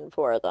someone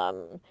for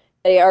them.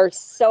 They are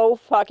so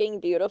fucking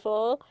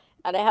beautiful,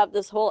 and I have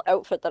this whole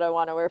outfit that I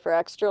want to wear for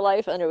Extra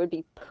Life, and it would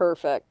be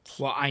perfect.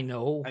 Well, I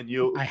know. And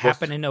you, I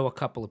happen to know a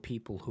couple of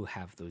people who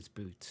have those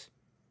boots.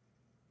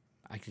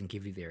 I can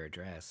give you their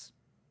address.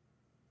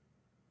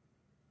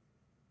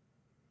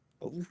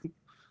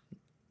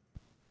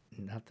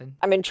 Nothing.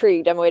 I'm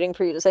intrigued. I'm waiting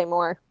for you to say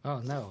more. Oh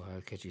no,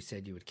 because you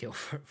said you would kill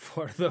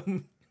for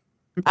them.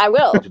 I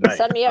will. Tonight,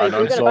 Send me out. If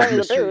you're going to buy me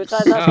the boots,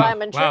 that's why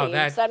I'm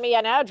intrigued. Send me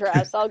an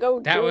address. I'll go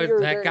do your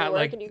dirty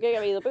work, and you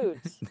get me the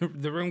boots.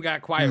 The room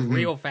got quiet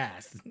real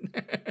fast.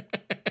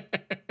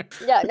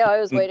 Yeah, no, I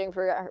was waiting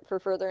for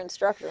further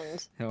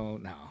instructions. Oh,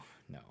 no.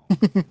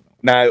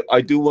 Now,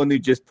 I do want to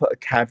just put a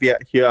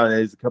caveat here, and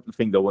there's a couple of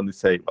things I want to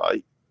say,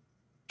 right?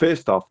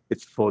 First off,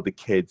 it's for the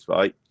kids,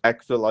 right?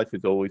 Extra Life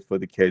is always for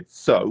the kids.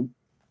 So,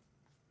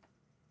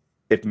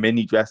 if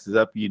Minnie dresses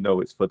up,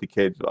 it's for the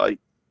kids, right?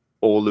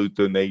 All those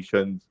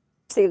donations.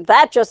 See,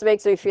 that just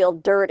makes me feel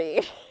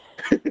dirty.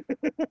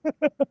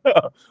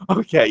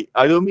 Okay,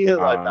 I don't mean it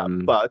like that,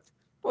 but...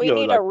 We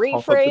need a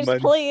rephrase,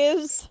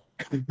 please.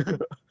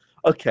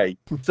 Okay,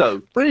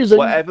 so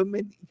whatever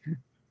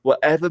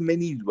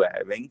Minnie's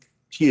wearing,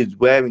 she is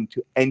wearing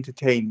to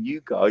entertain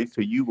you guys,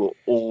 so you will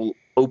all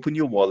open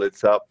your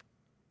wallets up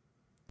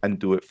and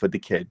do it for the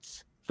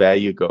kids. There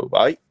you go,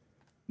 right?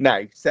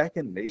 Now,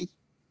 secondly,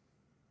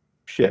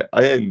 shit, I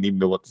didn't even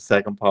know what the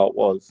second part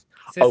was.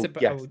 Is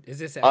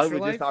this Extra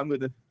Life? I'm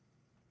gonna,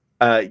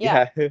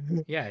 yeah.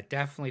 Yeah,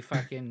 definitely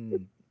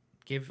fucking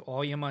give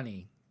all your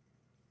money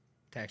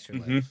to Extra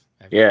Life.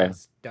 Yeah.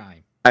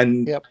 Dime.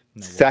 And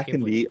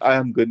secondly,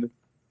 I'm gonna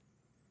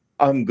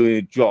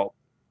drop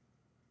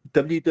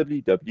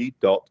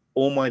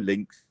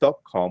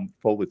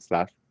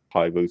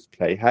www.allmylinks.com/Pyro's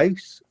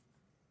Playhouse.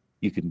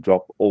 You can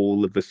drop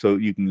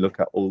you can look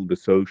at all the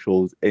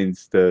socials,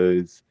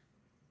 Instas,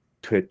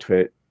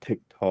 Twitter,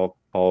 TikTok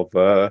of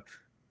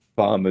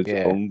Farmers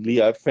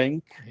Only, I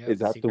think. Yep. Is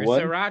that Secret the one?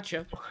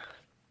 Sriracha.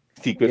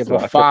 Secret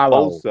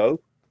Sriracha.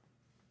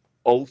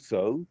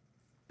 Also,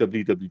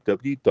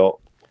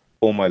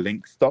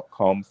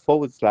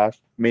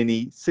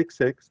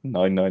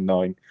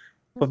 www.allmylinks.com/Minnie66999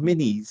 for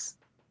Minnie's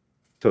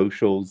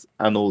socials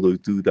and all those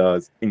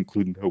doodads,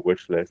 including her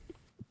wish list.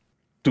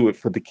 Do it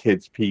for the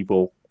kids,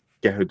 people.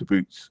 Get her the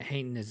boots.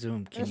 Hey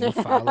Nazum, can you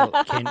follow?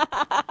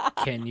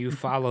 Can you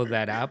follow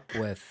that up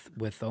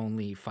with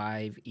only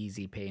 5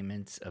 easy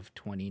payments of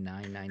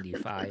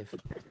 $29.95?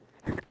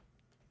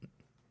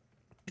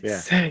 Yeah.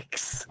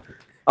 6.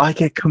 I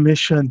get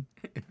commission.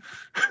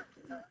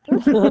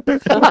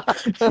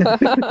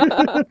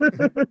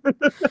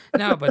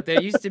 No, but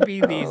there used to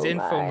be these Oh, my.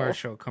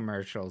 infomercial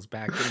commercials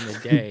back in the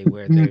day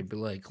where they'd be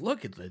like,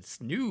 look at this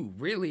new,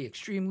 really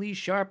extremely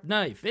sharp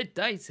knife. It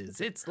dices,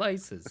 it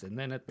slices. And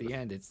then at the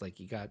end, it's like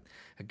you got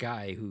a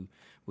guy who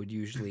would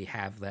usually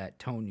have that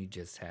tone you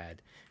just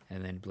had.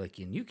 And then be like,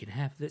 and you can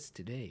have this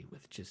today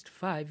with just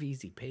 5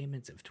 easy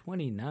payments of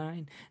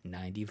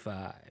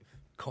 $29.95.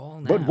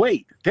 Call now. But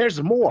wait,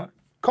 there's more.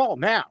 Call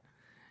now.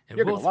 And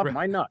You're we'll going to love throw-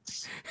 my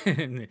nuts.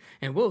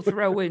 and we'll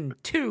throw in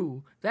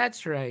 2,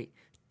 that's right,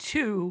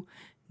 2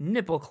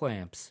 nipple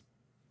clamps.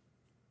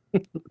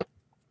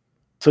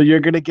 So you're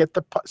going to get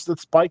the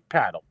spike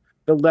paddle,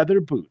 the leather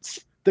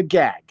boots, the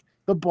gag,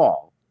 the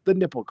ball, the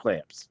nipple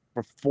clamps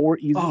for 4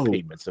 easy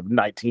payments of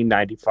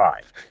 $19.95.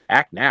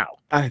 Act now.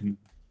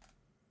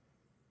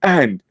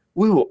 And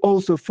we will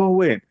also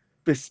throw in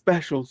this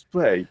special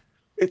spray.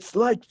 It's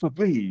like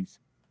Febreze.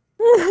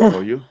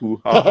 For you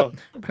hoo-ha.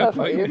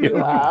 For you,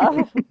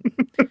 hoo-ha.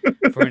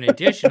 For an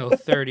additional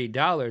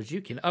 $30,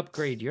 you can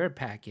upgrade your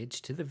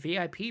package to the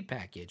VIP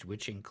package,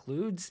 which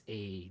includes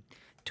a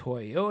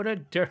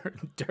Toyota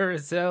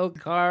Duracell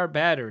car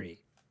battery.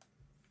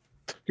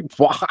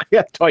 Why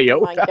a Toyota?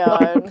 Oh my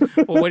god.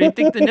 Well, what do you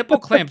think the nipple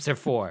clamps are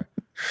for?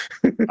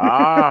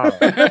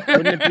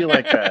 Wouldn't it be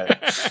like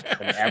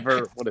an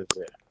ever? What is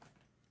it?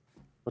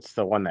 What's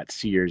the one that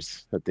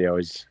Sears that they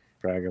always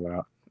brag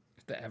about?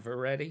 The Ever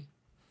Ready?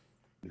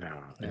 No,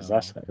 No. is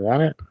that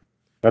it?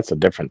 That's a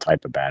different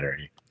type of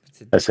battery. That's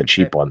the different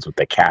cheap type- ones with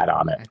the cat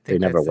on I it. think They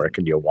never that's work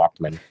into your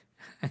Walkman.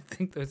 I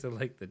think those are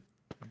like the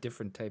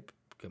different type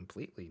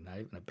completely, not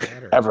even a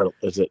battery.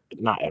 Is it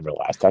not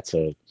Everlast? That's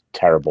a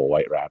terrible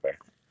white wrapper.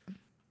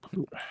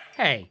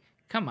 Hey,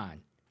 come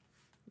on.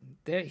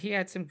 He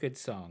had some good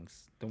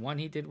songs. The one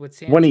he did with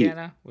When he-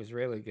 Santana was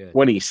really good.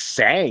 When he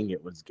sang,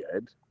 it was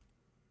good.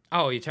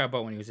 Oh, you're talking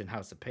about when he was in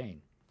House of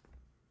Pain.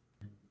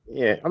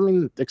 Yeah, I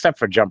mean, except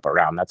for Jump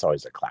Around, that's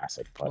always a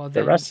classic. But Well, the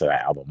then- rest of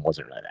the album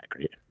wasn't really that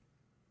great.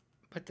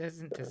 But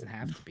doesn't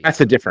have to be.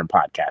 That's a different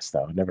podcast,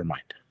 though. Never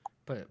mind.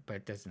 But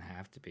it doesn't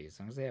have to be, as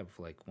long as they have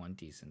like one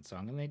decent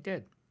song, and they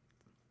did.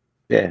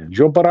 Yeah,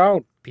 Jump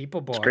Around.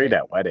 People bought It's great it.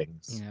 at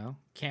weddings. You know,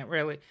 can't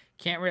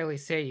really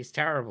say he's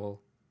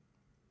terrible.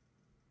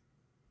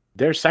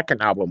 Their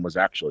second album was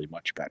actually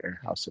much better.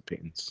 House of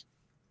Pains,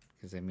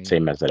 Because I mean,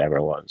 same as it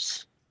ever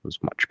was. It was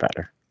much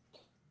better.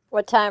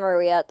 What time are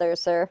we at there,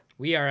 sir?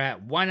 we are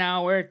at 1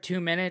 hour,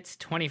 2 minutes,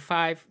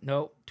 25,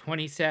 nope,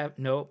 27,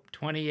 nope,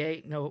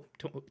 28, nope,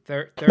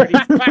 30.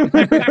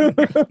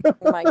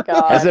 Oh my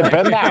god. Has it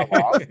been that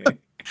long?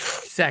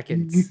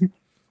 Seconds.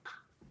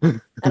 An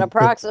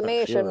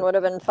approximation it. would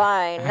have been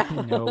fine. I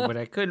know, but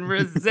I couldn't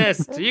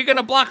resist. Are you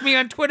gonna block me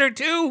on Twitter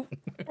too?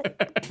 How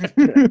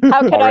could I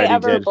Already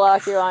ever did.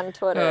 block you on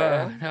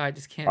Twitter? No, I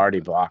just can't.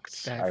 Already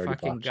blocked. That I already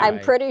fucking blocked. guy. I'm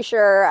pretty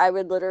sure I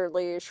would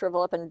literally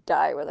shrivel up and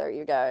die without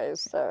you guys,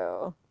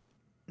 so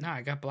No,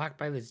 I got blocked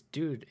by this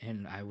dude,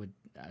 and I would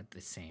the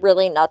same.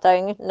 really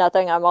nothing.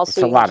 I'm all It's a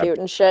sweet and lot of- cute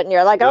and shit, and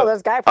you're like, oh, Yeah,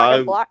 this guy fucking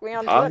I'm- blocked me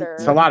on I'm- Twitter.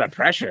 It's a lot of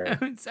pressure.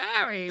 I'm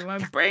sorry, my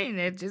brain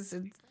it does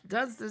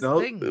this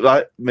No, thing.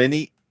 like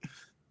many.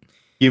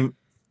 You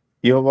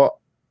know what?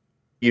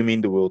 You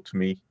mean the world to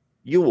me.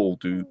 You all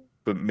do,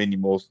 but many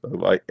more so.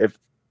 Like if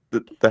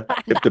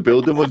if the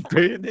building was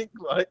burning,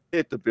 right?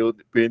 If the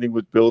building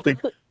was building,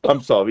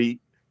 I'm sorry,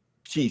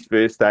 she's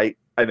first date,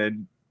 and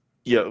then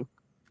Yeah,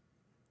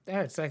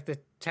 it's like the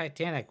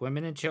Titanic,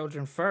 women and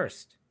children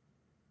first.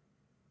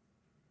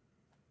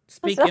 It's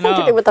Speaking nothing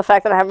to do of, with the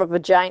fact that I have a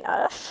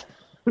vagina.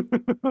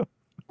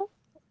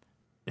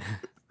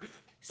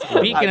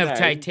 speaking of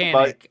Okay,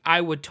 Titanic,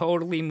 I would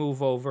totally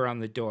move over on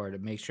the door to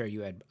make sure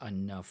you had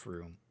enough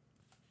room.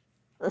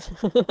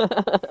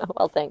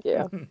 Well, thank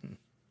you.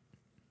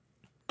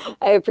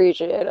 I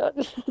appreciate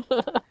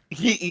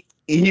it.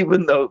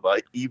 even though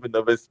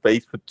there's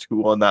space for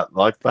 2 on that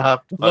life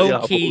raft,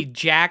 Low key,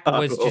 Jack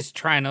was will. just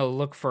trying to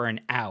look for an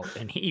out,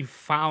 and he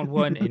found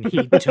one, and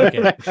he took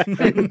it.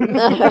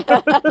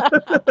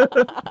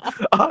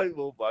 I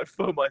will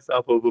throw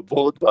myself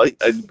overboard, right,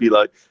 and be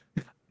like,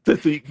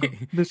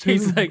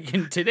 He's like,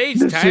 in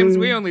today's times,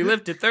 we only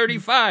live to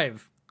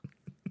 35.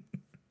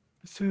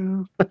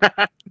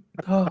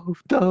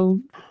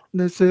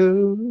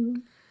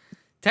 don't.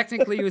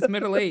 Technically, he was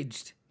middle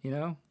aged, you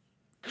know?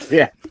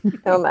 Yeah.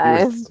 Oh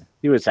my.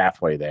 He was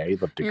halfway there. He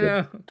lived a You good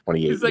know?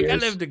 28 He's like, I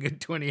years. lived a good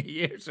 28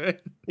 years, right?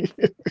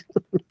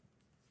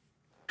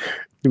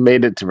 He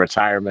made it to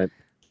retirement.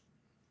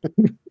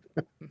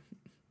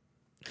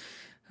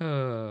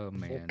 Oh,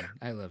 man.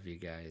 I love you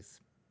guys.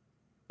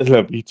 I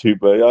love you too,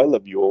 buddy. I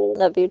love you all.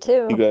 Love you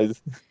too. You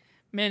guys.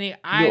 Manny,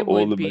 I You're all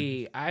would of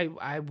be,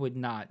 I would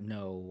not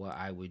know what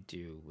I would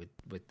do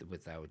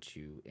without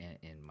you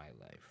in my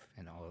life,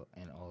 in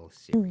all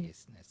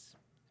seriousness,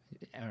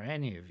 or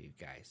any of you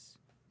guys,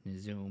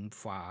 Zoom,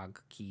 Frog,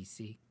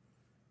 Kiesey.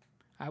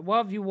 I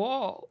love you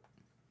all.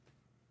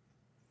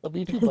 Love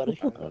you too, buddy.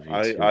 Love you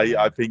I, too, I, man.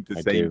 I think the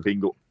I same do.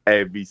 thing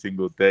every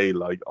single day.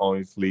 Like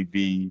honestly,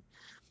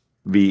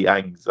 the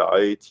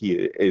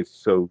anxiety is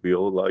so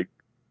real. Like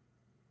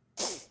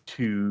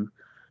to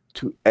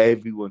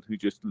everyone who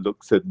just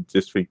looks at and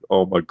just think,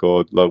 oh my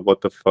god, like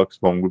what the fuck's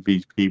wrong with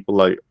these people?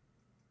 Like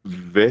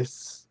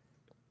this,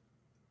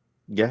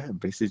 yeah,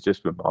 this is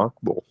just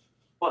remarkable.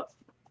 What?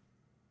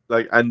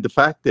 Like, and the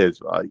fact is,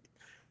 right,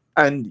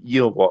 and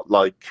you know what,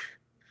 like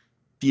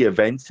the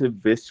events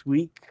of this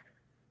week.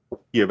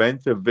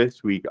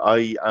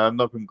 I'm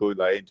not going to go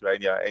like into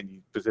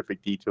any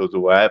specific details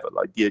or whatever.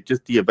 Like,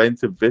 just the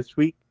events of this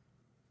week.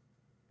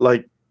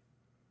 Like,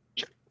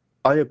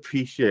 I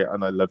appreciate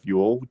and I love you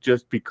all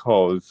just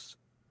because,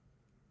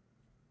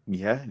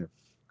 yeah,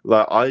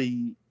 like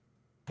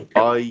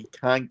I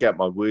can't get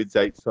my words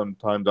out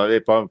sometimes. Like,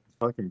 if I'm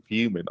fucking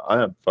fuming,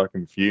 I am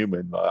fucking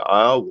fuming. Like,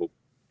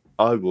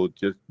 I will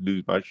just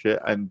lose my shit.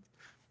 And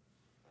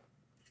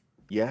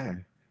yeah,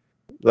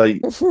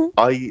 like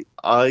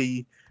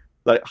I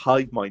like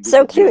hive mind is So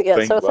a real cute yet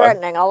thing, so right?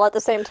 threatening, all at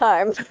the same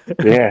time.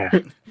 Yeah.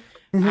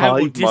 I will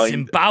Hive mind.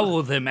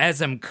 disembowel them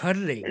as I'm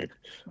cuddling.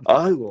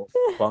 I will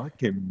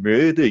fucking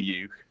murder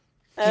you.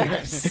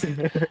 Yes.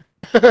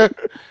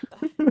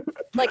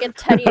 Like a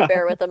teddy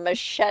bear with a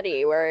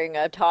machete wearing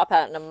a top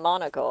hat and a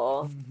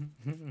monocle.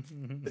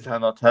 Is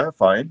that not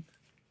terrifying?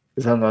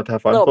 Is that not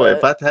terrifying? Little But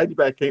if bit. that teddy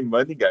bear came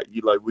running at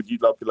you, like, would you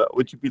not be like?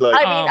 Would you be like? I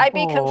mean, I'd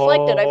be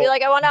conflicted. I'd be "Oh."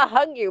 like, I want to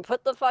hug you.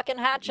 Put the fucking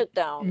hatchet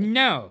down.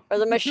 No. Or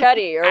the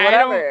machete or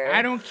whatever.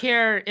 I don't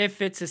care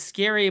if it's a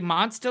scary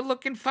monster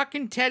looking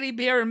fucking teddy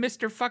bear or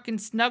Mr. fucking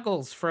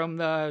Snuggles from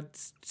the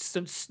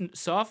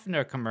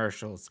softener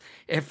commercials.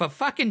 If a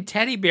fucking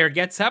teddy bear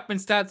gets up and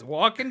starts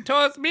walking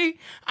towards me,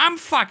 I'm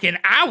fucking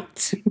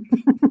out.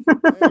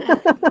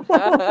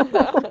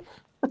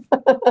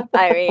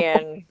 I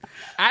mean,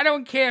 I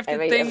don't care if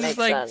the it thing's makes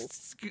like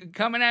sense.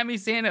 coming at me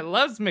saying it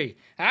loves me.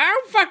 I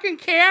don't fucking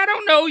care. I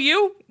don't know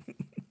you.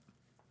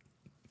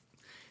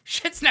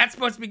 Shit's not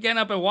supposed to be getting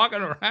up and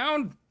walking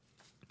around.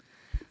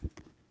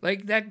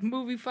 Like that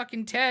movie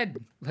fucking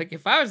Ted. Like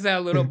if I was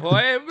that little boy,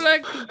 I'd be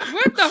like,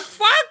 what the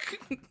fuck?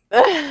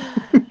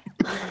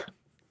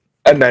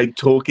 And then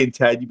talking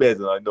teddy bears,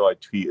 and I know I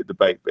tweeted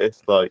about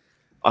this. Like,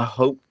 I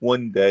hope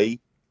one day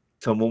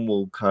someone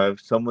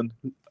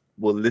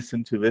will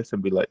listen to this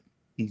and be like,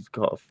 he's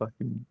got a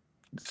fucking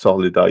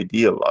solid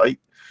idea, right?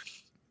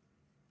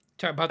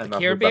 Talk about And the I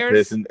Care hope that Bears?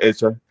 person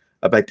is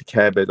about the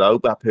Care Bears. I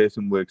hope that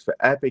person works for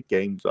Epic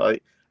Games,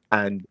 right?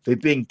 And they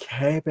bring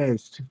Care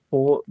Bears to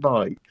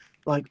Fortnite.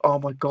 Like, oh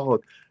my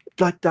god,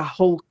 like the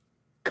whole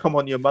 "Come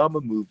On Your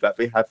Mama" move that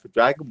they had for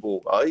Dragon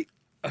Ball, right?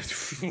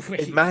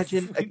 Wait.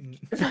 Imagine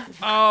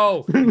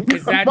Oh,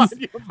 because that's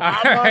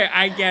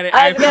I get it.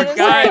 I was gonna say,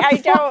 forgot. I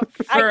don't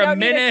For a need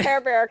minute. a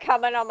Care Bear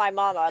coming on my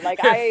mama. Like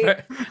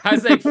I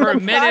was like, for a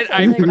minute,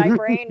 processing my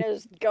brain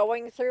is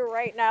going through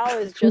right now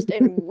is just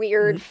in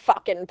weird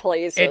fucking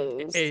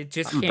places. it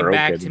just I'm came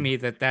back to broken. me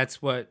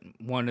that's what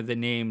one of the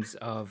names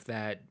of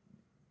that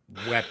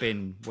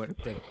weapon, what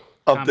the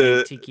of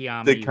the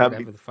Tikiyami, Kami-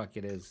 whatever the fuck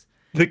it is.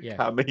 the Yeah.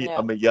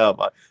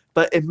 Kamehameha.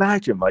 But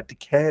imagine, like the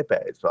Care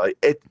Bears, right?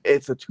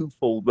 It's a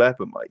twofold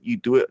weapon, right? You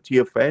do it to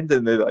your friends,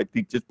 and they're like,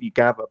 you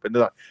gather up, and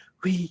they're like,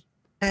 we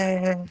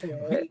care.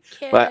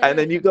 Right? And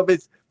then you got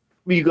this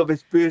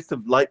burst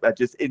of light that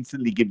just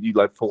instantly gives you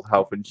like full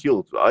health and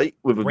shields, right?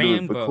 With a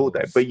Rainbows.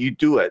 cooldown. But you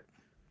do it.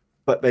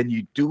 But then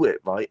you do it,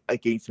 right,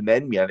 against an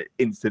enemy and it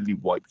instantly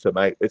wipes them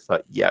out. It's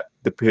like, yeah,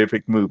 the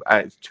perfect move.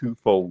 And it's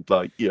twofold,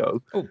 like, Oh,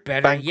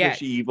 better vanquish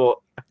yet,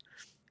 evil.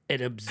 it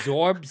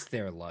absorbs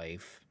their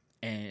life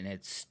and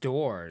it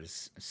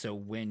stores. So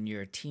when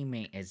your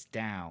teammate is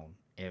down,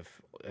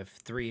 if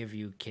three of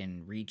you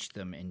can reach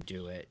them and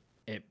do it,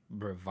 it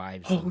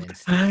revives them Hold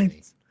instantly.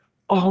 hands.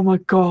 Oh my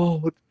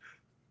god.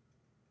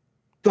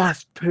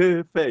 That's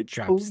perfect.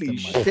 Drops Holy the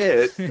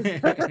shit.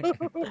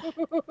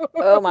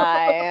 Oh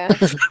my.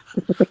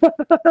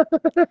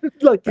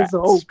 Like it's a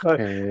whole That's kind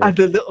good. and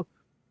the little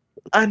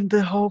and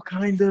the whole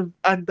kind of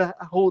and the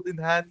holding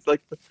hands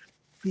like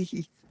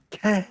we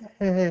care.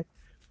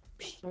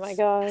 Oh my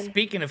god.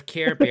 Speaking of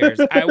Care Bears,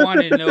 I want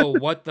to know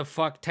what the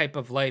fuck type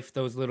of life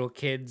those little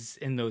kids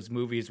in those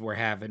movies were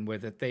having,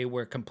 with it. They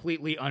were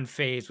completely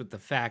unfazed with the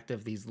fact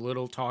of these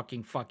little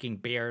talking fucking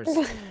bears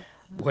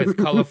with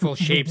colorful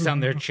shapes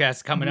on their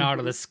chest coming out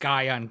of the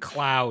sky on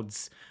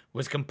clouds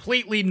was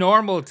completely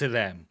normal to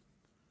them.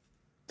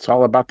 It's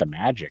all about the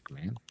magic,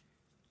 man.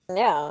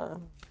 Yeah.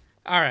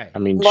 All right. I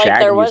mean, Like Shaggy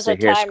there used was to a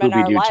hear time in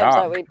our Scooby-Doo lives that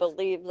talk. we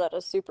believed that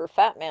a super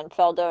fat man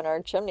fell down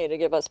our chimney to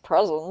give us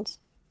presents.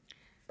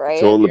 Right?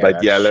 It's all Yeah,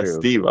 about the that's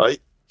LSD, true. right?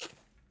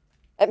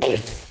 What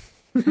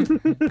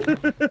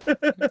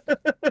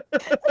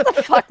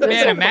the fuck?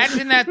 Man,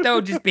 imagine that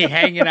though, just be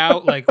hanging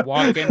out, like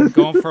walking,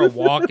 going for a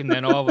walk, and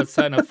then all of a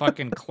sudden a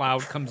fucking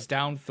cloud comes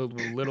down filled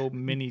with little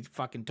mini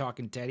fucking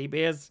talking teddy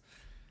bears.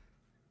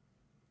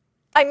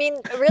 I mean,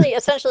 really,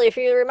 essentially, if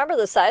you remember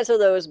the size of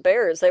those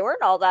bears, they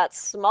weren't all that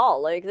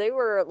small. Like they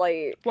were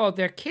like Well,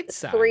 they're kid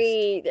sized.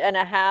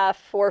 3.5,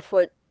 4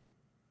 foot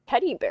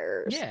teddy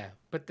bears. Yeah,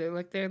 but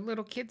they're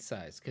little kid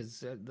size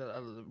because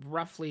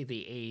roughly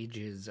the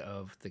ages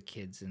of the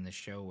kids in the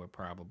show were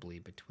probably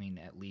between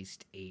at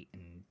least 8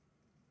 and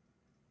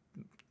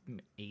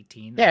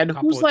 18. Yeah, a and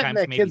couple who's of letting times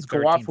their maybe kids go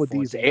 13, off with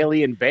these 14.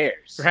 alien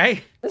bears?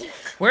 Right?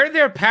 Where are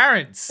their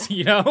parents?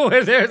 You know,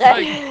 where there's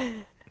like.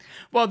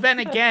 Well, then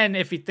again,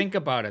 if you think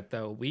about it,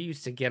 though, we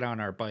used to get on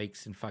our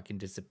bikes and fucking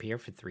disappear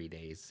for 3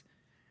 days.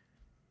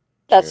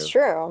 That's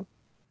true.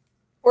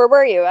 Where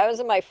were you? I was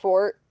in my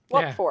fort.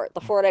 What Yeah. fort?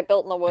 The fort I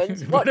built in the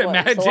woods? But What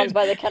ones? The imagine- ones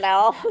by the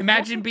canal?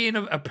 Imagine being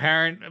a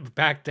parent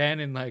back then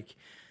and like,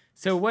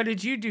 so what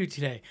did you do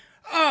today?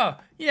 Oh,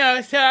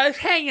 so I was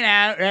hanging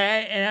out,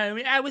 right?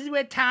 And I was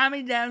with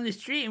Tommy down the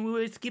street, and we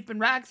were skipping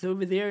rocks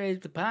over there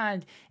at the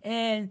pond.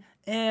 And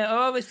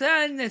all of a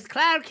sudden, this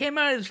cloud came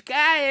out of the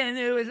sky, and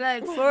there was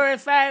like 4 or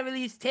 5 of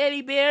these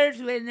teddy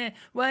bears. When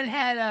one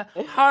had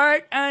a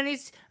heart on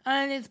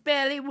its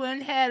belly,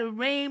 one had a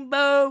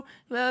rainbow,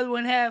 the other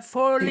one had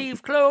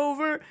 4-leaf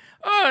clover.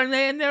 Oh, and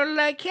then they're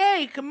like,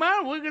 "Hey, come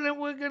on,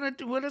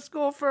 let's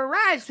go for a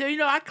ride." So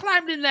I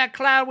climbed in that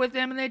cloud with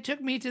them, and they took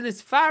me to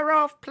this far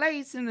off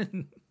place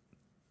in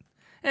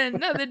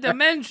another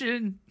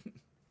dimension.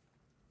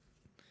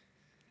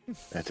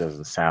 That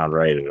doesn't sound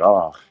right at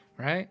all.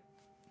 Right?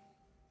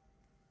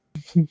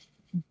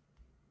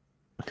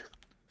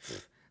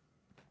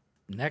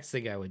 Next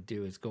thing I would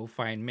do is go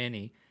find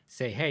Minnie.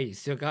 Say, hey, you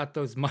still got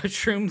those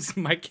mushrooms?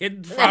 My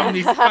kid found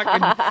these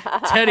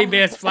fucking teddy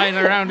bears flying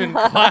around in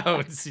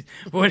clouds.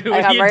 What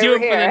are you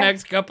doing for the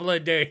next couple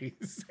of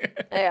days?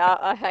 Yeah,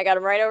 I got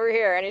them right over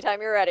here.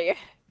 Anytime you're ready.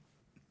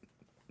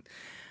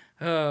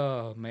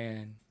 Oh,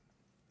 man.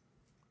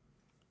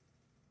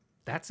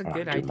 That's a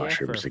good idea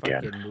for a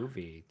fucking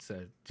movie.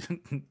 So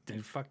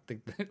fuck the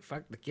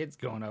kids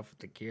going off with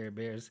the Care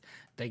Bears.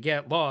 They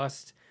get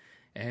lost.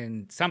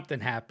 And something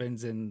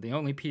happens, and the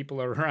only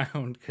people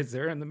around, because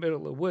they're in the middle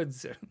of the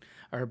woods,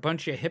 are a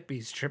bunch of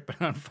hippies tripping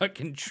on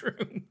fucking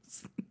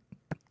shrooms.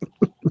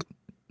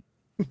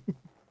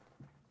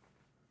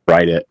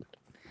 Write it.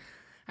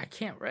 I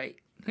can't write.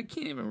 I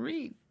can't even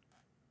read.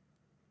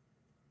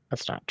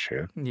 That's not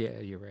true.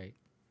 Yeah, you're right.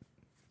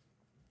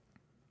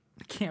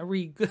 I can't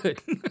read good.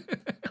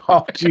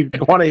 Oh, do you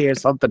want to hear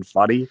something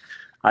funny?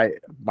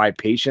 My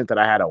patient that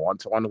I had a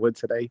one-to-one with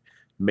today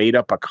made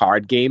up a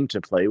card game to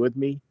play with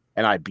me.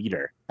 And I beat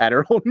her at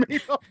her own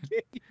made-up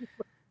game.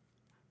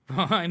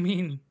 Well, I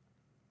mean...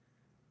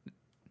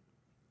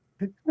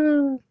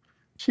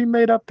 She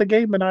made up the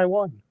game and I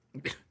won.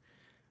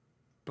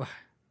 But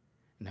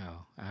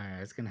no,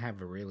 I was gonna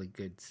have a really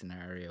good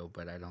scenario,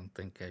 but I don't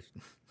think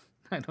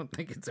I don't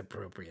think it's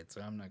appropriate,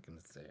 so I'm not gonna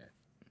say it.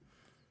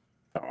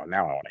 Oh,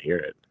 now I want to hear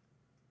it.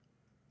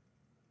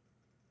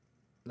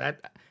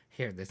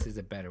 This is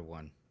a better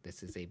one.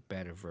 This is a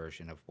better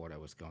version of what I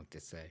was going to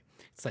say.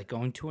 It's like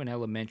going to an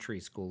elementary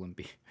school and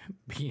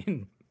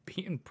being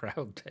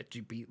proud that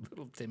you beat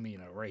little Timmy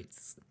in a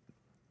race.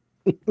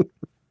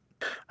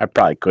 I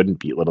probably couldn't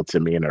beat little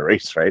Timmy in a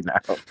race right now,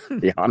 to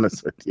be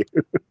honest with you.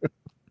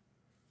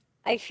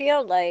 I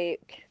feel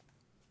like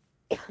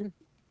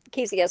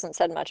Kiesey hasn't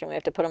said much, and we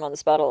have to put him on the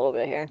spot a little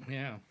bit here.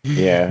 Yeah.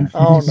 Yeah.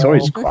 Oh, He's no.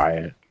 always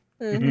quiet.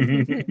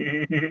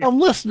 I'm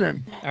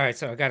listening. All right,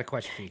 so I got a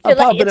question for you. You're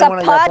like, popping it's in a when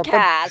I got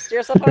podcast.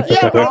 You're supposed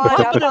Yeah, to but I'm on a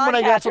popping in when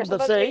I got podcast. You're something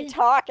to supposed to say. be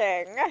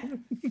talking.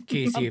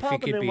 Casey, I'm if you popping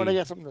could in when I be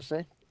got something to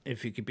say.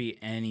 if you could be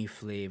any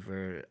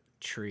flavor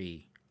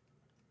tree,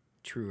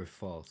 true or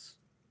false?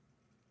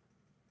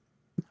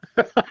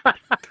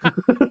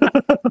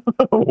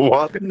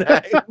 What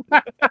now?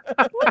 What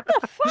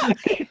the fuck?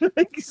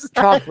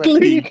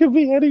 Exactly. You could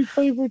be any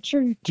favorite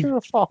tree, true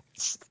or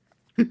false.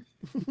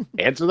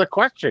 Answer the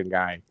question,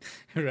 guy.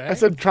 Right? I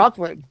said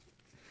chocolate.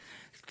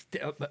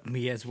 But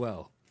me as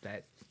well.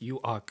 That you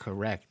are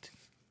correct.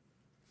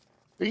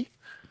 See?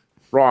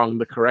 Wrong.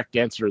 The correct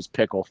answer is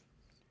pickle.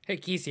 Hey,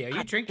 Kiesey, are you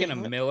God drinking a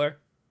damn it. Miller?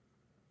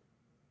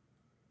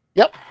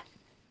 Yep.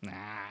 Nah,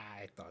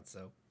 I thought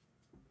so.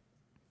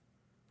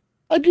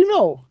 I do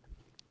know.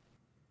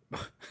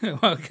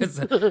 Well, because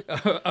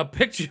a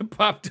picture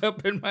popped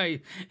up in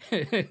my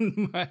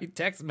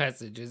text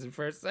messages, and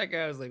for a second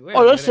I was like, "Wait,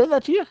 Oh, a did I minute." say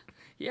that to you?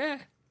 Yeah,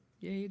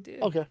 you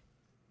did. Okay.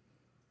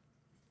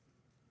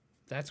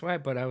 That's why.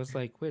 But I was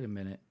like, "Wait a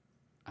minute,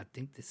 I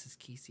think this is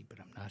Kiesey, but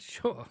I'm not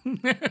sure."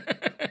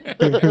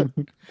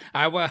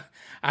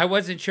 I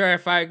wasn't sure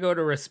if I go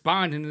to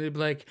respond and they'd be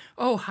like,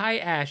 "Oh, hi,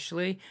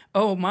 Ashley.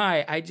 Oh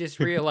my, I just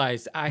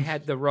realized I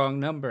had the wrong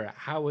number.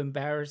 How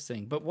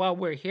embarrassing." But while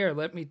we're here,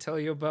 let me tell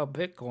you about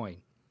Bitcoin.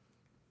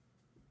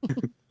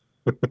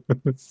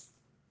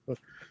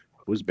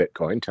 Who's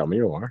Bitcoin? Tell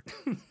me more.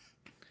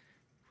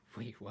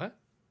 Wait, what?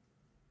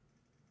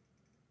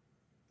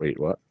 Wait,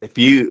 what? If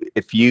you put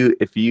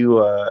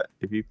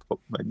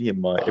money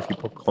in if you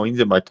put coins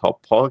in my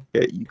top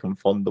pocket, you can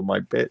fondle my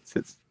bits.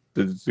 It's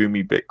the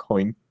Zoomy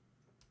Bitcoin.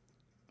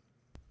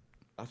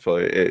 That's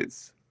what it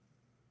is.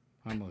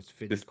 I almost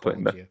Just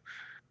putting called you.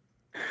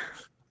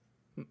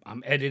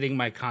 I'm editing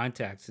my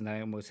contacts and I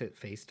almost hit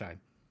FaceTime.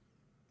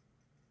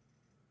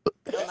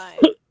 Oh my.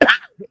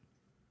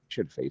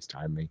 Should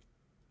FaceTime me.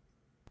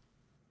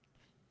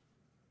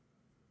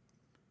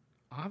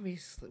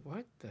 Obviously,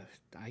 what the?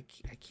 I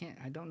can't.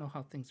 I don't know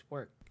how things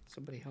work.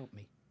 Somebody help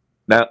me.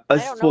 Now,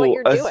 I as don't know what for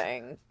you're as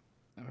doing.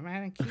 I'm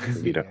adding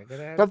You know, Kiesey. I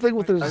gotta add Something my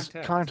with his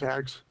contacts.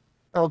 contacts.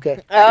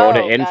 Okay. go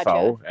to Oh,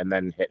 info gotcha. and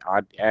then hit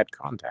add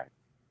contact.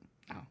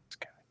 Oh.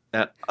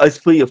 now, as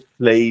for your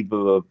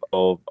flavor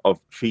of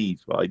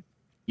cheese, right?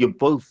 You're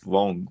both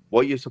wrong.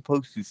 What you're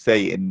supposed to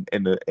say in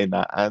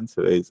that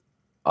answer is,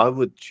 I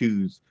would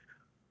choose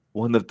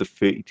one of the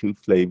 32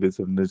 flavors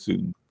of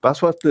Nazoom.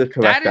 That's what the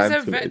That correct is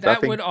answer is. I that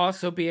think would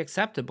also be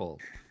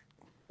acceptable.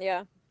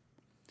 Yeah,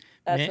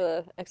 that's Min-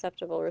 a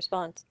acceptable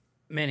response.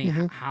 Minnie,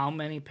 hmm how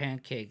many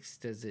pancakes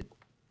does it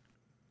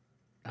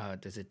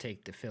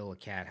take to fill a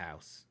cat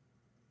house?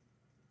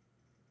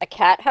 A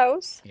cat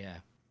house? Yeah.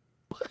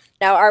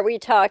 Now, are we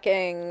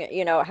talking,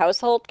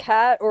 household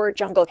cat or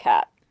jungle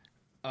cat?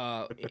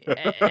 Uh,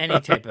 any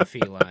type of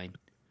feline.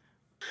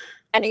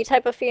 Any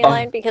type of oh,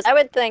 feline? Because I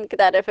would think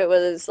that if it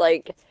was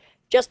like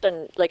just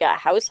like a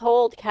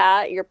household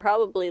cat, you're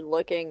probably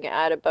looking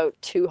at about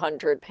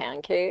 200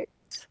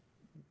 pancakes.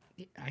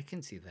 I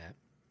can see that.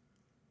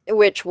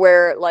 Which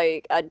where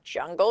like a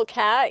jungle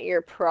cat,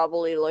 you're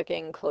probably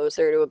looking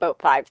closer to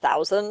about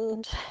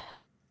 5,000.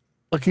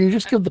 Well, can you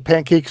just give the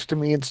pancakes to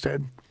me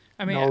instead?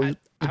 I mean, No,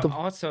 with the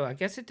I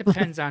guess it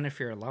depends on if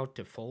you're allowed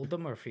to fold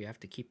them or if you have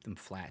to keep them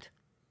flat.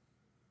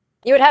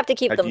 You would have to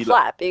keep how do them you like?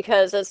 flat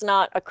because it's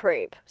not a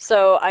crepe.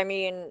 So, I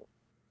mean,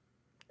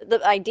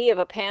 the idea of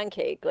a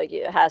pancake, like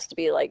it has to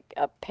be like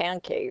a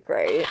pancake,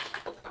 right?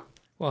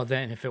 Well,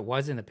 then if it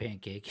wasn't a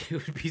pancake,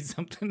 it would be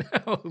something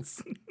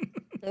else.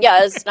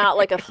 Yeah, it's not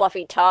like a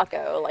fluffy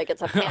taco, like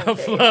it's a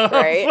pancake,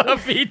 right?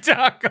 Fluffy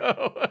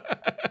taco.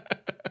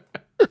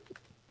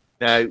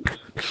 Now,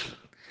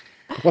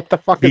 What the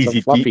fuck is a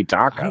Easy, fluffy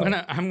taco?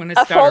 I'm gonna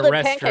A start a folded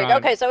pancake. restaurant.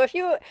 Okay, so if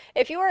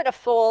you were to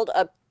fold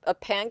a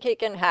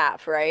pancake in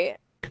half, right?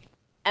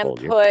 And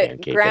Fold your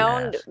put pancake in ground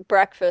half.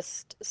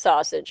 breakfast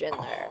sausage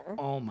in there.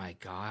 Oh my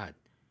god.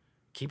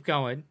 Keep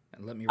going.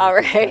 Let me All write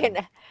this right. down.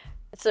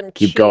 Some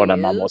Keep going.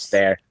 I'm almost cheese,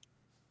 there.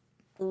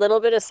 a little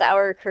bit of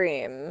sour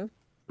cream,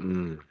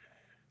 Mm.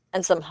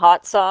 and some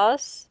hot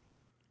sauce,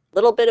 a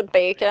little bit of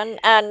bacon,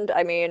 and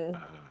I mean,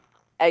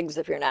 eggs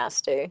if you're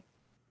nasty.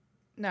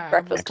 Nah,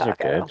 Breakfast Eggs are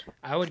taco. good.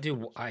 I would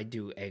do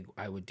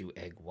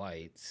egg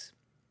whites.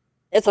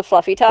 It's a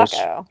fluffy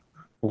What's taco.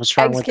 what's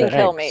wrong Eggs with can the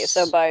kill me,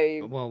 so eggs?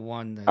 by Well,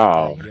 one the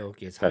Oh,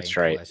 yolk is high in that's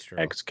right. cholesterol.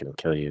 Eggs can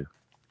kill you.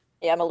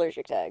 yeah, I'm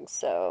allergic to eggs,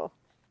 so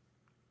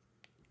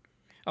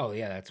Oh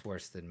yeah, that's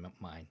worse than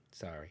mine.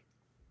 Sorry.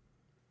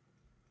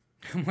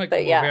 I'm like,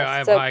 but over here, yeah, I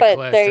have so high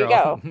but there you cholesterol,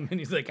 go. and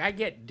he's like, I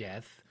get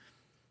death.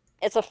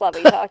 It's a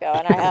fluffy taco,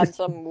 and I have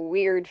some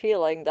weird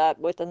feeling that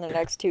within the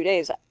next 2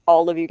 days,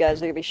 all of you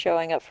guys are gonna be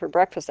showing up for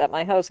breakfast at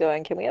my house,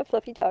 going, "Can we have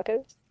fluffy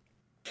tacos?"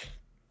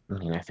 I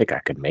mean, I think I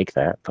could make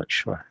that, but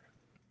sure.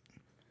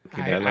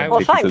 I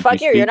Well, would. fine, As we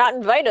fuck you. You're speak. not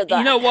invited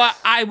You then. know what?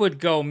 I would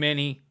go,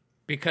 Minnie,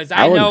 because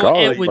I I would know go,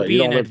 it would but you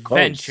be an don't live adventure.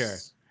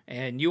 close.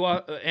 And you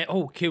are.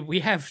 Oh, can we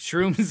have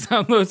shrooms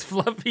on those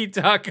fluffy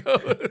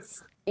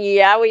tacos?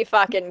 Yeah, we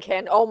fucking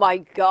can. Oh my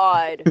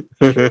god.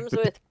 Shrooms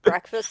with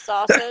breakfast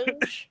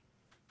sausage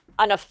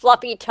on a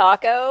fluffy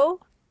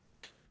taco?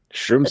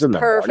 Shrooms That's in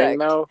the morning, perfect.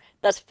 though?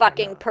 That's I don't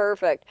fucking know.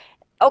 perfect.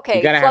 You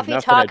Okay, gotta have fluffy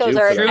nothing to tacos do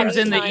are for at the any Shrooms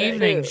rest in of the the time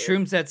day. evening. too.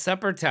 Shrooms at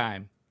supper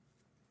time.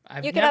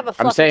 I've You can never have a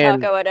I'm fluffy saying,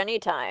 taco at any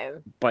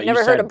time. but you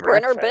Never heard said of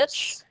Brenner,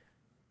 bitch? breakfast.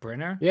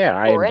 Brenner. Yeah,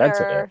 I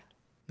invented it. Brenner.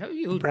 No,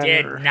 you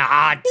did Brenner.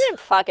 not. You didn't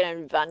fucking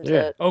invent Yeah,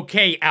 it.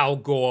 Okay, Al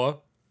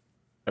Gore.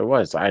 it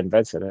was. I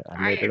invented it. I I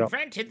made it up.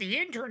 invented the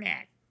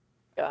internet.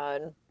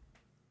 God.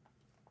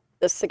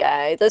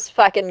 This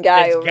fucking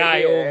guy This over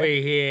guy over here.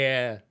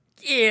 here.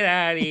 Get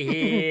out of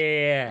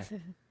here.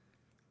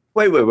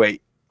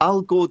 Wait.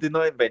 Al Gore did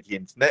not invent the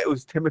internet. It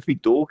was Timothy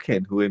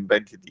Dawkins who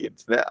invented the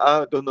internet.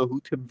 I don't know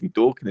who Timothy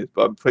Dawkins is,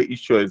 but I'm pretty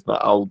sure it's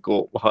not Al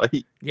Gore,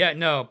 right? Yeah,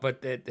 no, but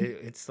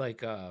it's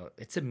like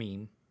it's a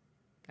meme.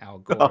 Al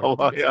Gore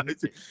Oh, yeah.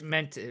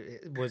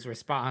 it was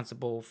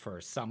responsible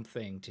for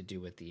something to do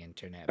with the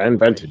internet, I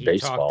but when invented he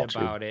talked baseball,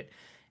 too. about it,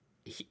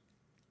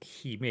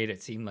 he made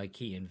it seem like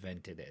he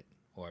invented it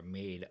or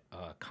made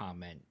a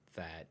comment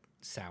that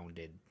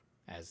sounded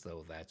as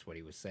though that's what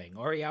he was saying,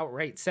 or he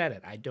outright said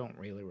it. I don't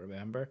really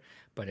remember,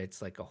 but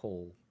it's like a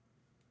whole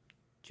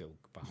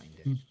joke behind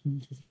it.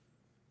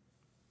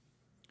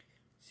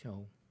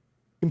 So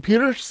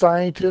Computer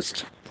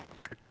scientist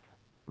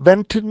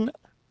Venton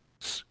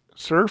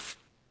Cerf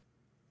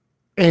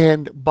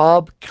and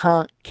Bob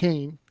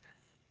Kane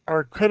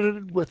are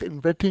credited with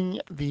inventing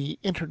the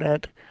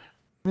internet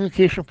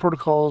communication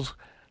protocols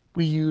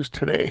we use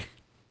today.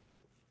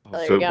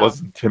 There So you it go.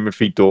 wasn't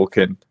Timothy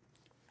Dawkins.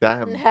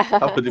 Damn,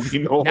 that would have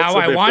been awesome. now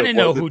I if want it to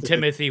know wasn't. who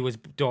Timothy was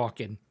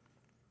Dawkins.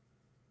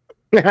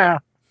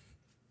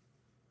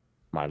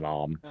 My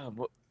mom.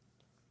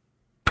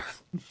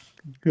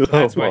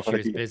 That's why Oh, she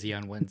was my. busy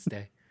on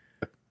Wednesday.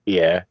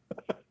 Yeah.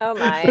 Oh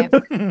my.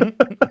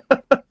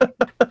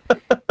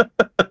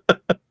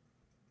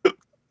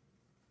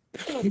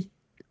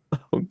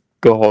 Oh,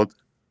 God.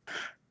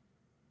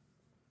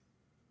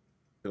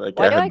 Like,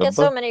 Why get do her I get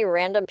so number. many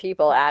random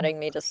people adding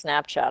me to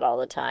Snapchat all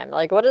the time?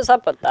 Like, what is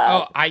up with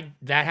that?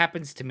 That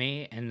happens to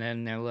me, and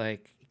then they're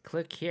like,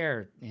 click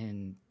here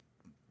and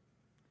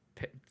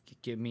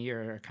give me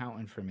your account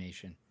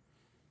information.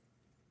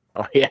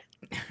 Oh yeah,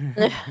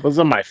 those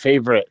are my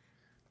favorite.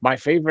 My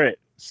favorite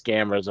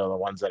scammers are the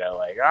ones that are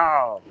like,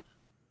 oh,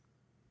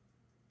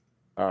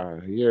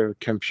 your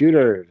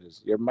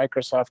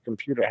Microsoft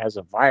computer has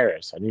a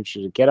virus. I need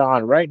you to get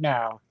on right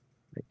now.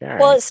 Like, all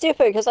Well, right. it's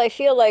stupid because I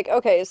feel like,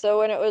 okay, so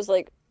when it was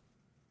like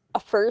a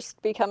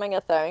first becoming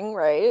a thing,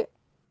 right?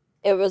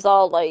 It was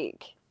all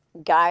like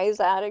guys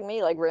adding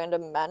me, like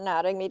random men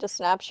adding me to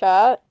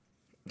Snapchat.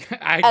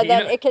 And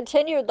then it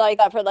continued like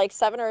that for like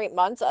 7 or 8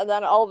 months, and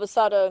then all of a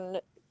sudden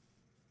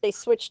they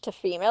switched to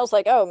females,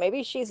 like, oh,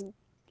 maybe she's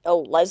a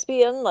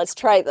lesbian, let's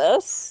try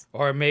this.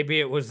 Or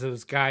maybe it was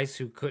those guys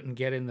who couldn't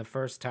get in the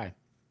first time.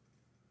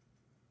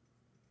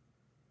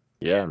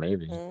 Yeah,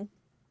 maybe. Mm.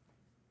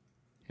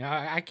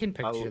 I can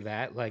picture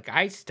that. Like,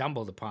 I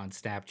stumbled upon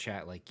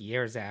Snapchat like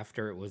years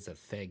after it was a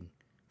thing.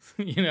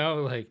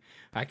 Like,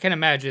 I can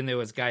imagine there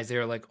was guys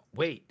there like,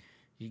 wait,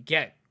 you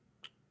get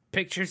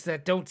pictures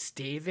that don't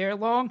stay there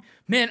long?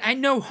 Man, I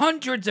know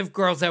hundreds of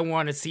girls that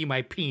want to see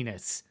my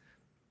penis.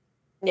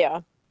 Yeah.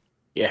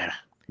 Yeah.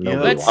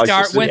 Let's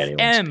start with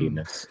M.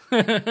 Penis.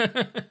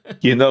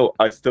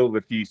 I still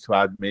refuse to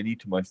add Minnie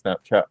to my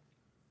Snapchat.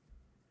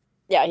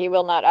 Yeah, he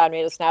will not add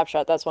me to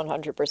Snapchat. That's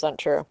 100%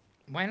 true.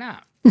 Why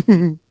not?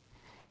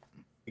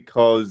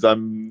 Because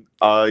Oh,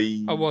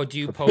 well, do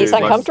you post? He's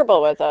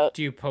uncomfortable with it.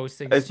 Do you post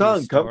things It's to not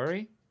your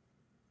story?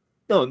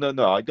 No.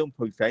 I don't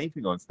post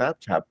anything on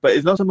Snapchat, but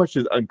it's not so much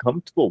as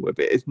uncomfortable with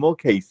it. It's more a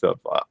case of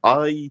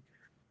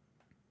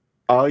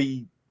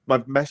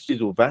my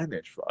messages will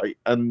vanish, right?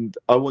 And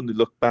I want to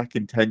look back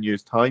in 10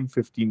 years' time,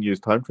 15 years'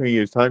 time, 20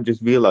 years' time,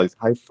 just realize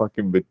how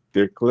fucking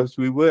ridiculous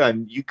we were.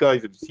 And you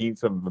guys have seen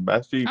some of the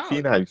messages. You've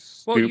seen how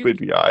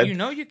stupid we are.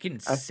 You can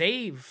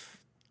save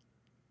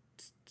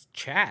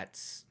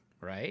chats,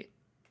 right?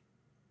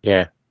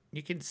 Yeah.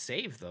 You can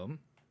save them.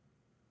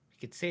 You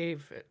could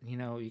save,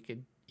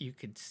 you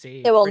could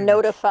save. It will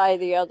notify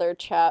the other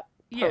chat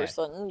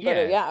person, Yeah.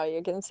 but yeah,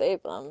 you can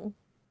save them.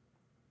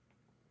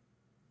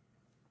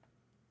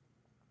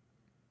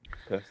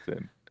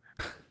 Interesting.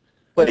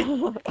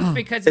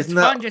 Because it's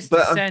fun just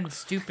to send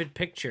stupid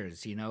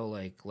pictures,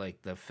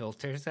 like the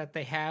filters that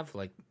they have,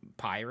 like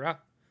Pyra.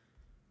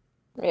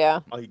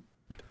 Yeah.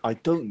 I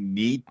don't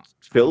need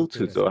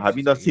filters, though. Have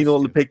you not seen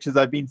all the pictures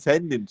I've been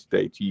sending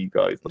today to you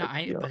guys? No, But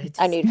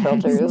I need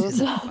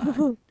filters.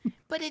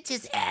 But it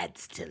just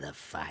adds to the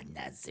fun,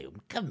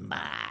 Zoom. Come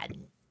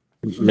on.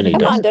 Come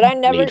on, did I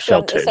never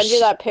send you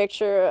that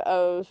picture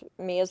of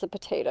me as a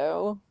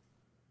potato?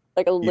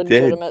 Like a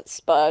legitimate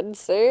spud,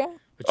 see?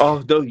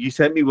 Oh, no, you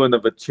sent me one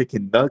of a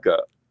chicken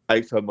nugget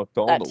outside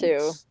McDonald's.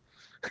 That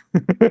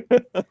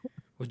too.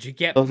 Would you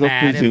get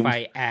mad if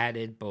I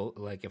added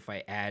if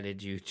I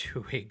added you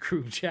to a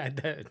group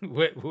chat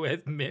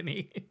with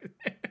Minnie?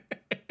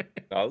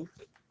 No.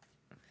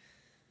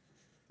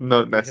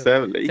 Not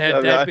necessarily.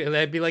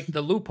 That'd be like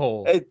the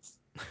loophole. It's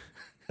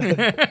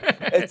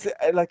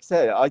like I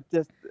said, I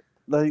just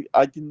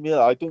I didn't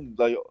realize I don't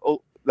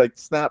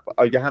Snap.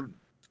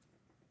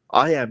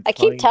 I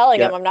keep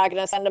telling him I'm not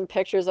going to send him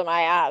pictures of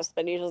my ass,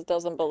 but he just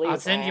doesn't believe me. I'll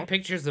send you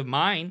pictures of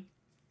mine.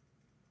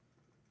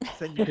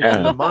 Send you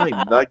pictures of mine.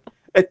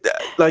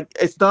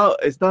 It's not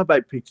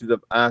about pictures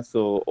of ass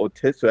or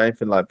tits or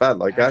anything like that.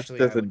 Like, actually,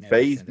 that doesn't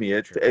faze me.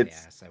 It's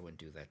ass. I wouldn't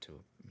do that to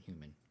a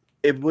human.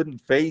 It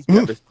wouldn't faze me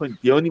at this point.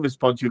 The only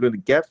response you're going to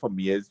get from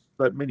me is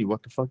like, Minnie,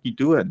 what the fuck are you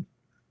doing?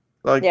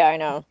 Like, yeah, I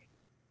know.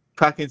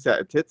 Cracking set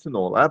of tits and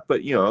all that,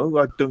 but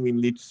I don't really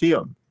need to see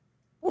them.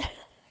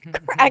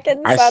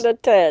 Cracking set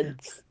of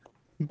tits.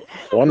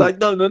 No. That's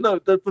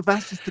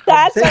just the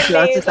That's conversation.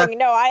 amazing.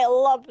 No, I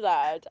love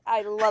that.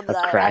 I love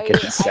that. Cracking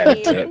set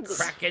of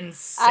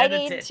tits. I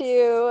need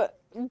to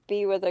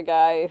be with a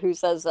guy who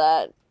says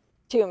that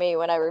to me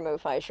when I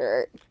remove my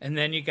shirt. And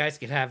then you guys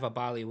could have a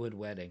Bollywood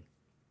wedding.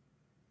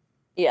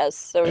 Yes,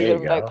 so we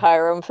can invite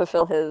Pyro and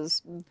fulfill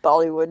his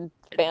Bollywood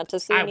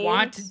fantasy needs. I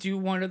want to do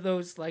one of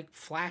those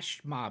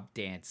flash mob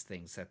dance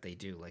things that they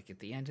do, at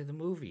the end of the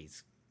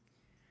movies.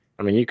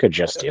 I mean, you could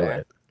just do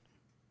it.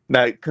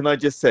 Now, can I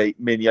just say,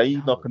 Minnie, are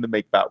you not going to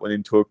make that one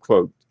into a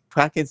quote?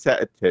 Cracking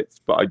set of tits,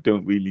 but I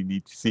don't really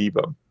need to see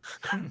them.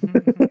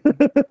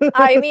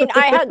 I mean,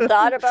 I had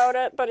thought about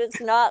it, but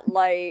it's not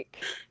like...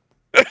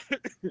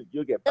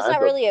 You'll get It's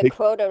not really a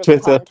quote out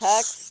of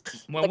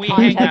context. When the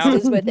context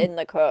is within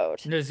the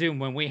quote. No, Zoom,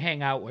 when we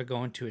hang out, we're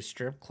going to a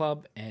strip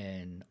club,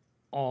 and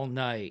all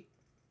night,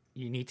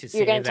 you need to say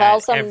that. You're going to tell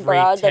some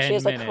broad that she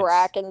has minutes, a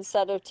cracking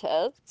set of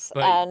tits,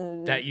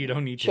 and that you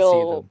don't need to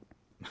see them.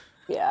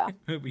 Yeah.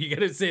 You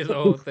got to say the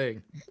whole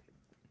thing.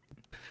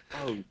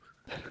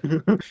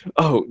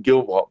 Oh, you know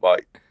what,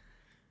 right?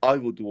 I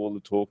will do all the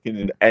talking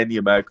in any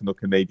American or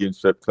Canadian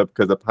strip club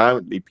because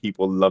apparently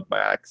people love my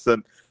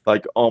accent.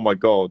 Like, oh my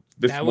god,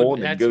 this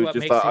morning that's it was what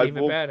just makes like it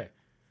even better.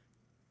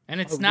 And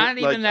it's I not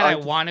would, even like, that I I-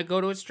 want to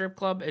go to a strip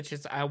club. It's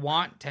just I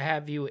want to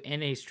have you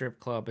in a strip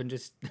club and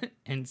just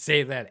and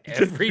say that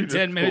every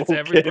 10 minutes,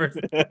 every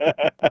person,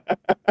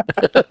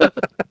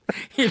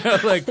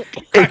 like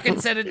cracking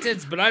set of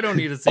tits, but I don't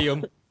need to see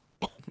them.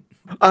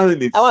 I don't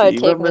need I want to to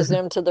see take them.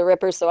 Mizoom to the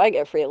Ripper so I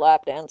get free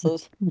lap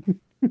dances.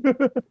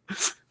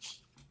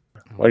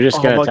 We're just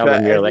Oh gonna my tell God,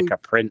 them you're like a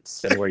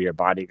prince and we're your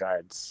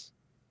bodyguards.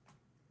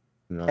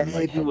 And I'm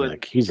like, Everyone,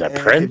 he's a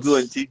prince.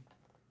 everyone, see,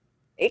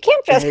 You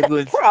can't just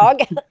everyone's- frog.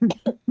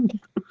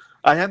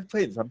 I am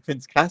Prince. I'm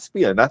Prince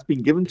Caspian. That's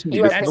been given to me.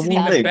 You are There's That's no an Prince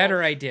more even name. Caspian.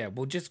 better idea.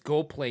 We'll just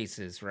go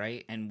places,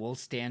 right? And we'll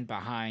stand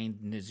behind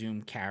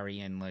Nazoom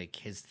carrying like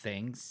his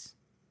things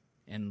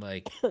and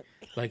like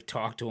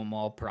talk to him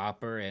all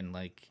proper and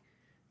like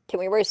Can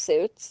we wear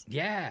suits?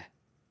 yeah.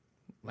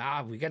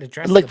 Wow, we gotta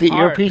dress Like the the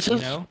part,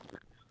 earpieces?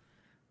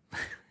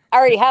 I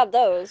already have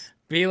those.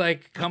 Be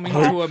like coming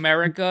to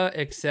America,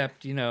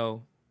 except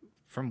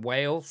from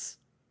Wales.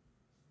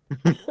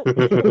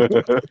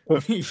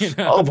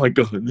 Oh my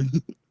God.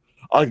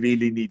 I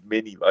really need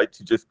Minnie, right,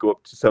 to just go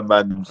up to some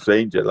random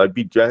stranger, like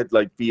be dressed,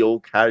 like be all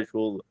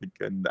casual, like,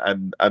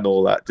 and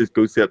all that. Just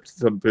go sit up to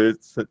some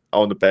person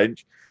on the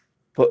bench,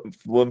 put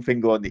one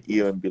finger on the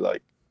ear, and be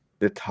like,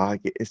 "The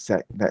target is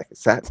sat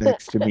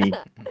next to me.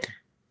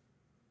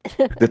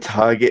 The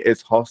target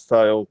is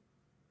hostile.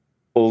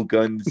 All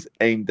guns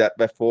aimed at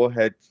their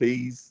forehead,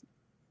 please.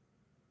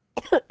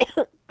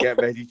 Get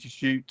ready to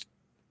shoot."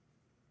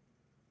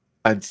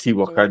 And see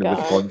what Oh my kind of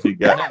God. response you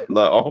get.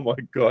 Like, oh my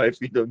God, if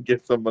you don't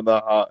give someone a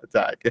heart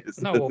attack.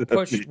 No,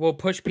 we'll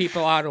push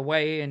people out of the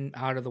way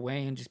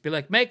and just be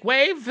like, make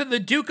way for the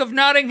Duke of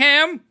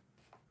Nottingham.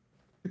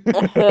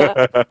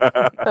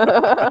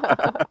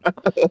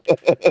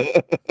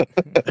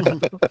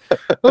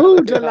 Ooh,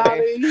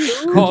 Jalali,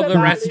 ooh, Call the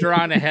Jalali.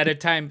 restaurant ahead of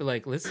time. Be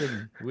like,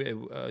 listen,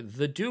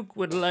 the Duke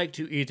would like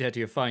to eat at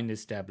your fine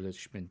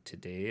establishment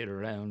today at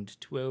around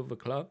 12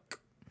 o'clock.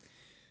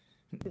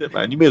 Yeah,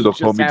 man, you may as well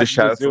call Just me the have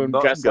sheriff from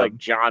Mizoom just like Nottingham.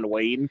 John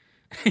Wayne.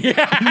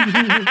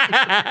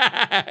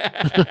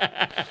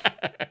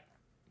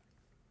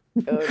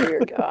 Oh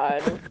dear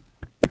God.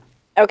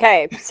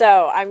 Okay,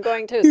 so I'm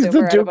going to He's assume the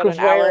we're at Duke about of an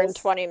hour and Wales.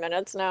 20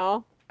 minutes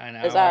now. An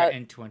Is hour that-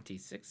 and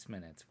 26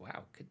 minutes.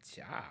 Wow, good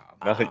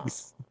job.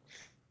 Nice.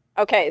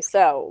 Okay,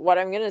 so what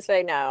I'm going to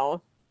say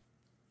now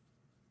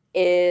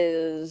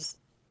is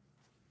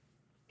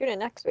tune in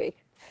next week.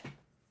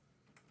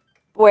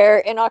 Where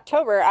in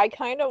October, I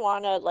kind of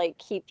want to like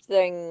keep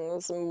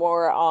things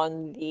more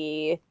on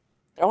the,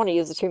 I don't want to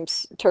use the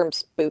term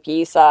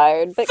spooky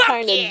side, but Fuck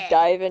kind of yeah!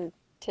 dive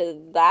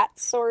into that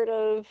sort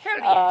of Hell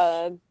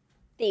yes.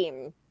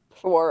 theme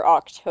for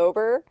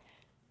October.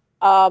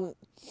 I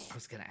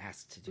was going to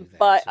ask to do that.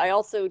 But too. I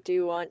also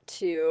do want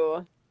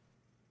to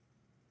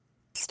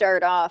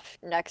start off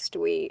next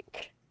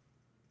week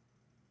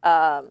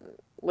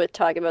with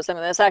talking about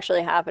something that's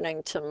actually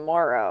happening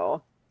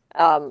tomorrow.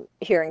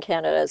 Here in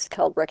Canada, it's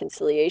called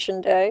Reconciliation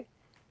Day.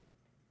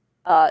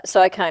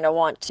 So I kind of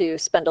want to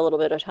spend a little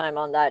bit of time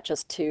on that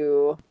just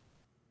to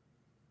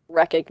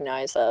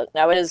recognize it.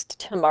 Now it is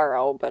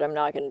tomorrow, but I'm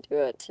not going to do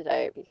it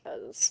today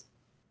because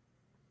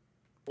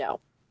no.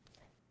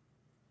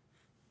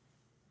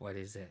 What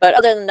is it? But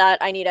other than that,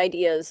 I need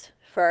ideas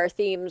for our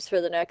themes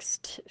for the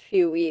next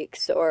few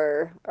weeks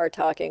or our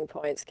talking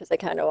points because I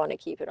kind of want to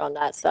keep it on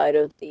that side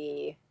of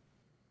the.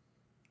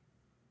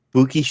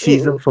 Spooky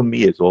season for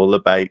me is all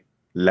about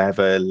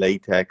leather,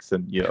 latex,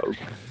 and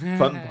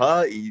fun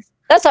parties.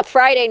 That's a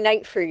Friday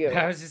night for you.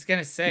 I was just going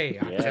to say,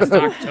 Yeah. just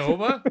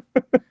October?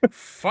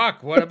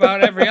 Fuck, what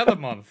about every other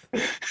month?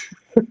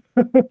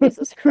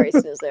 Jesus Christ,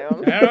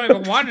 Zoom. I don't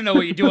even want to know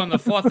what you do on the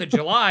 4th of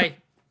July.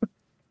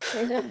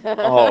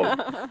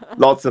 Oh.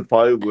 Lots of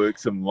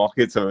fireworks and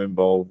rockets are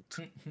involved.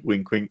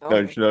 Wink, wink, Oh.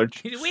 nudge,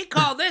 nudge. We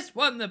call this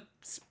one the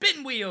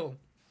spin wheel.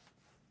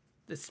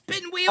 The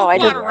spin wheel Oh, I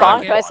just water bonked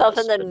rocket. myself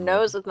in the Spin wheel.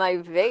 nose with my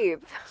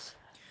vape.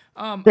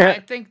 I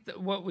think that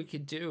what we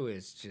could do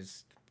is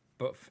just,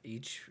 but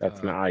each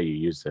That's not how you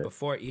use it.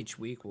 before each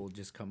week, we'll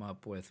just come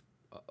up with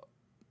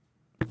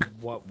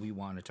what we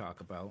want to talk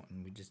about,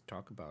 and we just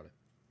talk about it.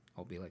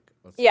 I'll be like,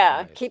 let's Yeah,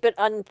 try it. keep it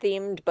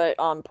unthemed but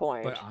on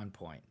point. But on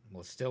point.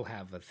 We'll still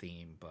have a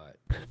theme, but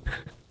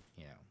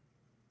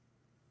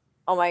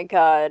Oh my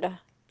God.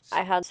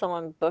 I had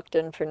someone booked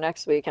in for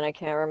next week and I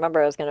can't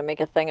remember. I was going to make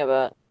a thing of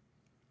it.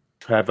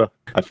 Trevor,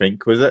 I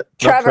think, was it?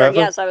 Not Trevor,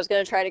 yes, I was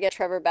going to try to get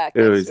Trevor back It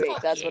next was- week.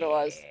 That's what it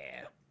was.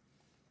 Yeah.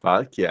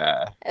 Fuck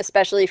yeah.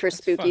 Especially for That's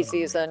spooky fun.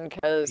 season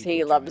because he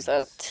People loves join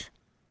us. it.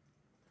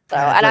 So,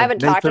 and I haven't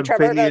talked to Nathan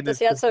Trevor about Fillion this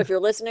is yet. the- So if you're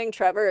listening,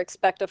 Trevor,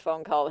 expect a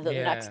phone call within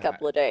the next Yeah.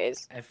 couple of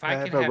days. If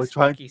I could but have we're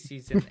trying- spooky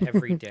season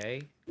every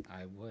day,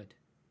 I would.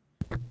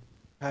 I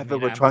Trevor,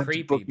 mean, we're I'm trying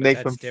creepy, to book but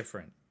Nathan. that's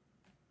different.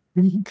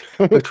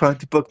 We're trying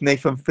to book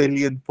Nathan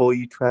Fillion for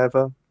you,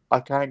 Trevor. I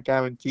can't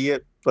guarantee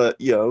it, but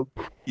you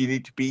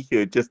need to be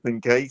here just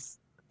in case.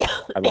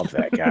 I love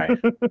that guy.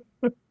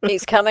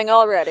 He's coming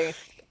already.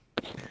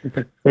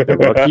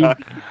 Rookie.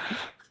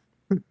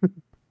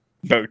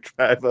 No,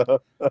 Trevor.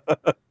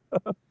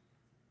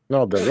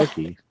 No, the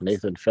rookie,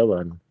 Nathan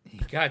Fillion. He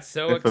got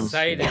so If I'm-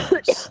 excited.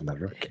 The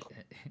rookie.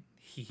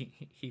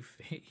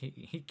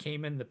 He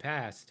came in the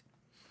past.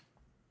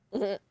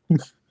 That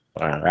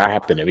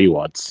happened to me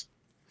once.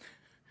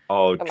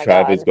 Oh, my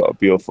Trevor's God. got a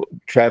beautiful.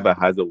 Trevor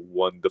has a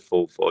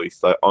wonderful voice.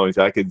 Like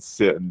honestly, I can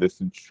sit and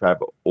listen to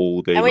Trevor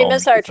all day And we long.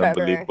 miss our It's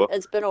Trevor. unbelievable.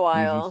 It's been a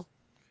while.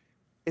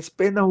 It's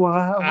been a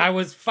while. I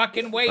was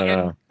fucking waiting.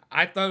 Uh.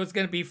 I thought it was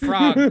gonna be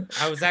Frog.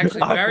 I was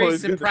actually I very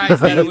was gonna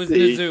surprised that it was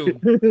say-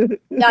 Nazoom.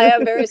 I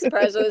am very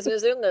surprised it was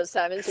Nazoom this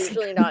time. It's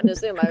usually not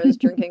Nazoom. I was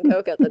drinking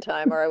Coke at the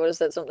time, or I would have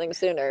said something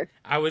sooner.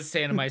 I was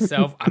saying to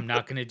myself, I'm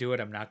not gonna do it.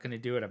 I'm not gonna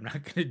do it. I'm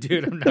not gonna do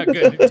it. I'm not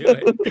gonna do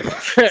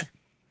it.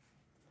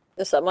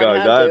 If someone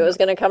Guys, had to, it was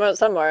going to come out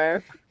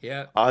somewhere.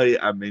 Yeah. I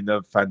am in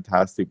a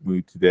fantastic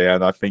mood today,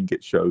 and I think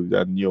it shows.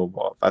 And you know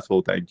what? That's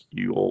all down to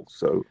you all.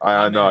 So I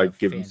I'm know in a I've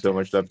given so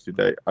much love fantastic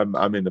today.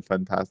 I'm in a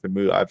fantastic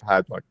mood. I've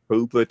had my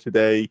Cobra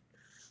today,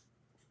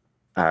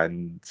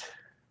 and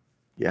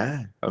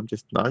yeah, I'm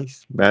just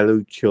nice,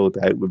 mellow, chilled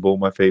out with all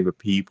my favorite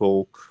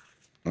people.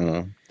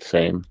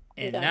 Same.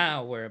 And Yeah.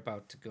 now we're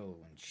about to go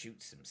and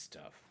shoot some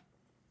stuff.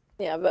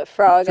 Yeah, but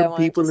Frog, I Some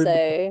wanted people to in the-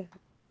 say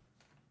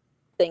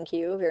thank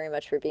you very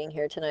much for being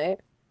here tonight.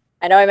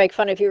 I know I make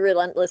fun of you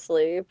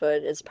relentlessly,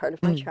 but it's part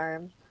of my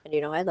charm. And you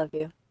know I love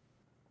you.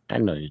 I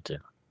know you do.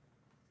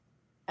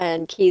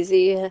 And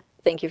Kiesey,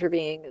 thank you for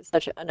being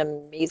such an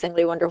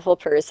amazingly wonderful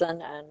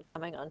person and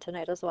coming on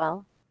tonight as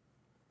well.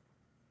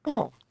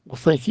 Oh, well,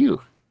 thank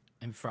you.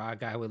 And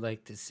Frog, I would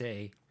like to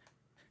say,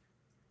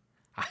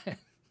 I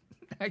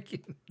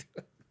can't do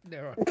it.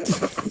 Never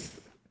mind.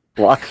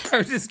 What? I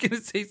was just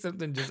gonna say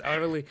something just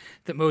utterly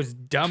the most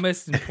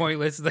dumbest and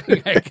pointless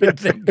thing I could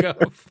think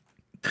of.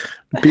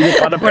 Peanut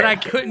butter But I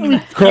pancake. couldn't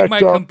keep Cracked my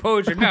up.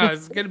 composure. No,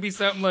 it's gonna be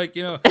something like,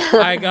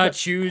 I got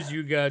shoes,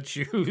 you got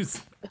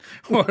shoes.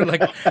 Or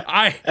like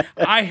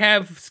I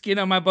have skin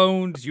on my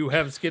bones, you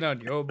have skin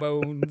on your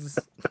bones.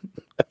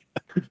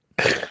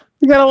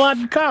 You got a lot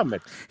in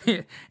common.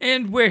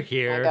 And we're Oh my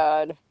here.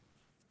 God.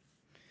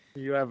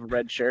 You have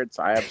red shirts.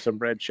 I have some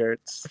red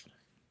shirts.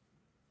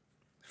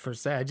 For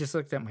sad, I just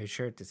looked at my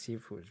shirt to see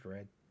if it was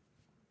red.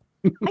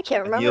 I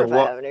can't remember know if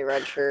what? I have any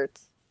red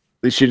shirts.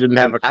 At least you didn't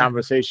have a I-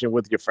 conversation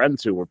with your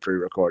friends who were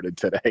pre-recorded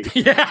today.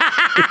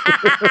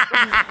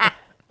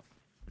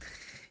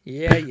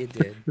 Yeah, you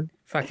did.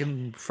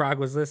 Fucking Frog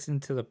was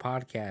listening to the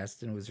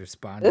podcast and was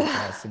responding to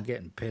us and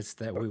getting pissed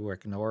that we were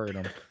ignoring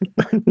him.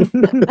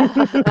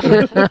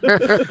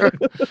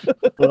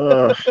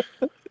 Ugh.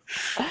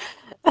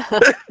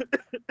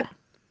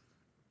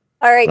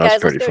 All right, That's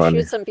guys, let's pretty go funny.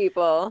 shoot some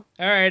people. All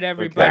right,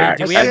 everybody.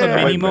 Do we have a Yeah.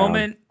 mini Right,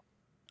 moment?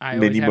 I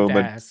always Mini have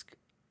moment. to ask.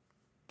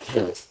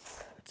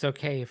 It's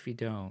okay if you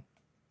don't.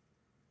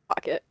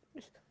 Fuck it.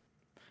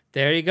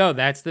 There you go.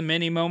 That's the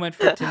mini moment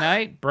for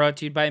tonight. Brought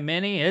to you by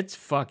Mini. It's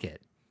fuck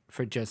it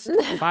for just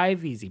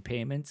 5 easy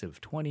payments of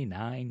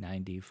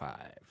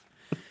 $29.95.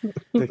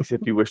 Thanks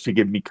if you wish to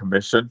give me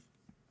commission.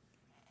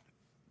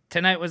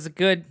 Tonight was a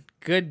good,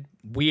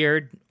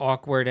 weird,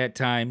 awkward at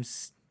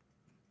times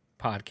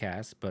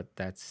podcast, but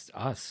that's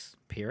us.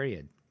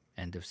 Period.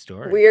 End of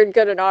story. Weird,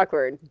 good, and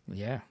awkward.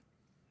 Yeah.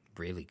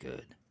 Really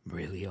good.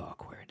 Really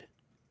awkward.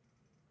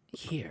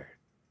 Here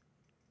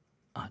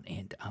on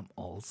And I'm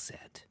All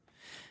Set.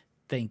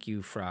 Thank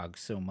you, Frog,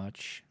 so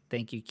much.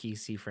 Thank you,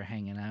 Kiesey, for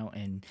hanging out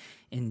and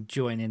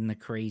joining the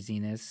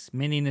craziness.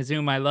 Minnie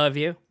Nazoom, I love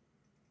you.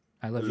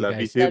 I love you Love you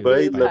guys too, too.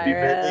 buddy. by Love the you,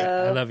 way. Minnie. I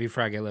Pyro. love you,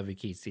 Frog. I love you,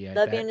 Kiesey.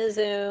 Love you, I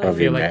Nazoom. Love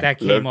feel you, like man. that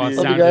came Love off you.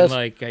 Love you sounding guys.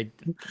 like I,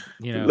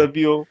 Love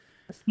you all.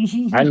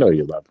 I know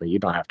you love me. You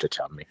don't have to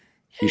tell me.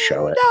 You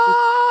show it.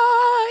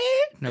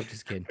 No,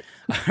 just kidding.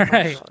 All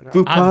right.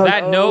 Group On hug.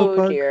 that note,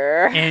 Oh,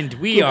 dear. and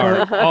we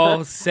are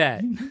all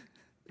set.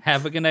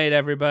 Have a good night,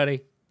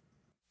 everybody.